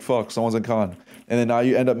and they're like, fuck, someone's in con. And then now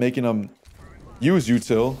you end up making them use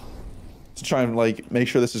util to try and like make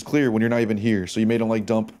sure this is clear when you're not even here. So you made them like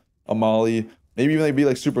dump a molly, maybe even like be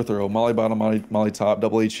like super thorough, molly bottom, molly top,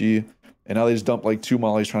 double HE, and now they just dump like 2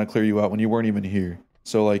 mollies trying to clear you out when you weren't even here.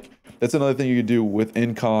 So like that's another thing you could do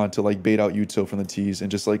within con to like bait out util from the T's and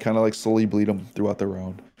just like kind of like slowly bleed them throughout the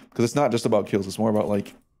round, because it's not just about kills, it's more about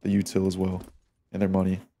like the util as well and their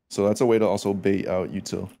money. So that's a way to also bait out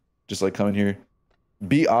util. Just like come in here,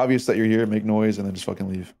 be obvious that you're here, make noise, and then just fucking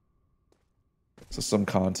leave. So some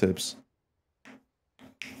con tips.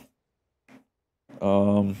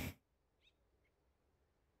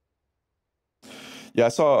 Yeah, I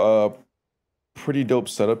saw a pretty dope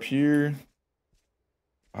setup here.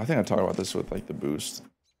 I think I talked about this with like the boost.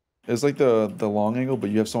 It's like the long angle, but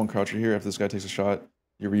you have someone crouching here. If this guy takes a shot,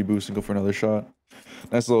 you reboost and go for another shot.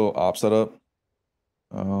 Nice little op setup.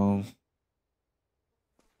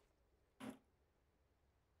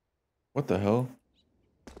 What the hell?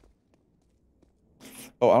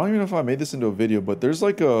 Oh, I don't even know if I made this into a video, but there's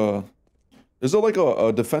like a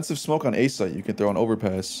defensive smoke on A site you can throw on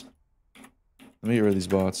overpass. Let me get rid of these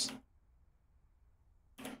bots.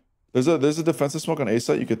 There's a defensive smoke on A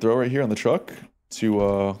site you could throw right here on the truck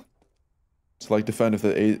to like defend if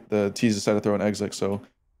the T's decide to throw an exec. So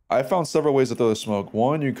I found several ways to throw the smoke.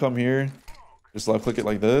 One, you come here, Just left click it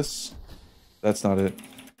like this. That's not it.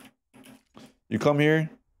 You come here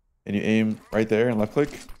and you aim right there and left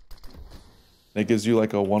click. And it gives you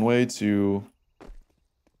like a one-way to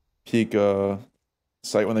peek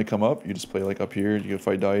sight when they come up. You just play like up here. You can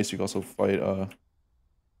fight dice. You can also fight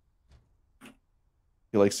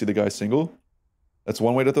you like see the guy single. That's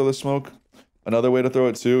one way to throw the smoke. Another way to throw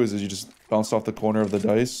it too is you just bounce off the corner of the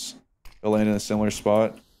dice. It'll land in a similar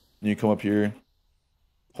spot. And you come up here,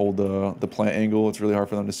 hold the plant angle. It's really hard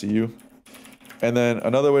for them to see you. And then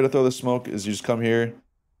another way to throw the smoke is you just come here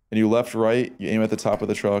and you left, right, you aim at the top of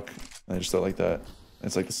the truck and just throw it like that. And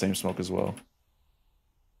it's like the same smoke as well.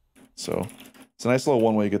 So it's a nice little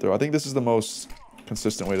one way you could throw. I think this is the most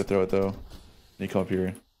consistent way to throw it though. And you come up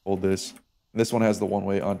here, hold this. And this one has the one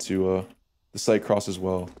way onto the sight cross as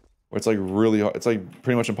well. Where it's like really hard. It's like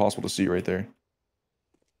pretty much impossible to see right there.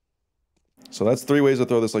 So that's 3 ways to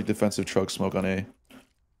throw this like defensive truck smoke on A.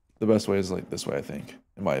 The best way is like this way, I think,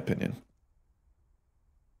 in my opinion.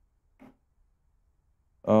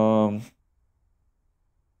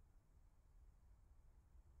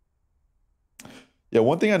 Yeah,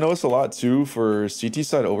 one thing I notice a lot too for CT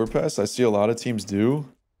side overpass, I see a lot of teams do,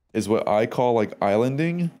 is what I call like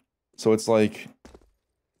islanding. So it's like,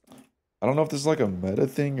 I don't know if this is like a meta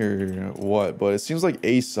thing or what, but it seems like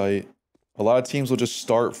A site, a lot of teams will just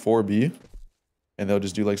start 4B and they'll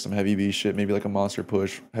just do like some heavy B shit, maybe like a monster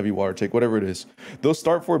push, heavy water take, whatever it is. They'll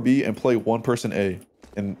start 4B and play one person A.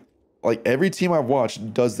 And like every team I've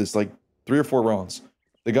watched does this like 3 or 4 rounds.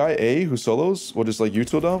 The guy A who solos will just like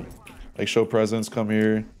util dump, like show presence, come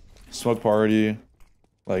here, smoke party,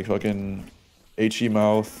 like fucking HE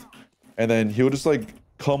mouth, and then he'll just like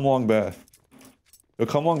come long bath. He'll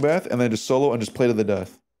come long bath and then just solo and just play to the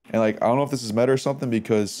death. And like I don't know if this is meta or something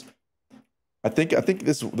because I think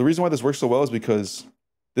the reason why this works so well is because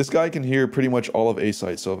this guy can hear pretty much all of A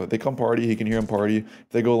site. So if they come party, he can hear him party. If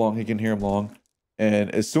they go long, he can hear him long.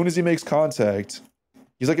 And as soon as he makes contact,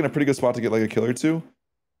 he's like in a pretty good spot to get like a kill or two.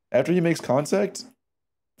 After he makes contact,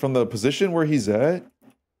 from the position where he's at,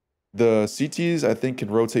 the CTs I think can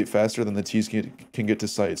rotate faster than the Ts can get to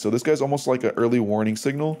sight. So this guy's almost like an early warning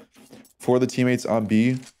signal for the teammates on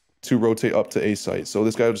B to rotate up to A site. So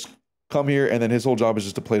this guy will just come here and then his whole job is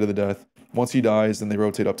just to play to the death. Once he dies, then they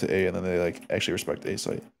rotate up to A and then they like actually respect A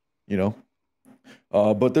site, you know?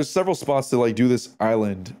 But there's several spots to like do this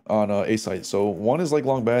island on A site. So one is like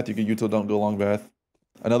long bath, you can util dump, go long bath.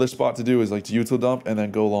 Another spot to do is like to util dump and then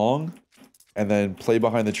go long. And then play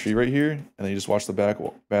behind the tree right here, and then you just watch the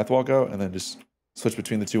bath walk out, and then just switch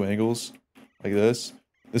between the 2 angles, like this.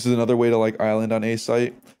 This is another way to like island on A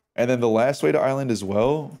site. And then the last way to island as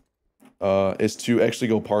well, is to actually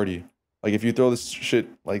go party. Like if you throw this shit,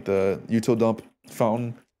 like the util dump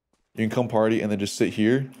fountain, you can come party and then just sit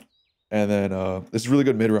here. And then this is really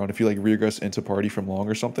good mid round if you like regress into party from long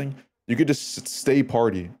or something. You could just stay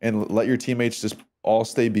party and let your teammates just all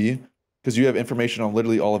stay B, because you have information on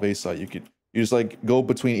literally all of A site. You just like go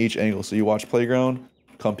between each angle. So you watch playground,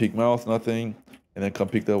 come peek mouth, nothing, and then come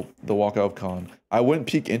peek the walkout of con. I wouldn't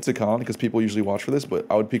peek into con because people usually watch for this, but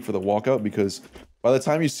I would peek for the walkout because by the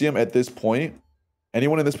time you see him at this point,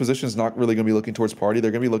 anyone in this position is not really going to be looking towards party.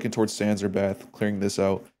 They're going to be looking towards sands or bath, clearing this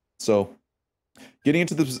out. So getting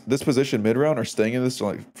into this position mid round or staying in this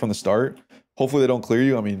like from the start, hopefully they don't clear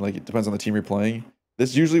you. I mean, like it depends on the team you're playing.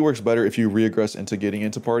 This usually works better if you regress into getting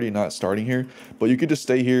into party, not starting here. But you could just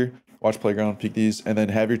stay here, watch playground, peek these, and then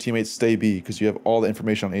have your teammates stay B because you have all the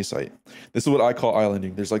information on A site. This is what I call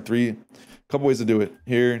islanding. There's like couple ways to do it.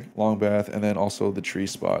 Here, long bath, and then also the tree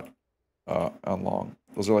spot on long.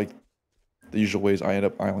 Those are like the usual ways I end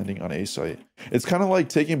up islanding on A site. It's kind of like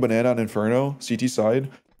taking banana on Inferno, CT side,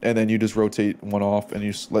 and then you just rotate one off and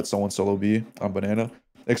you let someone solo B on banana.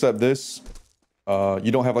 Except this,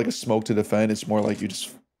 you don't have like a smoke to defend. It's more like you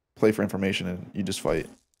just play for information and you just fight.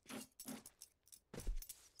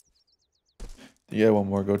 Yeah, one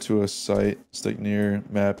more. Go to a site, stick near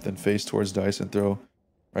map, then face towards dice and throw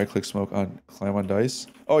right click smoke on climb on dice.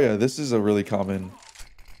 Oh yeah, this is a really common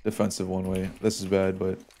defensive one way. This is bad,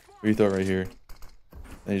 but you throw it right here.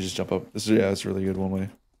 And you just jump up. This is, yeah, it's a really good one way.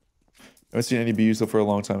 I haven't seen any B used for a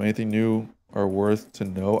long time. Anything new or worth to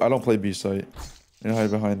know? I don't play B site. You know,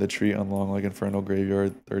 hide behind the tree on long like Inferno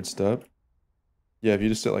Graveyard, 3rd step. Yeah, if you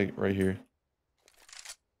just sit like right here.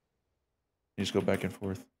 You just go back and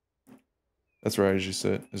forth. That's where I usually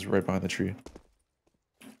sit, is right behind the tree.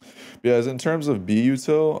 But yeah, as in terms of B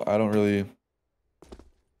util, I don't really...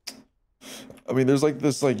 I mean, there's like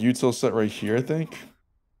this like util set right here, I think.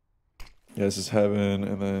 Yeah, this is Heaven,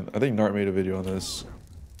 and then I think Nart made a video on this.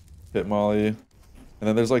 Hit Molly. And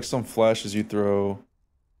then there's like some flashes you throw,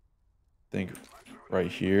 I think, right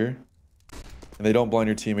here. And they don't blind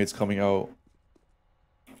your teammates coming out.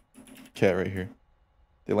 Cat right here.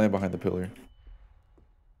 They land behind the pillar.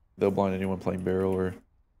 They'll blind anyone playing barrel or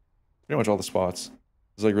pretty much all the spots.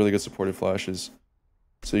 There's like really good supported flashes.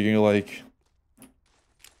 So you can like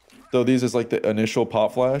throw these as like the initial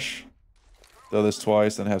pop flash. Throw this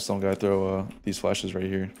twice, then have some guy throw these flashes right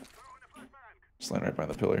here. Just land right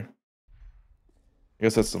behind the pillar. I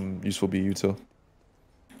guess that's some useful B util.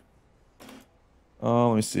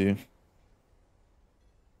 Let me see.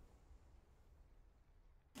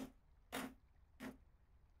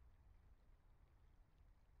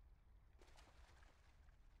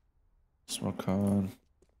 Smoke on.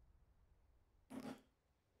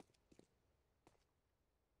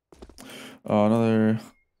 Another.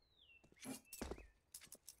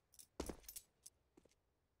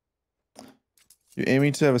 You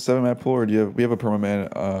aiming to have a 7-map pool, or do you have? We have a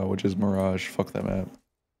perma which is Mirage. Fuck that map.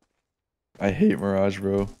 I hate Mirage,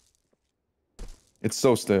 bro. It's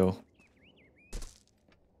so stale.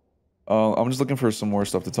 I'm just looking for some more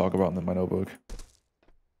stuff to talk about in my notebook.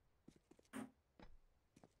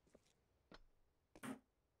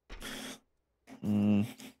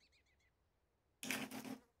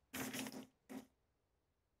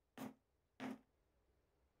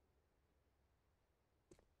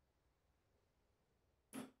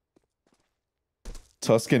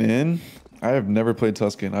 Tuscan in? I have never played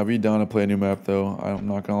Tuscan. I'd be down to play a new map though. I'm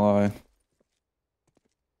not gonna lie.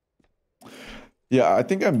 Yeah, I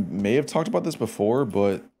think I may have talked about this before,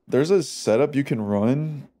 but there's a setup you can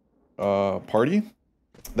run party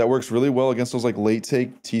that works really well against those like late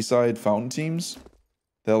take T-side fountain teams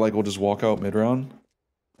that like will just walk out mid-round.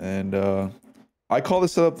 And I call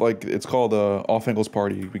this setup like it's called off angles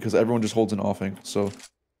party because everyone just holds an off angle. So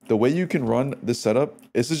the way you can run this setup,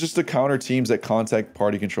 this is just to counter teams that contact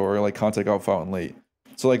party control or like contact out fountain late.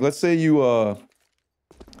 So like let's say you always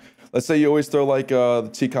throw like the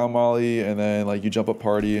T-con molly and then like you jump up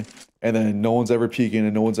party and then no one's ever peeking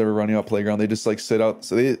and no one's ever running out playground. They just like sit out.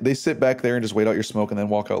 So they sit back there and just wait out your smoke and then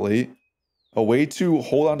walk out late. A way to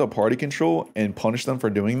hold on to party control and punish them for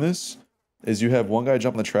doing this is you have one guy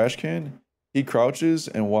jump in the trash can. He crouches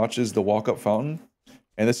and watches the walk up fountain.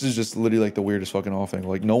 And this is just literally like the weirdest fucking off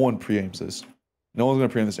angle. Like no one pre-aims this. No one's gonna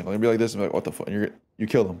pre-aim this angle. They'll be like this and be like, what the fuck? And you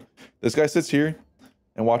kill them. This guy sits here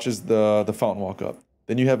and watches the fountain walk up.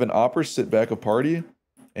 Then you have an opper sit back of party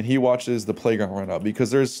and he watches the playground run up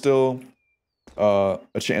because there's still a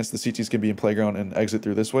chance the CTs can be in playground and exit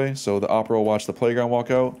through this way. So the opper will watch the playground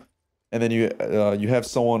walk out and then you have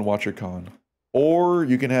someone watch your con. Or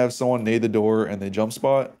you can have someone nade the door and they jump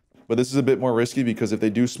spot. But this is a bit more risky because if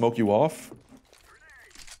they do smoke you off,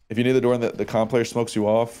 if you nade the door and the con player smokes you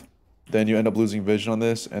off, then you end up losing vision on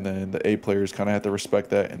this, and then the A players kind of have to respect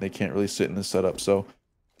that, and they can't really sit in this setup. So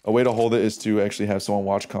a way to hold it is to actually have someone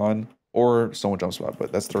watch con or someone jump spot,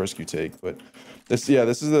 but that's the risk you take. But this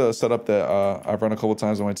is the setup that I've run a couple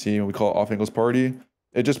times on my team. We call it off angles party.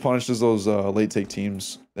 It just punishes those late take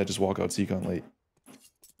teams that just walk out T-con late.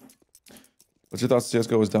 What's your thoughts?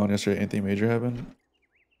 CSGO was down yesterday. Anything major happened?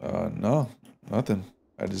 No, nothing.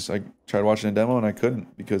 I tried watching a demo and I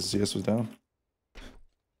couldn't because CS was down.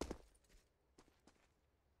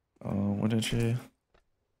 When did she?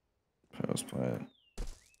 Post plant.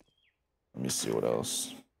 Let me see what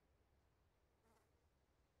else.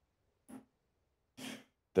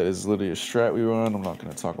 That is literally a strat we run. I'm not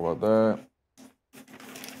going to talk about that.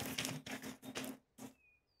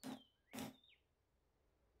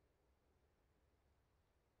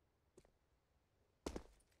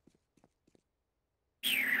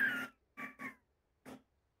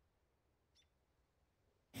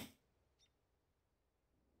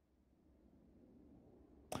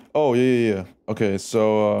 Oh, yeah. Okay,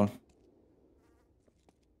 so,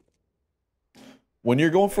 when you're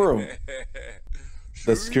going for a...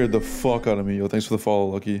 That scared the fuck out of me. Yo, thanks for the follow,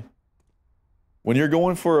 Lucky. When you're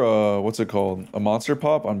going for a... What's it called? A monster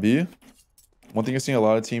pop on B, one thing I've seen a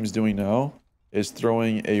lot of teams doing now is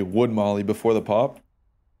throwing a wood molly before the pop.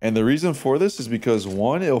 And the reason for this is because,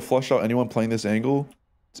 one, it'll flush out anyone playing this angle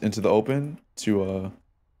into the open to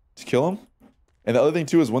kill him. And the other thing,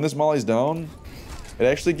 too, is when this molly's down... It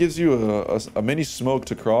actually gives you a mini smoke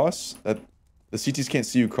to cross that the CTs can't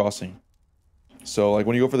see you crossing. So like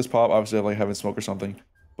when you go for this pop, obviously I like having smoke or something,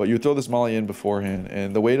 but you throw this molly in beforehand.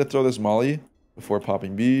 And the way to throw this molly before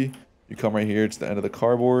popping B, you come right here to the end of the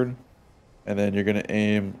cardboard, and then you're gonna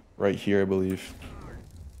aim right here, I believe.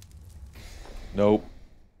 Nope.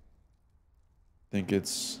 I think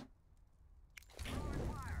it's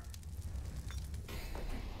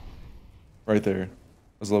right there.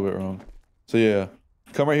 I was a little bit wrong. So yeah.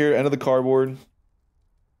 Come right here, end of the cardboard.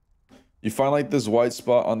 You find like this white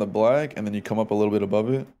spot on the black, and then you come up a little bit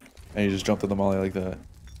above it, and you just jump to the molly like that.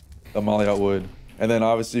 The molly out wood. And then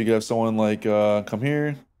obviously you could have someone like come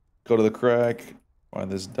here, go to the crack,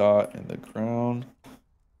 find this dot in the ground,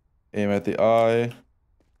 aim at the eye,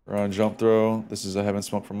 run jump throw. This is a heaven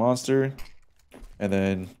smoke from monster. And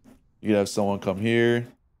then you could have someone come here.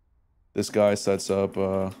 This guy sets up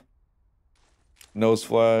nose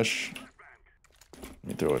flash. Let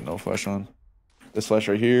me throw a no flash on. This flash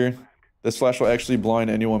right here. This flash will actually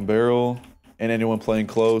blind anyone barrel and anyone playing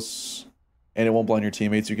close. And it won't blind your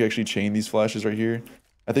teammates. You can actually chain these flashes right here.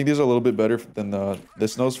 I think these are a little bit better than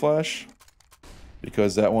this nose flash,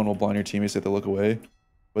 because that one will blind your teammates if they look away.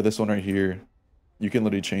 But this one right here, you can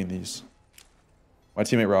literally chain these. My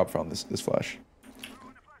teammate Rob found this flash.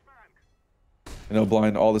 And it'll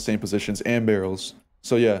blind all the same positions and barrels.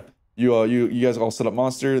 So yeah, you guys all set up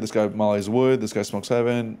monster. This guy mollies wood. This guy smokes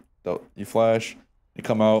heaven. You flash. You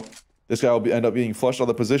come out. This guy will end up being flushed out of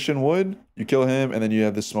the position wood. You kill him, and then you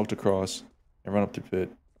have this smoke to cross and run up to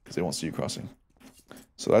pit because they won't see you crossing.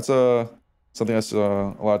 So that's something that's a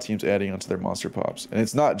lot of teams adding onto their monster pops. And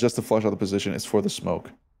it's not just to flush out the position, it's for the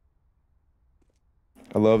smoke.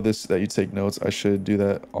 I love this that you take notes. I should do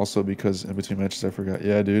that also because in between matches I forgot.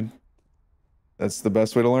 Yeah, dude. That's the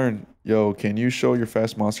best way to learn. Yo, can you show your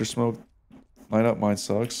fast monster smoke lineup? Mine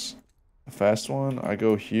sucks. A fast one, I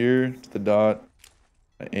go here to the dot.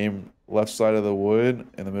 I aim left side of the wood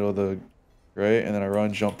in the middle of the gray, and then I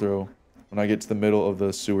run jump throw when I get to the middle of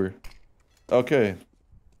the sewer. Okay.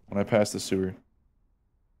 When I pass the sewer.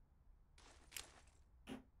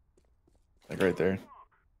 Like right there.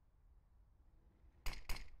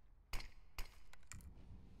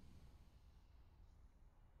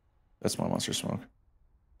 That's my monster smoke.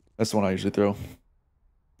 That's the one I usually throw.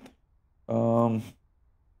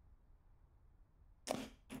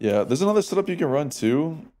 Yeah, there's another setup you can run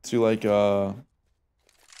too to like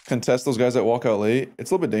contest those guys that walk out late. It's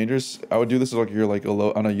a little bit dangerous. I would do this if like you're like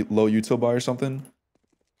on a low util buy or something.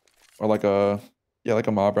 Or like a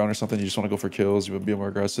mob round or something. You just want to go for kills, you would be more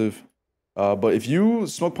aggressive. But if you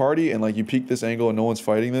smoke party and like you peek this angle and no one's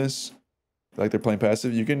fighting this, like they're playing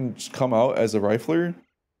passive, you can just come out as a rifler.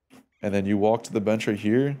 And then you walk to the bench right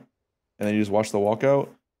here, and then you just watch the walkout.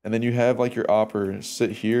 And then you have like your opper sit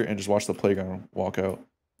here and just watch the playground walk out.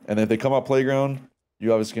 And then if they come out playground,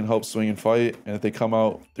 you obviously can help swing and fight. And if they come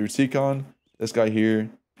out through T-Con, this guy here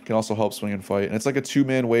can also help swing and fight. And it's like a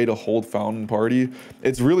two-man way to hold fountain party.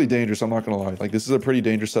 It's really dangerous, I'm not gonna lie. Like this is a pretty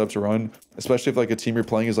dangerous setup to run, especially if like a team you're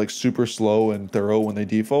playing is like super slow and thorough when they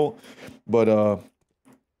default. But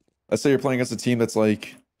let's say you're playing against a team that's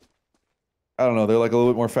like, I don't know, they're like a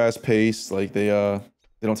little bit more fast-paced, like they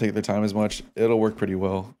don't take their time as much. It'll work pretty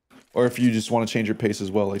well. Or if you just want to change your pace as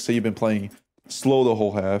well, like say you've been playing slow the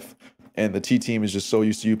whole half, and the T team is just so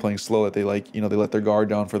used to you playing slow that they like, you know, they let their guard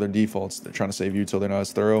down for their defaults. They're trying to save you till they're not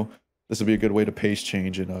as thorough. This would be a good way to pace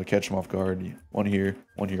change and catch them off guard. One here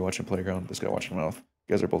watching playground. This guy watching mouth.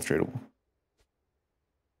 You guys are both tradable.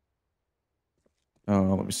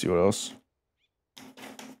 Let me see what else.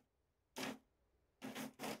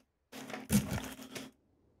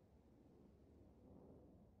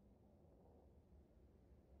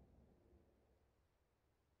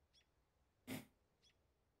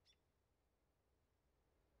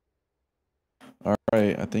 All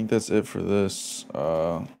right, I think that's it for this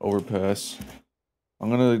overpass.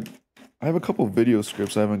 I have a couple video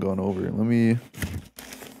scripts I haven't gone over. Let me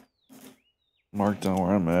mark down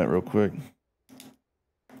where I'm at real quick.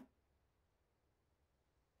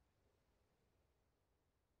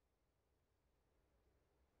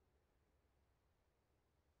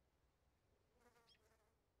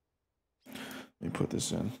 Let me put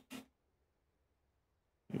this in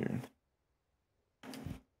here.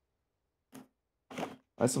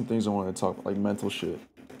 I had some things I wanted to talk about, like mental shit.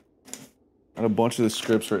 I had a bunch of the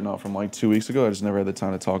scripts written out from like 2 weeks ago. I just never had the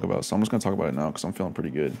time to talk about, so I'm just gonna talk about it now because I'm feeling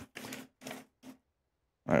pretty good.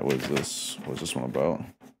 All right, what is this? What is this one about?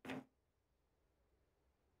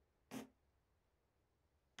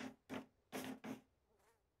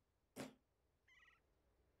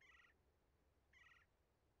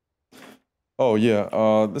 Oh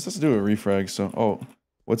yeah, this has to do with refrag. So,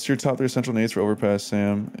 what's your top 3 essential nades for overpass,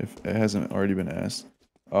 Sam? If it hasn't already been asked.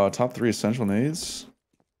 Top 3 essential nades.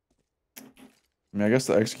 I mean, I guess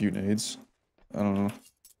the execute nades. I don't know.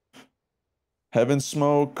 Heaven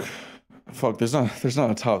smoke. Fuck, there's not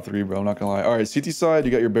a top 3, bro. I'm not gonna lie. All right, CT side,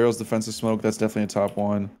 you got your barrels defensive smoke. That's definitely a top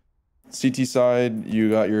 1. CT side, you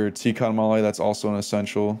got your T-Con Molly. That's also an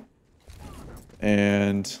essential.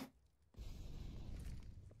 And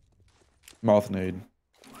mouth nade.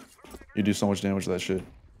 You do so much damage to that shit.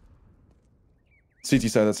 CT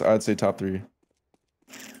side, I'd say top 3.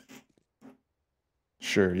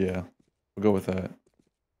 Sure, yeah. We'll go with that.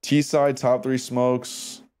 T side, top 3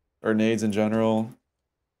 smokes or nades in general.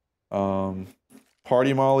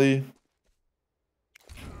 Party molly.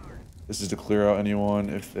 This is to clear out anyone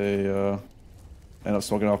if they end up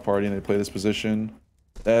smoking off party and they play this position.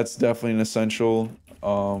 That's definitely an essential.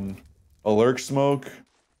 A lurk smoke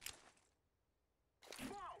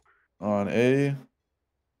on A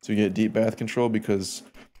to get deep bath control, because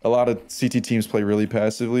a lot of CT teams play really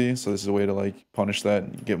passively, so this is a way to like punish that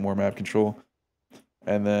and get more map control.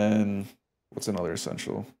 And then what's another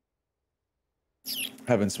essential?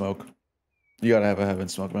 Heaven smoke. You gotta have a heaven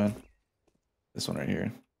smoke, man. This one right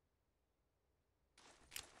here.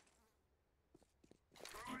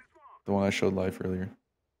 The one I showed live earlier.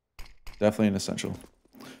 Definitely an essential.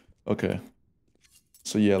 Okay.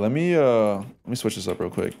 So yeah, let me switch this up real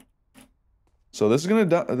quick. So this is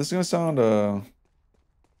gonna sound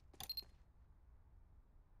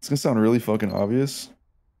it's gonna sound really fucking obvious.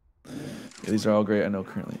 Yeah, these are all great. I know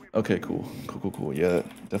currently. Okay, cool. Cool. Yeah,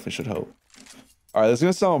 that definitely should help. All right, this is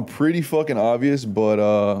gonna sound pretty fucking obvious,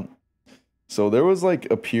 but so there was like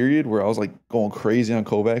a period where I was like going crazy on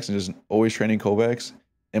Kovacs and just always training Kovacs,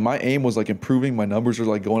 and my aim was like improving. My numbers were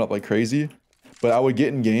like going up like crazy, but I would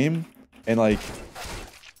get in game and like,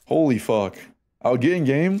 holy fuck, I would get in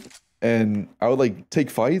game and I would like take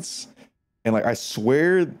fights, and like I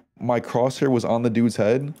swear my crosshair was on the dude's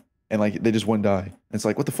head, and like they just wouldn't die. And it's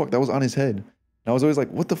like, what the fuck? That was on his head. And I was always like,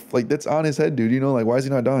 what the like that's on his head, dude. You know, like why is he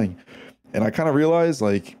not dying? And I kind of realized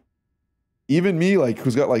like, even me, like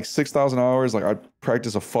who's got like 6,000 hours, like I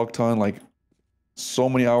practice a fuck ton, like so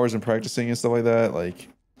many hours in practicing and stuff like that, like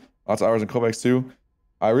lots of hours in Kovacs too.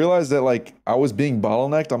 I realized that like I was being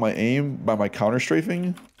bottlenecked on my aim by my counter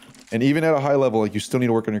strafing, and even at a high level, like you still need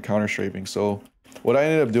to work on your counter strafing. So what I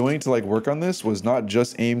ended up doing to like work on this was not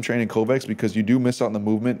just aim training Kovacs, because you do miss out on the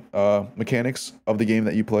movement mechanics of the game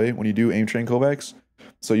that you play when you do aim train Kovacs.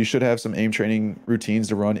 So you should have some aim training routines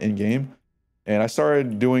to run in game. And I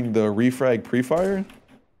started doing the refrag pre-fire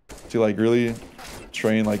to like really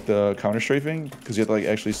train like the counter strafing, because you have to like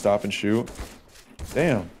actually stop and shoot.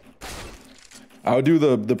 Damn. I would do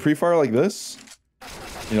the pre-fire like this.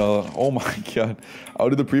 You know, oh my god. I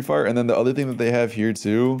would do the pre-fire, and then the other thing that they have here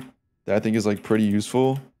too that I think is like pretty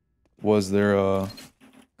useful was their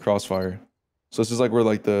crossfire. So this is like where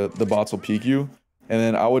like the bots will peek you, and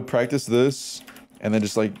then I would practice this and then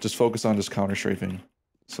just focus on just counter strafing.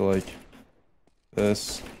 So like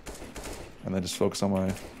this, and then just focus on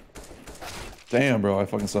my... Damn, bro, I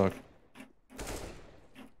fucking suck.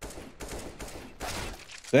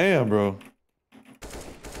 Damn, bro.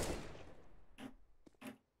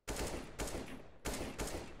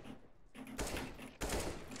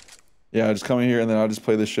 Yeah, I just come in here and then I'll just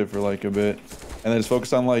play this shit for like a bit, and then just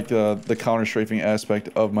focus on like the counter strafing aspect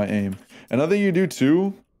of my aim. Another thing you do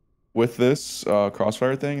too with this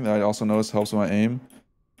crossfire thing that I also noticed helps with my aim,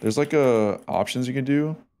 there's like options you can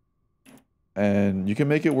do, and you can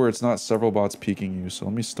make it where it's not several bots peeking you. So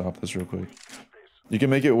let me stop this real quick. You can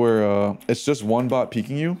make it where it's just one bot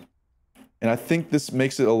peeking you, and I think this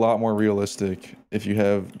makes it a lot more realistic if you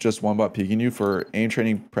have just one bot peeking you for aim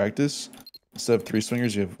training practice. Instead of 3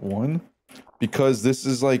 swingers, you have 1, because this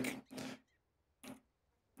is like,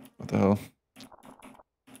 what the hell?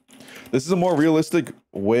 This is a more realistic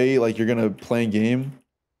way, like you're gonna play a game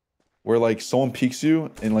where like someone peeks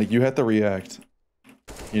you and like you have to react.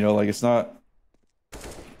 You know, like it's not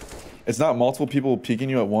multiple people peeking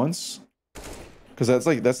you at once, because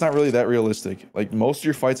that's not really that realistic. Like most of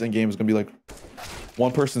your fights in game is gonna be like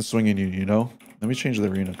one person swinging you. You know. Let me change the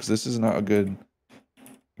arena, because this is not a good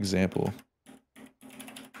example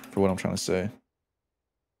for what I'm trying to say.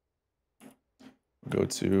 Go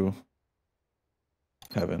to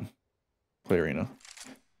heaven, play arena.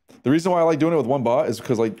 The reason why I like doing it with one bot is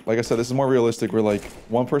because like I said, this is more realistic, where like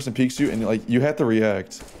one person peeks you and like you have to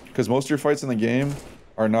react, because most of your fights in the game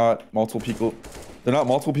are not multiple people. They're not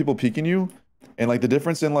multiple people peeking you, and like the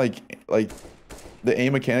difference in like the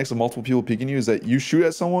aim mechanics of multiple people peeking you is that you shoot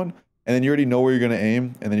at someone and then you already know where you're gonna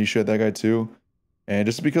aim, and then you shoot at that guy too. And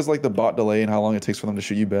just because like the bot delay and how long it takes for them to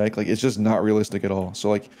shoot you back, like it's just not realistic at all. So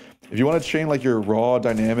like if you want to train like your raw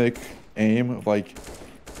dynamic aim of like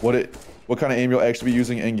what kind of aim you'll actually be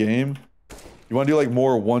using in game, you want to do like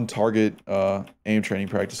more one target aim training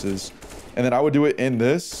practices. And then I would do it in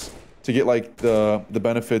this to get like the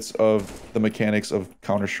benefits of the mechanics of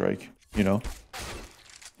Counter-Strike, you know?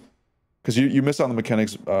 Because you miss out on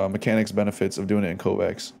the mechanics benefits of doing it in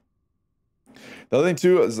Kovacs. The other thing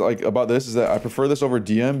too is like about this is that I prefer this over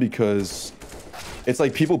DM, because it's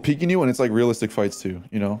like people peeking you and it's like realistic fights too,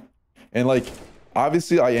 you know? And like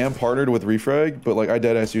obviously I am partnered with Refrag, but like I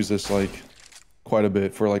deadass use this like quite a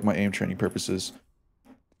bit for like my aim training purposes.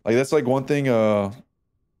 Like that's like one thing I'm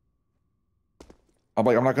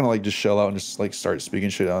not gonna like just shell out and just like start speaking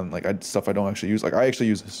shit on like stuff I don't actually use. Like I actually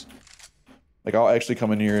use this. Like I'll actually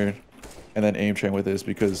come in here and then aim train with this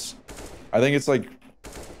because I think it's like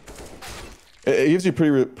it gives you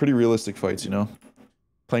pretty realistic fights, you know.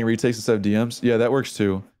 Playing retakes instead of DMs, yeah, that works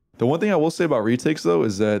too. The one thing I will say about retakes though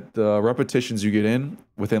is that the repetitions you get in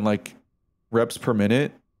within like reps per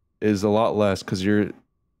minute is a lot less because you're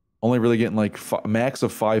only really getting like max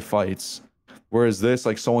of 5 fights, whereas this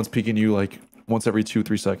like someone's peeking you like once every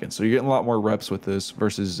 2-3 seconds, so you're getting a lot more reps with this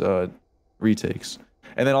versus retakes.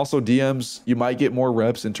 And then also DMs, you might get more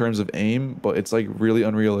reps in terms of aim, but it's like really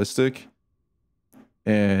unrealistic.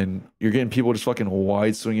 And you're getting people just fucking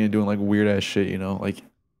wide swinging and doing like weird ass shit, you know? Like,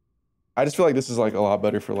 I just feel like this is like a lot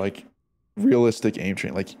better for like realistic aim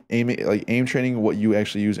training, like aim training what you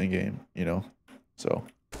actually use in game, you know? So,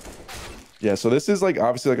 yeah, so this is like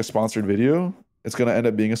obviously like a sponsored video. It's gonna end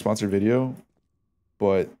up being a sponsored video,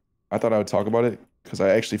 but I thought I would talk about it because I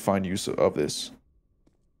actually find use of this.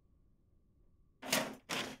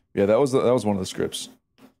 Yeah, that was one of the scripts.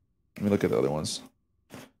 Let me look at the other ones.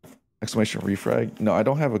 Exclamation refrag. No, I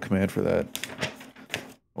don't have a command for that.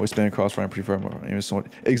 Always spam crossfire and pre-fire more aim is so much.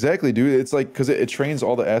 Exactly, dude. It's like because it trains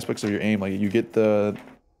all the aspects of your aim. Like you get the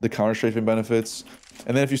counter strafing benefits,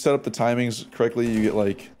 and then if you set up the timings correctly, you get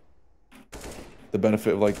like the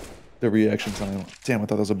benefit of like the reaction time. Damn, I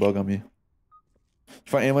thought that was a bug on me.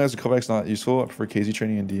 If I aim as a comeback's not useful, I prefer KZ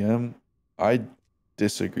training and DM. I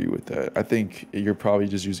disagree with that. I think you're probably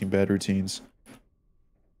just using bad routines.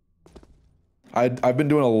 I've been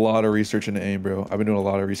doing a lot of research into aim, bro. I've been doing a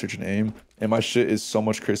lot of research into aim, and my shit is so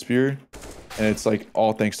much crispier, and it's like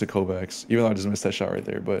all thanks to Kovacs. Even though I just missed that shot right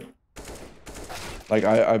there, but like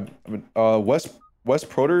Wes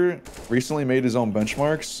Proter recently made his own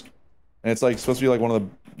benchmarks, and it's like supposed to be like one of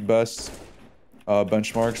the best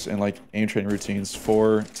benchmarks and like aim training routines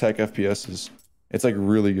for tech FPSs. It's like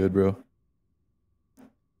really good, bro.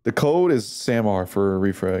 The code is SAMR for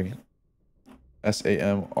refrag.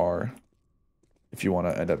 SAMR. If you want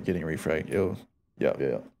to end up getting refrag,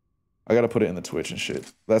 yeah. I gotta put it in the Twitch and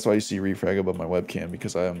shit. That's why you see refrag above my webcam,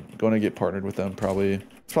 because I'm going to get partnered with them. Probably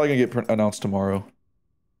it's probably gonna get announced tomorrow.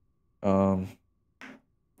 Oh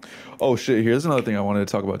shit! Here's another thing I wanted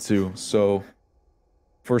to talk about too. So,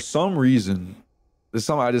 for some reason, there's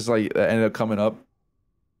something I just like that ended up coming up.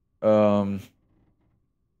 I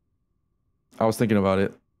was thinking about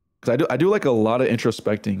it because I do like a lot of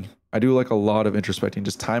introspecting. I do like a lot of introspecting,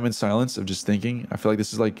 just time and silence of just thinking. I feel like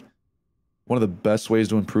this is like one of the best ways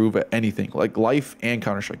to improve at anything, like life and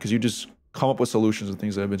Counter-Strike, because you just come up with solutions and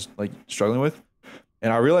things that I've been like struggling with.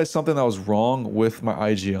 And I realized something that was wrong with my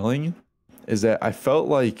IGLing is that I felt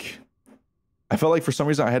like for some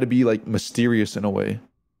reason I had to be like mysterious in a way.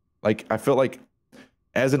 Like I felt like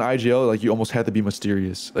as an IGL, like you almost had to be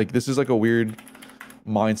mysterious. Like this is like a weird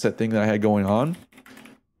mindset thing that I had going on.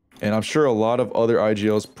 And I'm sure a lot of other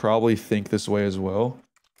IGLs probably think this way as well,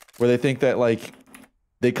 where they think that like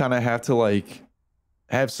they kind of have to like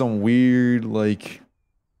have some weird like,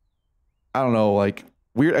 I don't know, like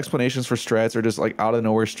weird explanations for strats or just like out of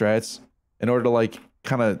nowhere strats in order to like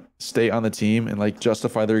kind of stay on the team and like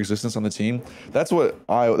justify their existence on the team. That's what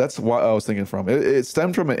I was thinking from. It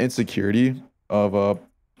stemmed from an insecurity of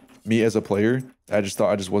me as a player. I just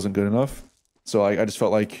thought I just wasn't good enough. So like I just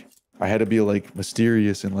felt like I had to be like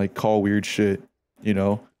mysterious and like call weird shit, you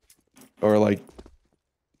know, or like,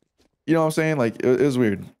 you know what I'm saying? Like it was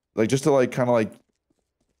weird, like just to like kind of like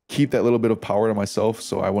keep that little bit of power to myself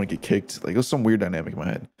so I wouldn't get kicked. Like it was some weird dynamic in my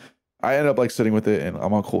head. I ended up like sitting with it and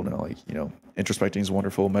I'm on cool now. Like, you know, introspecting is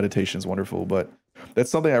wonderful, meditation is wonderful, but that's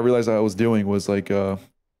something I realized I was doing was like kind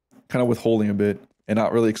of withholding a bit and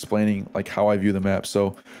not really explaining like how I view the map.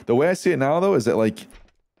 So the way I see it now though is that like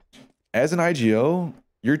as an IGL,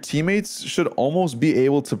 your teammates should almost be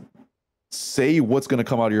able to say what's going to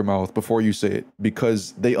come out of your mouth before you say it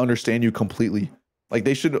because they understand you completely. Like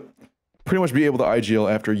they should pretty much be able to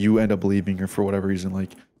IGL after you end up leaving or for whatever reason.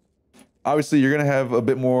 Like obviously you're going to have a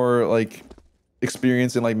bit more like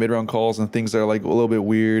experience in like mid-round calls and things that are like a little bit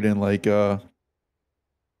weird and like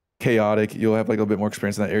chaotic. You'll have like a bit more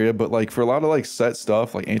experience in that area, but like for a lot of like set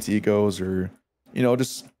stuff like anti-ecos or, you know,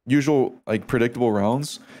 just usual like predictable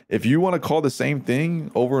rounds, if you want to call the same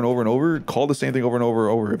thing over and over and over, call the same thing over and over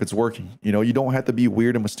and over if it's working. You know, you don't have to be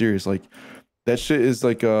weird and mysterious. Like that shit is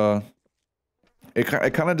like it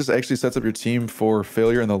kind of just actually sets up your team for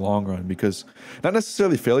failure in the long run, because not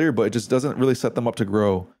necessarily failure, but it just doesn't really set them up to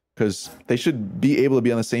grow, because they should be able to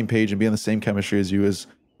be on the same page and be on the same chemistry as you as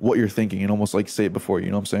what you're thinking and almost like say it before you.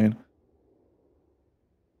 You know what I'm saying?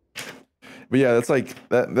 But yeah, that's like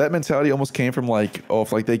that mentality almost came from like, oh,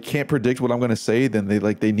 if like they can't predict what I'm gonna say, then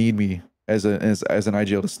they need me as an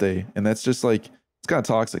IGL to stay, and that's just like it's kind of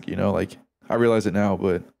toxic, you know. Like I realize it now,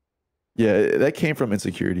 but yeah, that came from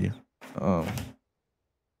insecurity.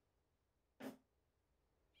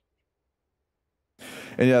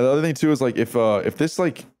 And yeah, the other thing too is like if this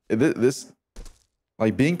like this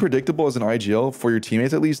like being predictable as an IGL for your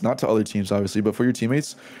teammates, at least, not to other teams obviously, but for your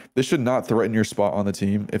teammates, this should not threaten your spot on the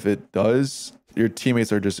team. If it does, your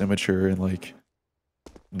teammates are just immature and like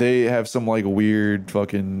they have some like weird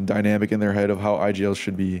fucking dynamic in their head of how IGLs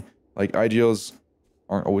should be. Like IGLs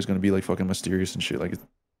aren't always going to be like fucking mysterious and shit. Like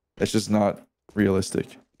that's just not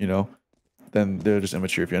realistic, you know? Then they're just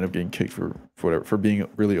immature if you end up getting kicked for whatever, for being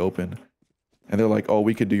really open. And they're like, oh,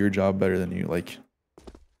 we could do your job better than you. Like,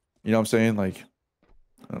 you know what I'm saying? Like,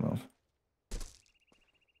 I don't know.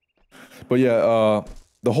 But yeah,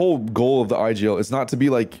 the whole goal of the IGL is not to be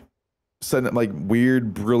like setting like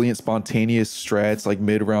weird, brilliant, spontaneous strats like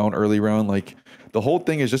mid round, early round. Like the whole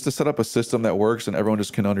thing is just to set up a system that works and everyone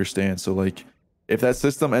just can understand. So like if that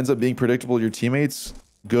system ends up being predictable to your teammates,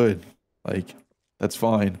 good. Like that's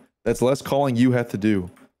fine. That's less calling you have to do.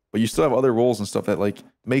 But you still have other roles and stuff that like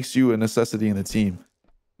makes you a necessity in the team.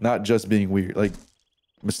 Not just being weird, like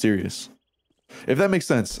mysterious. If that makes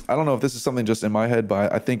sense. I don't know if this is something just in my head,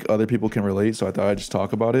 but I think other people can relate, so I thought I'd just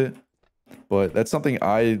talk about it. But that's something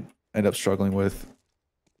I end up struggling with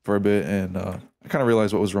for a bit, and I kind of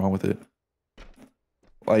realized what was wrong with it.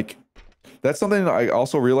 Like, that's something I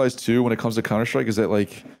also realized too when it comes to Counter-Strike is that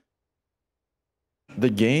like the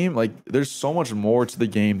game, like there's so much more to the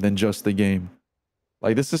game than just the game.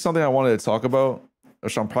 Like this is something I wanted to talk about,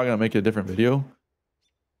 which I'm probably gonna make a different video.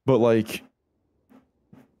 But like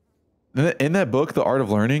in that book, The Art of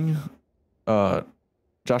Learning, Josh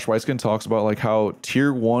Weiskin talks about like how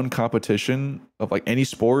tier 1 competition of like any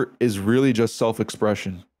sport is really just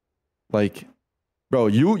self-expression. Like, bro,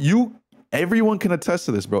 everyone can attest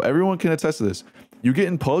to this, bro. Everyone can attest to this. You get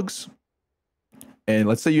in pugs, and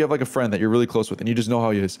let's say you have like a friend that you're really close with, and you just know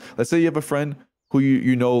how he is. Let's say you have a friend who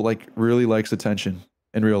you know like really likes attention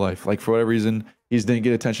in real life. Like for whatever reason, he just didn't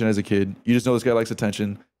get attention as a kid. You just know this guy likes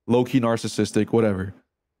attention, low-key narcissistic, whatever.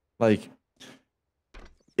 Like,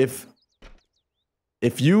 if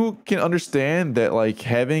you can understand that like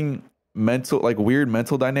having weird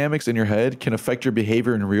mental dynamics in your head can affect your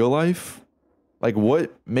behavior in real life, like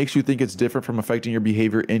what makes you think it's different from affecting your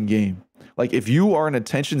behavior in game? Like if you are an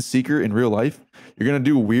attention seeker in real life, you're gonna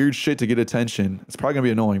do weird shit to get attention. It's probably gonna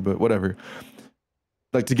be annoying, but whatever.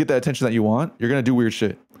 Like to get that attention that you want, you're gonna do weird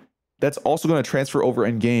shit. That's also going to transfer over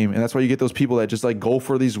in game, and that's why you get those people that just like go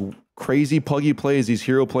for these crazy puggy plays, these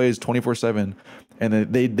hero plays 24/7, and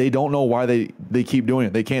they don't know why they keep doing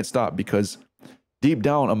it. They can't stop because deep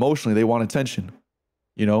down emotionally they want attention,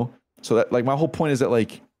 you know. So that like my whole point is that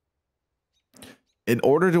like in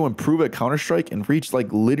order to improve at Counter-Strike and reach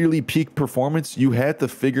like literally peak performance, you had to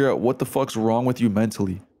figure out what the fuck's wrong with you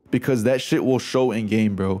mentally, because that shit will show in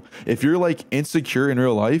game, bro. If you're like insecure in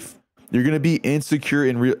real life, you're going to be insecure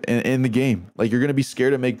in the game. Like you're going to be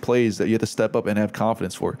scared to make plays that you have to step up and have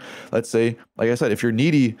confidence for. Let's say, like I said, if you're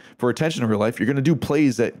needy for attention in real life, you're going to do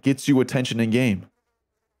plays that gets you attention in game.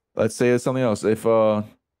 Let's say it's something else. If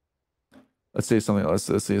let's say something else.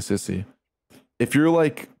 Let's see. If you're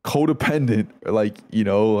like codependent, or like, you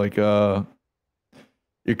know, like you're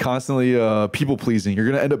constantly people pleasing, you're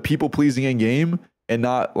going to end up people pleasing in game and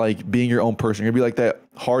not like being your own person. You're gonna be like that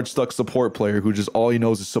hard stuck support player who just all he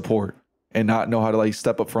knows is support and not know how to like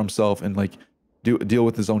step up for himself and like deal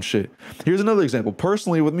with his own shit. Here's another example.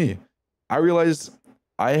 Personally with me, I realized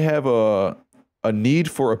I have a need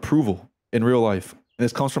for approval in real life. And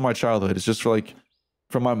this comes from my childhood. It's just for like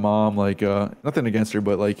from my mom, like nothing against her,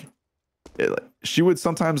 but like she would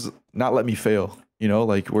sometimes not let me fail, you know,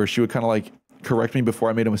 like where she would kind of like correct me before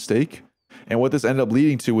I made a mistake. And what this ended up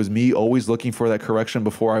leading to was me always looking for that correction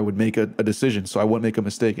before I would make a decision, so I wouldn't make a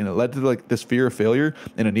mistake. And it led to like this fear of failure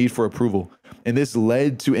and a need for approval. And this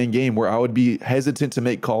led to in game where I would be hesitant to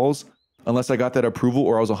make calls unless I got that approval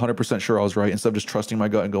or I was 100% sure I was right, instead of just trusting my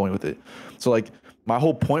gut and going with it. So like my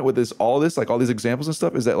whole point with this, all these examples and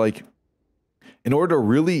stuff is that like in order to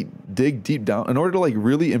really dig deep down, in order to like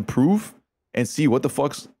really improve and see what the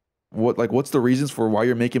fuck's what's the reasons for why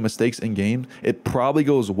you're making mistakes in game, it probably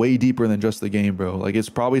goes way deeper than just the game, bro. Like it's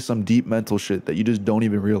probably some deep mental shit that you just don't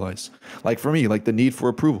even realize. Like for me, like the need for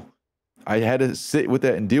approval, I had to sit with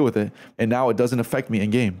that and deal with it, and now it doesn't affect me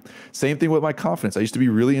in game. Same thing with my confidence. I used to be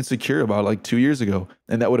really insecure about it like 2 years ago,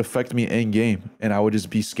 and that would affect me in game, and I would just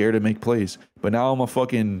be scared to make plays. But now I'm a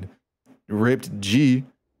fucking ripped G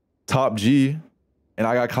top G, and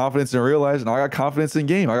I got confidence in real life, and I got confidence in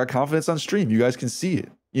game. I got confidence on stream. You guys can see it.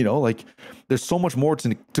 You know, like there's so much more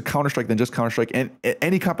to Counter-Strike than just Counter-Strike, and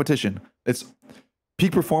any competition. It's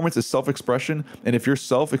peak performance is self-expression, and if your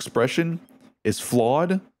self-expression is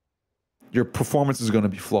flawed, your performance is going to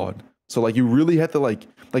be flawed. So like you really have to like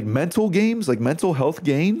mental games, like mental health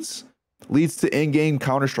gains leads to in-game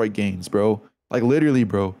Counter-Strike gains, bro. Like literally,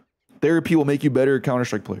 bro. Therapy will make you better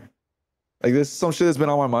Counter-Strike player. Like this is some shit that's been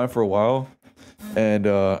on my mind for a while. And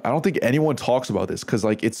I don't think anyone talks about this because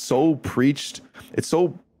like it's so preached, it's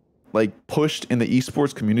so like pushed in the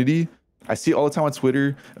esports community. I see it all the time on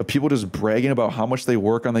Twitter of people just bragging about how much they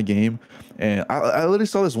work on the game. And I literally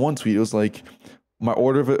saw this one tweet. It was like my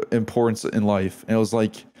order of importance in life. And it was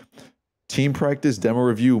like team practice, demo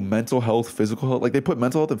review, mental health, physical health. Like they put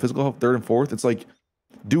mental health and physical health third and fourth. It's like,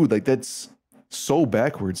 dude, like that's so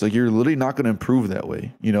backwards. Like you're literally not going to improve that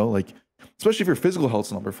way, you know, like especially if your physical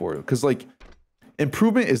health's number 4. Because like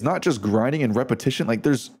improvement is not just grinding and repetition. Like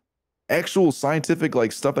there's actual scientific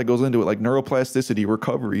like stuff that goes into it, like neuroplasticity,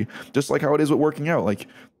 recovery, just like how it is with working out. Like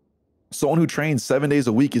someone who trains 7 days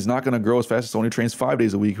a week is not going to grow as fast as someone who trains 5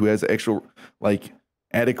 days a week, who has actual like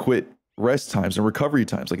adequate rest times and recovery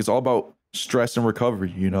times. Like it's all about stress and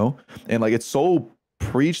recovery, you know? And like it's so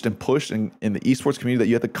preached and pushed in the esports community that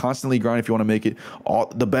you have to constantly grind if you want to make it.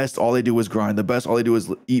 The best, all they do is grind. The best, all they do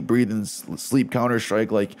is eat, breathe, and sleep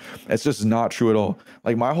Counter-Strike. Like it's just not true at all.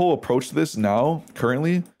 Like my whole approach to this now,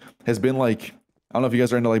 currently, has been like, I don't know if you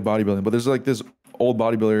guys are into like bodybuilding, but there's like this old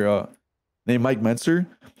bodybuilder named Mike Mentzer,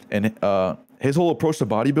 and his whole approach to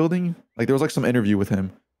bodybuilding, like there was like some interview with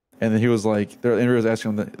him, and then he was like, the interviewer was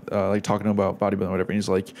asking him like talking about bodybuilding or whatever, and he's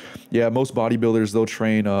like, yeah, most bodybuilders, they'll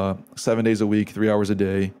train 7 days a week, 3 hours a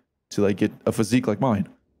day to like get a physique like mine.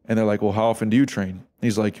 And they're like, well, how often do you train? And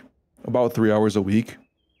he's like, about 3 hours a week.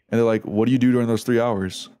 And they're like, what do you do during those 3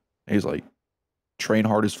 hours? And he's like, train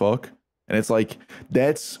hard as fuck. And it's like,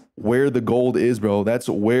 that's where the gold is, bro. That's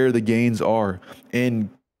where the gains are in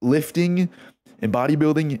lifting, in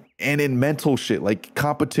bodybuilding, and in mental shit like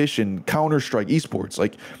competition, Counter-Strike, esports.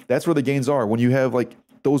 Like that's where the gains are, when you have like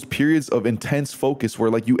those periods of intense focus where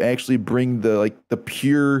like you actually bring the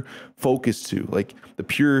pure focus to like the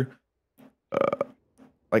pure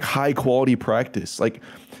like high quality practice. Like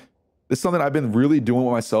it's something I've been really doing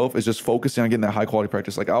with myself, is just focusing on getting that high quality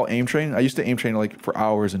practice. Like I'll aim train. I used to aim train like for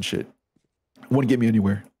hours and shit. Wouldn't get me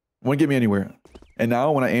anywhere. And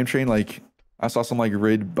now when I aim train, like I saw some like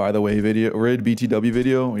Rid BTW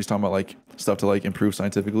video where he's talking about like stuff to like improve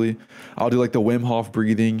scientifically. I'll do like the Wim Hof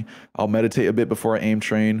breathing. I'll meditate a bit before I aim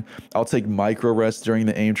train. I'll take micro rests during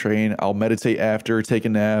the aim train. I'll meditate after, take a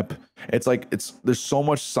nap. It's like there's so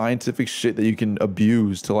much scientific shit that you can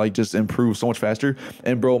abuse to like just improve so much faster.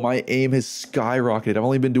 And bro, my aim has skyrocketed. I've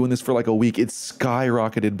only been doing this for like a week. It's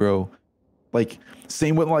skyrocketed, bro. Like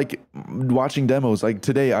same with like watching demos. Like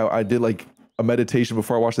today I did like a meditation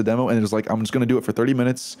before I watched the demo, and it was like, I'm just gonna do it for 30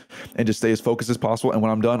 minutes and just stay as focused as possible. And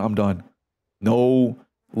when I'm done, I'm done. No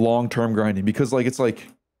long-term grinding, because like it's like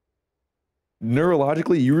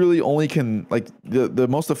neurologically you really only can like the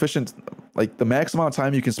most efficient, like the max amount of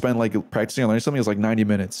time you can spend like practicing on learning something is like 90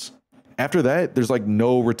 minutes. After that, there's like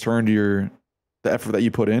no return to the effort that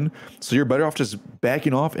you put in. So you're better off just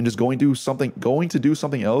backing off and just going to do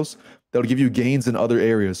something else that'll give you gains in other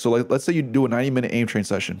areas. So like let's say you do a 90-minute aim train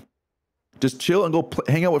session. Just chill and go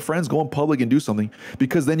hang out with friends, go in public and do something,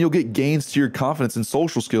 because then you'll get gains to your confidence and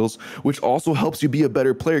social skills, which also helps you be a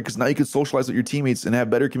better player, because now you can socialize with your teammates and have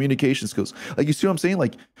better communication skills. Like, you see what I'm saying?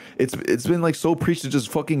 Like it's been like so preached to just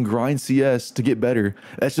fucking grind CS to get better.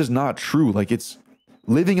 That's just not true. Like it's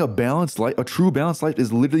living a balanced life, a true balanced life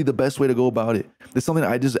is literally the best way to go about it. It's something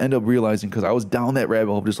I just end up realizing because I was down that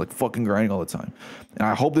rabbit hole, just like fucking grinding all the time. And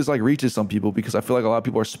I hope this like reaches some people, because I feel like a lot of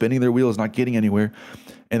people are spinning their wheels, not getting anywhere.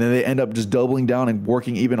 And then they end up just doubling down and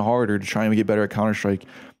working even harder to try and get better at Counter-Strike.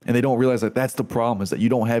 And they don't realize that that's the problem, is that you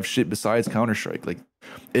don't have shit besides Counter-Strike. Like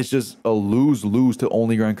it's just a lose-lose to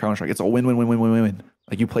only grind Counter-Strike. It's a win-win-win-win-win-win.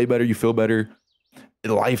 Like you play better, you feel better.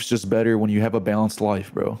 Life's just better when you have a balanced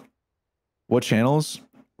life, bro. What channels?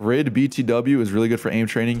 Rid BTW is really good for aim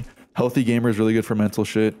training. Healthy Gamer is really good for mental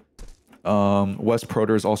shit. West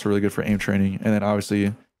Proter is also really good for aim training. And then obviously,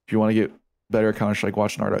 if you want to get better at Counter-Strike,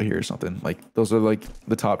 watch Nard Out Here or something. Like those are like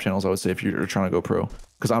the top channels I would say if you're trying to go pro.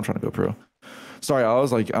 Because I'm trying to go pro. Sorry, I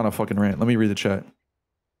was like on a fucking rant. Let me read the chat.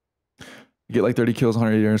 You get like 30 kills,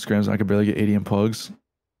 180 Instagrams, and I could barely get 80 in pugs.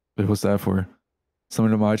 Wait, what's that for?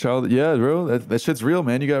 Something to my childhood? Yeah, bro, that shit's real,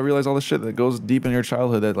 man. You gotta realize all the shit that goes deep in your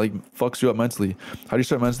childhood that like fucks you up mentally. How do you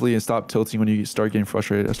start mentally and stop tilting when you start getting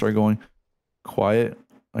frustrated? I start going quiet.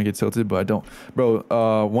 I get tilted, but I don't.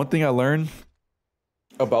 Bro, one thing I learned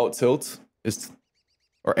about tilt is,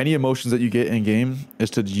 or any emotions that you get in game, is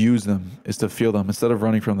to use them, is to feel them instead of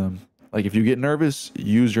running from them. Like if you get nervous,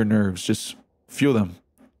 use your nerves. Just feel them.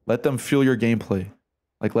 Let them feel your gameplay.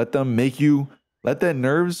 Like let that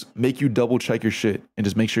nerves make you double check your shit and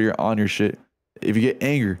just make sure you're on your shit. If you get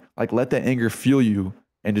anger, like let that anger fuel you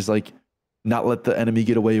and just like not let the enemy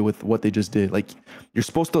get away with what they just did. Like you're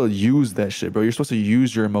supposed to use that shit, bro. You're supposed to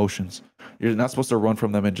use your emotions. You're not supposed to run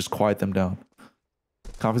from them and just quiet them down.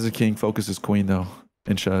 Confidence is king, focus is queen though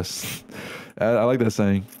in chess. I like that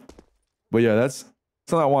saying. But yeah, that's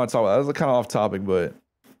something I want to talk about. That was kind of off topic, but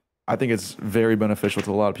I think it's very beneficial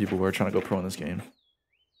to a lot of people who are trying to go pro in this game.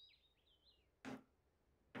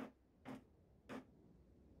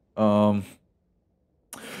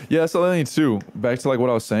 Yeah, so the thing too, back to like what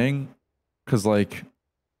I was saying, because like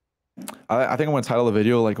I think I'm gonna title the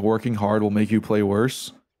video like "Working hard will make you play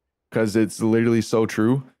worse," because it's literally so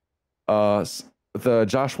true. The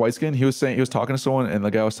Josh Whiteskin, he was talking to someone, and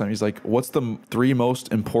the guy was saying, he's like, "What's the 3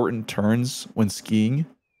 most important turns when skiing?"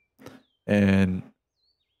 And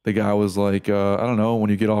the guy was like, "I don't know, when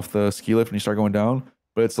you get off the ski lift and you start going down,"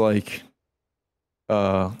 but it's like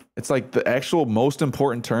the actual most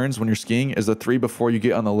important turns when you're skiing is the 3 before you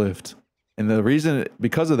get on the lift. And the reason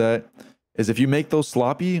because of that is if you make those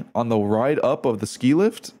sloppy on the ride up of the ski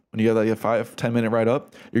lift, when you get like a 5-10 minute ride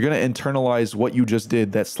up, you're going to internalize what you just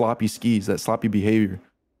did, that sloppy skis, that sloppy behavior.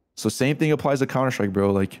 So same thing applies to Counter-Strike,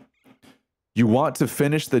 bro. Like you want to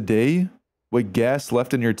finish the day with gas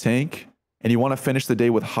left in your tank, and you want to finish the day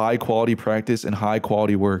with high quality practice and high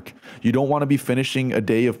quality work. You don't want to be finishing a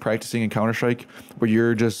day of practicing in Counter-Strike where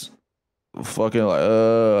you're just fucking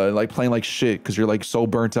like playing like shit because you're like so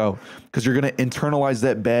burnt out, because you're going to internalize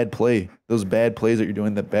that bad play, those bad plays that you're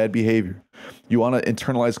doing, that bad behavior. You want to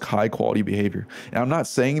internalize high quality behavior. And I'm not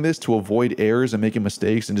saying this to avoid errors and making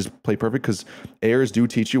mistakes and just play perfect, because errors do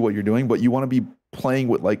teach you what you're doing, but you want to be playing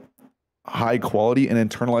with like high quality and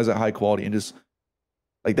internalize that high quality and just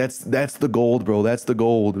like that's the gold, bro. That's the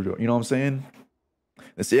gold. You know what I'm saying?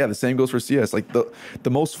 Yeah, the same goes for CS. Like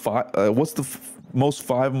the most what's the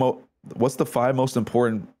 5 most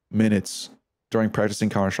important minutes during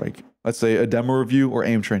practicing Counter-Strike? Let's say a demo review or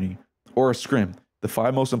aim training or a scrim. The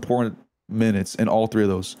 5 most important minutes in all 3 of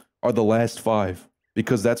those are the last 5,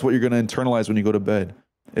 because that's what you're going to internalize when you go to bed.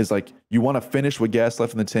 Is like you want to finish with gas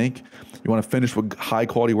left in the tank. You want to finish with high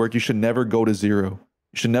quality work. You should never go to 0.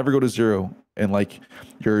 You should never go to 0 and like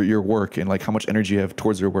your work and like how much energy you have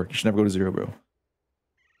towards your work. You should never go to 0, bro.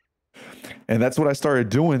 And that's what I started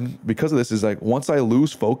doing because of this. Is like once I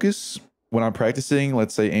lose focus when I'm practicing,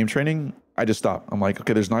 let's say aim training, I just stop. I'm like,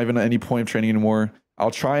 okay, there's not even any point of training anymore.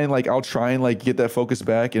 I'll try and get that focus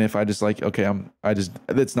back. And if I just like, okay,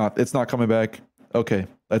 it's not coming back. Okay,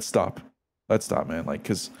 let's stop. Let's stop, man. Like,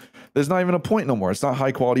 cause there's not even a point no more. It's not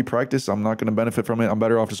high quality practice. I'm not going to benefit from it. I'm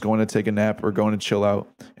better off just going to take a nap or going to chill out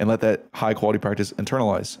and let that high quality practice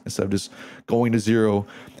internalize instead of just going to 0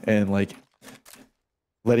 and like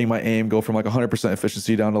letting my aim go from like 100%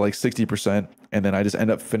 efficiency down to like 60%. And then I just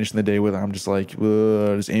end up finishing the day with, I'm just like,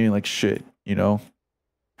 just aiming like shit, you know?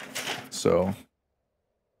 So,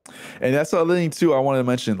 and that's the other thing too I wanted to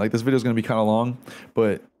mention. Like this video is going to be kind of long,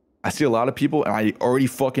 but I see a lot of people, and I already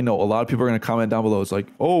fucking know, a lot of people are going to comment down below. It's like,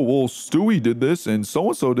 oh, well, Stewie did this, and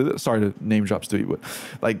so-and-so did it. Sorry to name drop Stewie, but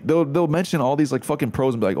like, they'll mention all these like fucking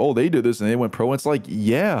pros and be like, oh, they did this, and they went pro. And it's like,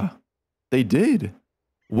 yeah, they did.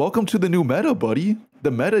 Welcome to the new meta, buddy.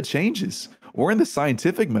 The meta changes. We're in the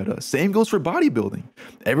scientific meta. Same goes for bodybuilding.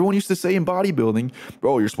 Everyone used to say in bodybuilding,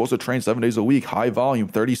 bro, you're supposed to train 7 days a week, high volume,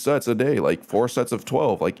 30 sets a day, like 4 sets of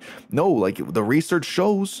 12. Like, no, like the research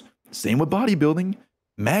shows, same with bodybuilding,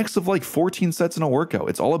 max of like 14 sets in a workout.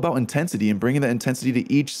 It's all about intensity and bringing that intensity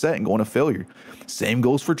to each set and going to failure. Same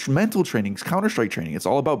goes for mental training, Counter-Strike training. It's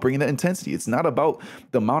all about bringing that intensity. It's not about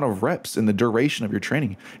the amount of reps and the duration of your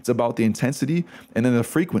training. It's about the intensity and then the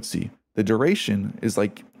frequency. The duration is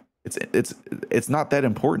like, it's not that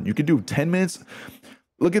important. You could do 10 minutes.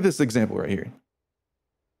 Look at this example right here.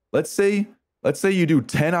 Let's say you do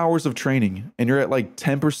 10 hours of training and you're at like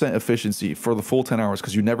 10% efficiency for the full 10 hours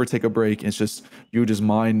because you never take a break. It's just, you just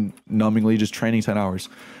mind numbingly just training 10 hours.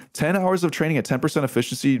 10 hours of training at 10%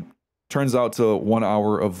 efficiency turns out to 1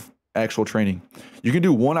 hour of actual training. You can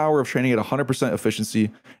do 1 hour of training at 100%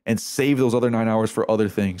 efficiency and save those other 9 hours for other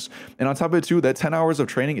things. And on top of it too, that 10 hours of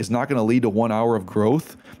training is not going to lead to 1 hour of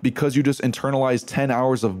growth because you just internalized 10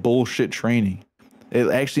 hours of bullshit training. It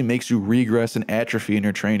actually makes you regress and atrophy in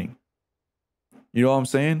your training. You know what I'm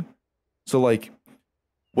saying? So like,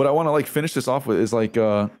 what I want to like finish this off with is like,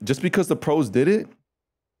 just because the pros did it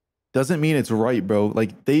doesn't mean it's right, bro.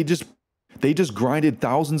 Like they just, They just grinded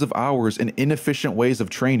thousands of hours in inefficient ways of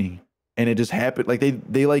training, and it just happened. Like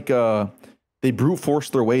they brute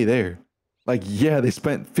forced their way there. Like, yeah, they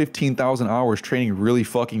spent 15,000 hours training really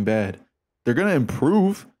fucking bad. They're gonna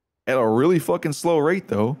improve at a really fucking slow rate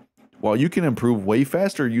though, while you can improve way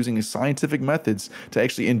faster using scientific methods to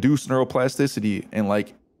actually induce neuroplasticity and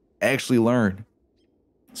like actually learn.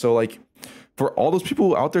 So like for all those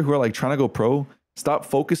people out there who are like trying to go pro, stop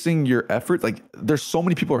focusing your effort. Like there's so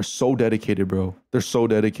many people who are so dedicated, bro. They're so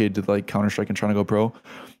dedicated to like Counter-Strike and trying to go pro.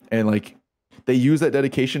 And like they use that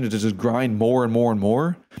dedication to just grind more and more and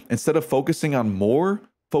more. Instead of focusing on more,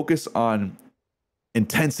 focus on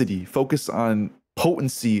intensity, focus on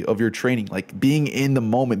potency of your training, like being in the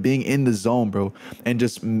moment, being in the zone, bro, and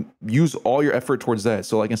just use all your effort towards that.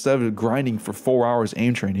 So like instead of grinding for 4 hours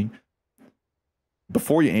aim training,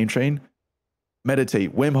 before you aim train,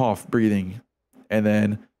 meditate, Wim Hof breathing, and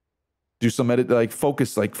then do some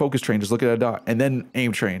focus train, just look at a dot, and then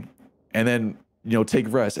aim train, and then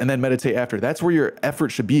take rest, and then meditate after. That's where your effort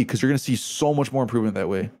should be, because you're gonna see so much more improvement that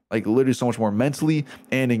way. Like literally so much more mentally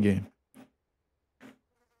and in game.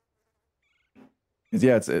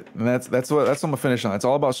 Yeah, it's it. And that's what I'm gonna finish on. It's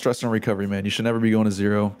all about stress and recovery, man. You should never be going to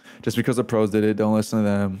zero. Just because the pros did it, don't listen to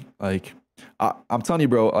them. Like I'm telling you,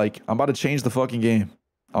 bro, like I'm about to change the fucking game.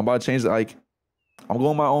 I'm about to change I'm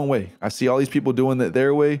going my own way. I see all these people doing it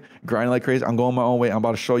their way, grinding like crazy. I'm going my own way. I'm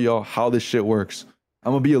about to show y'all how this shit works.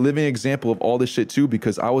 I'm gonna be a living example of all this shit too,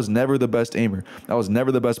 because I was never the best aimer. I was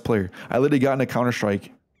never the best player. I literally got into Counter-Strike.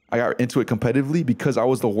 I got into it competitively because I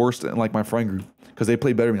was the worst in like my friend group, because they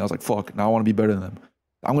played better than me. I was like, fuck, now I want to be better than them.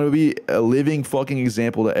 I'm gonna be a living fucking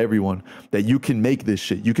example to everyone that you can make this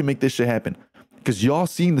shit. You can make this shit happen. Because y'all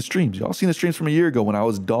seen the streams. Y'all seen the streams from a year ago when I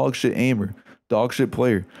was dog shit aimer, dog shit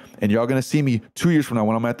player. And y'all gonna see me 2 years from now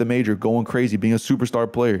when I'm at the major going crazy, being a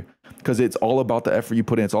superstar player. Because it's all about the effort you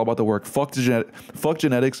put in. It's all about the work. Fuck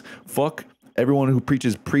genetics. Fuck everyone who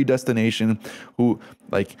preaches predestination, who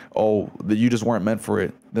like, oh, that you just weren't meant for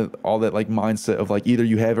it. All that like mindset of like either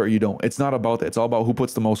you have it or you don't. It's not about that. It's all about who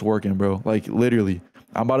puts the most work in, bro. Like literally,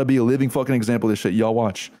 I'm about to be a living fucking example of this shit. Y'all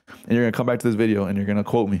watch, and you're gonna come back to this video and you're gonna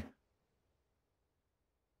quote me.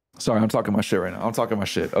 Sorry, I'm talking my shit right now. I'm talking my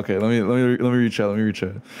shit. Okay, let me reach out. Let me reach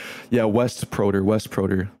out. Yeah, West Proter.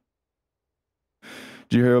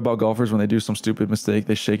 Do you hear about golfers when they do some stupid mistake,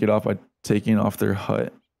 they shake it off by taking off their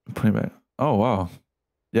hut and putting it back? Oh wow.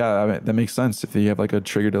 Yeah, I mean, that makes sense if you have like a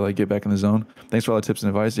trigger to like get back in the zone. Thanks for all the tips and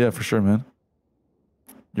advice. Yeah, for sure, man.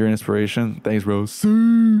 You're an inspiration. Thanks, bro.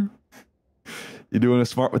 You're doing a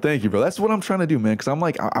smart. Thank you, bro. That's what I'm trying to do, man. Because I'm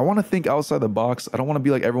like, I want to think outside the box. I don't want to be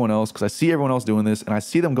like everyone else, because I see everyone else doing this and I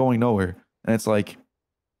see them going nowhere. And it's like,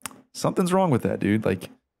 something's wrong with that, dude. Like,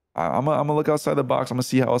 I'm gonna look outside the box. I'm gonna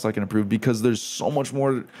see how else I can improve, because there's so much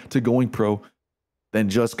more to going pro than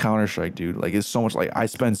just Counter-Strike, dude. Like, it's so much. Like, I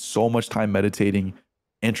spend so much time meditating,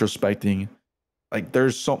 introspecting. Like,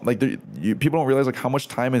 there's so people don't realize like how much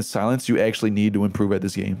time in silence you actually need to improve at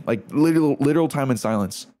this game. Like literal time in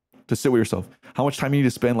silence to sit with yourself. How much time you need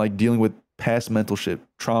to spend like dealing with past mental shit,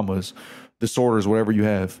 traumas, disorders, whatever you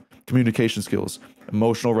have, communication skills,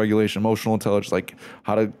 emotional regulation, emotional intelligence, like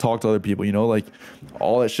how to talk to other people, like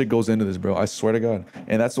all that shit goes into this, bro. I swear to God.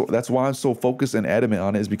 And that's why I'm so focused and adamant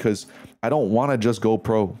on it, is because I don't want to just go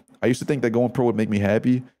pro. I used to think that going pro would make me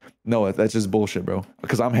happy. No, that's just bullshit, bro.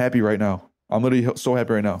 Because I'm happy right now. I'm literally so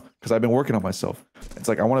happy right now because I've been working on myself. It's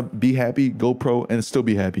like I want to be happy, go pro, and still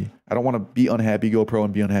be happy. I don't want to be unhappy, go pro,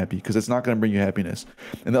 and be unhappy, because it's not going to bring you happiness.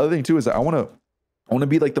 And the other thing too is that I want to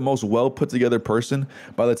be like the most well put together person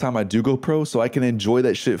by the time I do go pro, so I can enjoy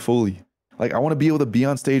that shit fully. Like, I want to be able to be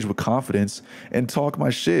on stage with confidence and talk my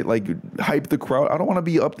shit, like hype the crowd. I don't want to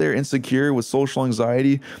be up there insecure with social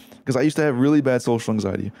anxiety, because I used to have really bad social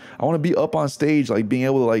anxiety. I want to be up on stage, like being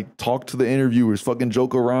able to like talk to the interviewers, fucking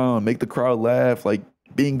joke around, make the crowd laugh, like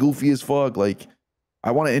being goofy as fuck. Like,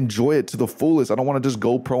 I want to enjoy it to the fullest. I don't want to just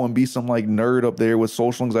go pro and be some like nerd up there with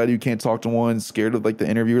social anxiety who can't talk to one, scared of like the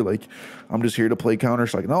interviewer. Like, I'm just here to play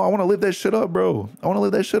Counter-Strike. No, I want to live that shit up, bro. I want to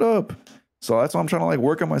live that shit up. So that's why I'm trying to like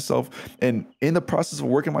work on myself. And in the process of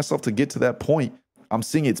working myself to get to that point, I'm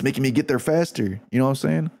seeing it's making me get there faster. You know what I'm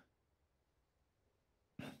saying?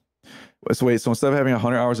 So wait, so instead of having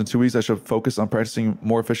 100 hours in 2 weeks, I should focus on practicing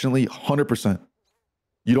more efficiently? 100%.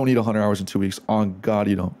 You don't need 100 hours in 2 weeks. On God,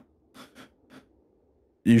 you don't.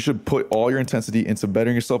 You should put all your intensity into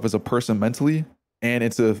bettering yourself as a person mentally and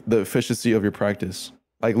into the efficiency of your practice.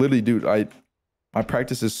 Like, literally, dude, my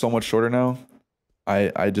practice is so much shorter now.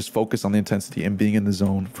 I just focus on the intensity and being in the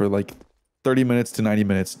zone for like 30 minutes to 90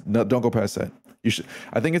 minutes. No, don't go past that. You should.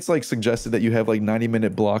 I think it's like suggested that you have like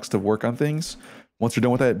 90-minute blocks to work on things. Once you're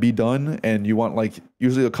done with that, be done. And you want like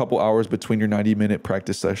usually a couple hours between your 90-minute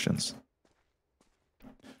practice sessions.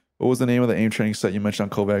 What was the name of the aim training set you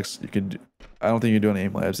mentioned on Kovacs? You can, I don't think you're doing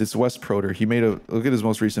aim labs. It's Wes Proter. He made look at his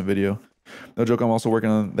most recent video. No joke, I'm also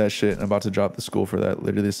working on that shit. I'm about to drop the school for that.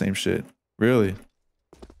 Literally the same shit. Really?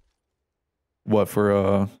 What,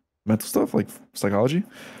 for mental stuff? Like psychology?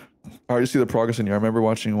 I already see the progress in you. I remember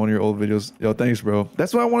watching one of your old videos. Yo, thanks, bro.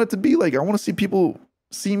 That's what I want it to be like. I want to see people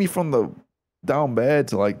see me from the down bad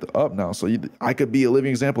to like the up now. So I could be a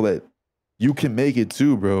living example that you can make it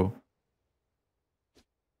too, bro.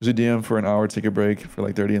 Use a DM for an hour, take a break for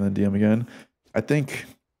like 30 and then DM again. I think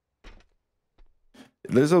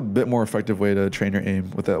there's a bit more effective way to train your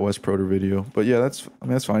aim with that Wes Proter video. But yeah, that's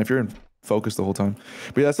fine if you're in focus the whole time.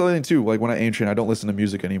 But yeah, that's the other thing too. Like when I aim train, I don't listen to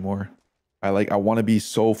music anymore. I want to be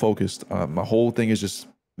so focused. My whole thing is just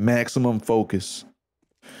maximum focus.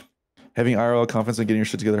 Having IRL confidence and getting your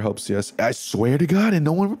shit together helps, yes. I swear to God, and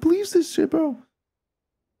no one believes this shit, bro.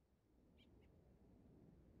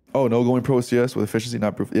 Oh, no going pro CS with efficiency,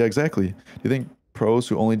 not proof. Yeah, exactly. Do you think pros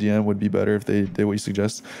who only DM would be better if they did what you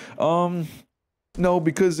suggest? No,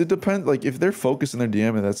 because it depends. Like, if they're focused in their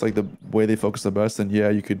DM and that's like the way they focus the best, then yeah,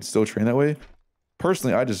 you could still train that way.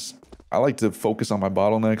 Personally, I like to focus on my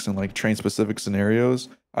bottlenecks and like train specific scenarios.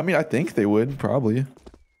 I mean, I think they would probably.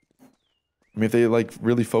 I mean, if they like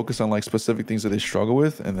really focus on like specific things that they struggle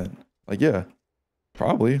with, and then like, yeah,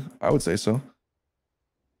 probably, I would say so.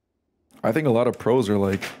 I think a lot of pros are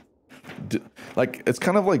like it's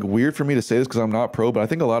kind of like weird for me to say this because I'm not pro, but I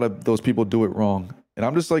think a lot of those people do it wrong. And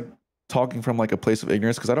I'm just like talking from like a place of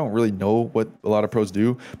ignorance because I don't really know what a lot of pros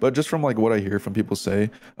do, but just from like what I hear from people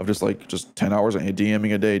say of just 10 hours of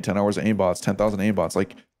DMing a day, 10 hours of aimbots, 10,000 aimbots.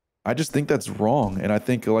 Like, I just think that's wrong. And I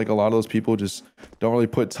think like a lot of those people just don't really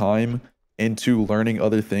put time into learning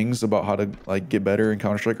other things about how to like get better in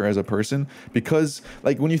Counter-Strike or as a person, because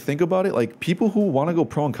like when you think about it, like people who want to go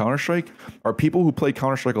pro in Counter-Strike are people who play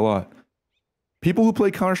Counter-Strike a lot. People who play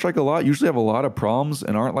Counter-Strike a lot usually have a lot of problems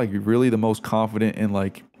and aren't like really the most confident and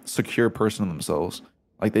like secure person in themselves.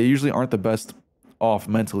 Like they usually aren't the best off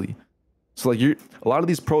mentally. So like a lot of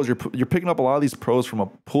these pros, you're picking up a lot of these pros from a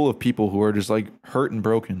pool of people who are just like hurt and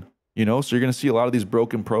broken, you know? So you're going to see a lot of these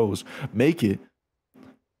broken pros make it,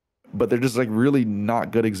 but they're just like really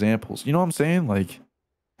not good examples. You know what I'm saying? Like,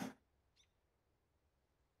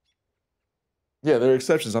 yeah, they're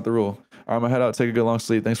exceptions, not the rule. All right, I'm gonna head out, take a good long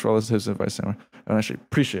sleep. Thanks for all this tips and advice, Sammer. I actually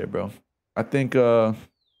appreciate it, bro. I think I'm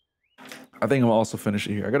also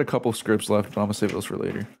finishing here. I got a couple scripts left, but I'm gonna save those for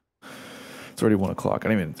later. It's already 1 o'clock. I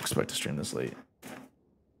didn't even expect to stream this late.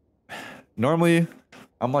 Normally,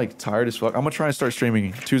 I'm like tired as fuck. I'm gonna try and start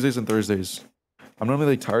streaming Tuesdays and Thursdays. I'm normally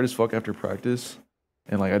like tired as fuck after practice.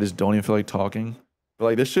 And like I just don't even feel like talking. But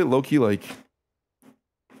like this shit low-key like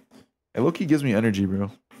it low-key gives me energy,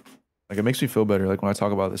 bro. Like it makes me feel better like when I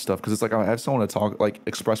talk about this stuff, because it's like I have someone to talk, like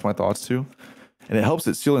express my thoughts to. And it helps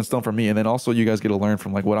it seal in stone for me. And then also you guys get to learn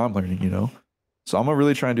from like what I'm learning, you know? So I'm gonna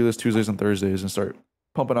really try and do this Tuesdays and Thursdays and start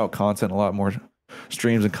pumping out content, a lot more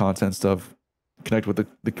streams and content stuff. Connect with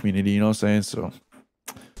the community, you know what I'm saying? So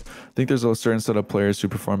I think there's a certain set of players who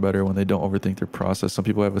perform better when they don't overthink their process. Some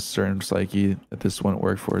people have a certain psyche that this wouldn't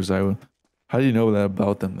work for. How do you know that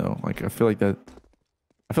about them though? Like I feel like a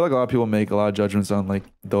lot of people make a lot of judgments on like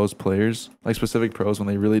those players, like specific pros, when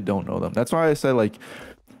they really don't know them. That's why I said like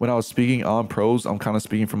when I was speaking on pros, I'm kind of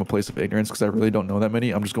speaking from a place of ignorance because I really don't know that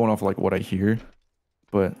many. I'm just going off like what I hear.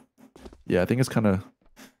 But yeah, I think it's kind of,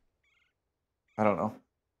 I don't know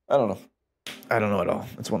at all.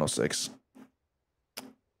 It's 106.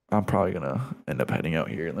 I'm probably gonna end up heading out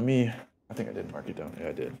here. I think I did mark it down. Yeah,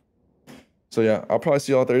 I did. So yeah, I'll probably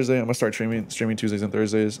see y'all Thursday. I'm gonna start streaming Tuesdays and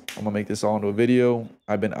Thursdays. I'm gonna make this all into a video.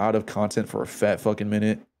 I've been out of content for a fat fucking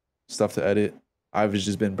minute. Stuff to edit. I've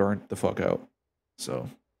just been burnt the fuck out. So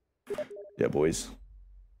yeah, boys.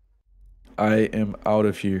 I am out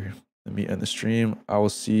of here. Let me end the stream. I will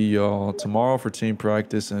see y'all tomorrow for team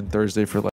practice and Thursday for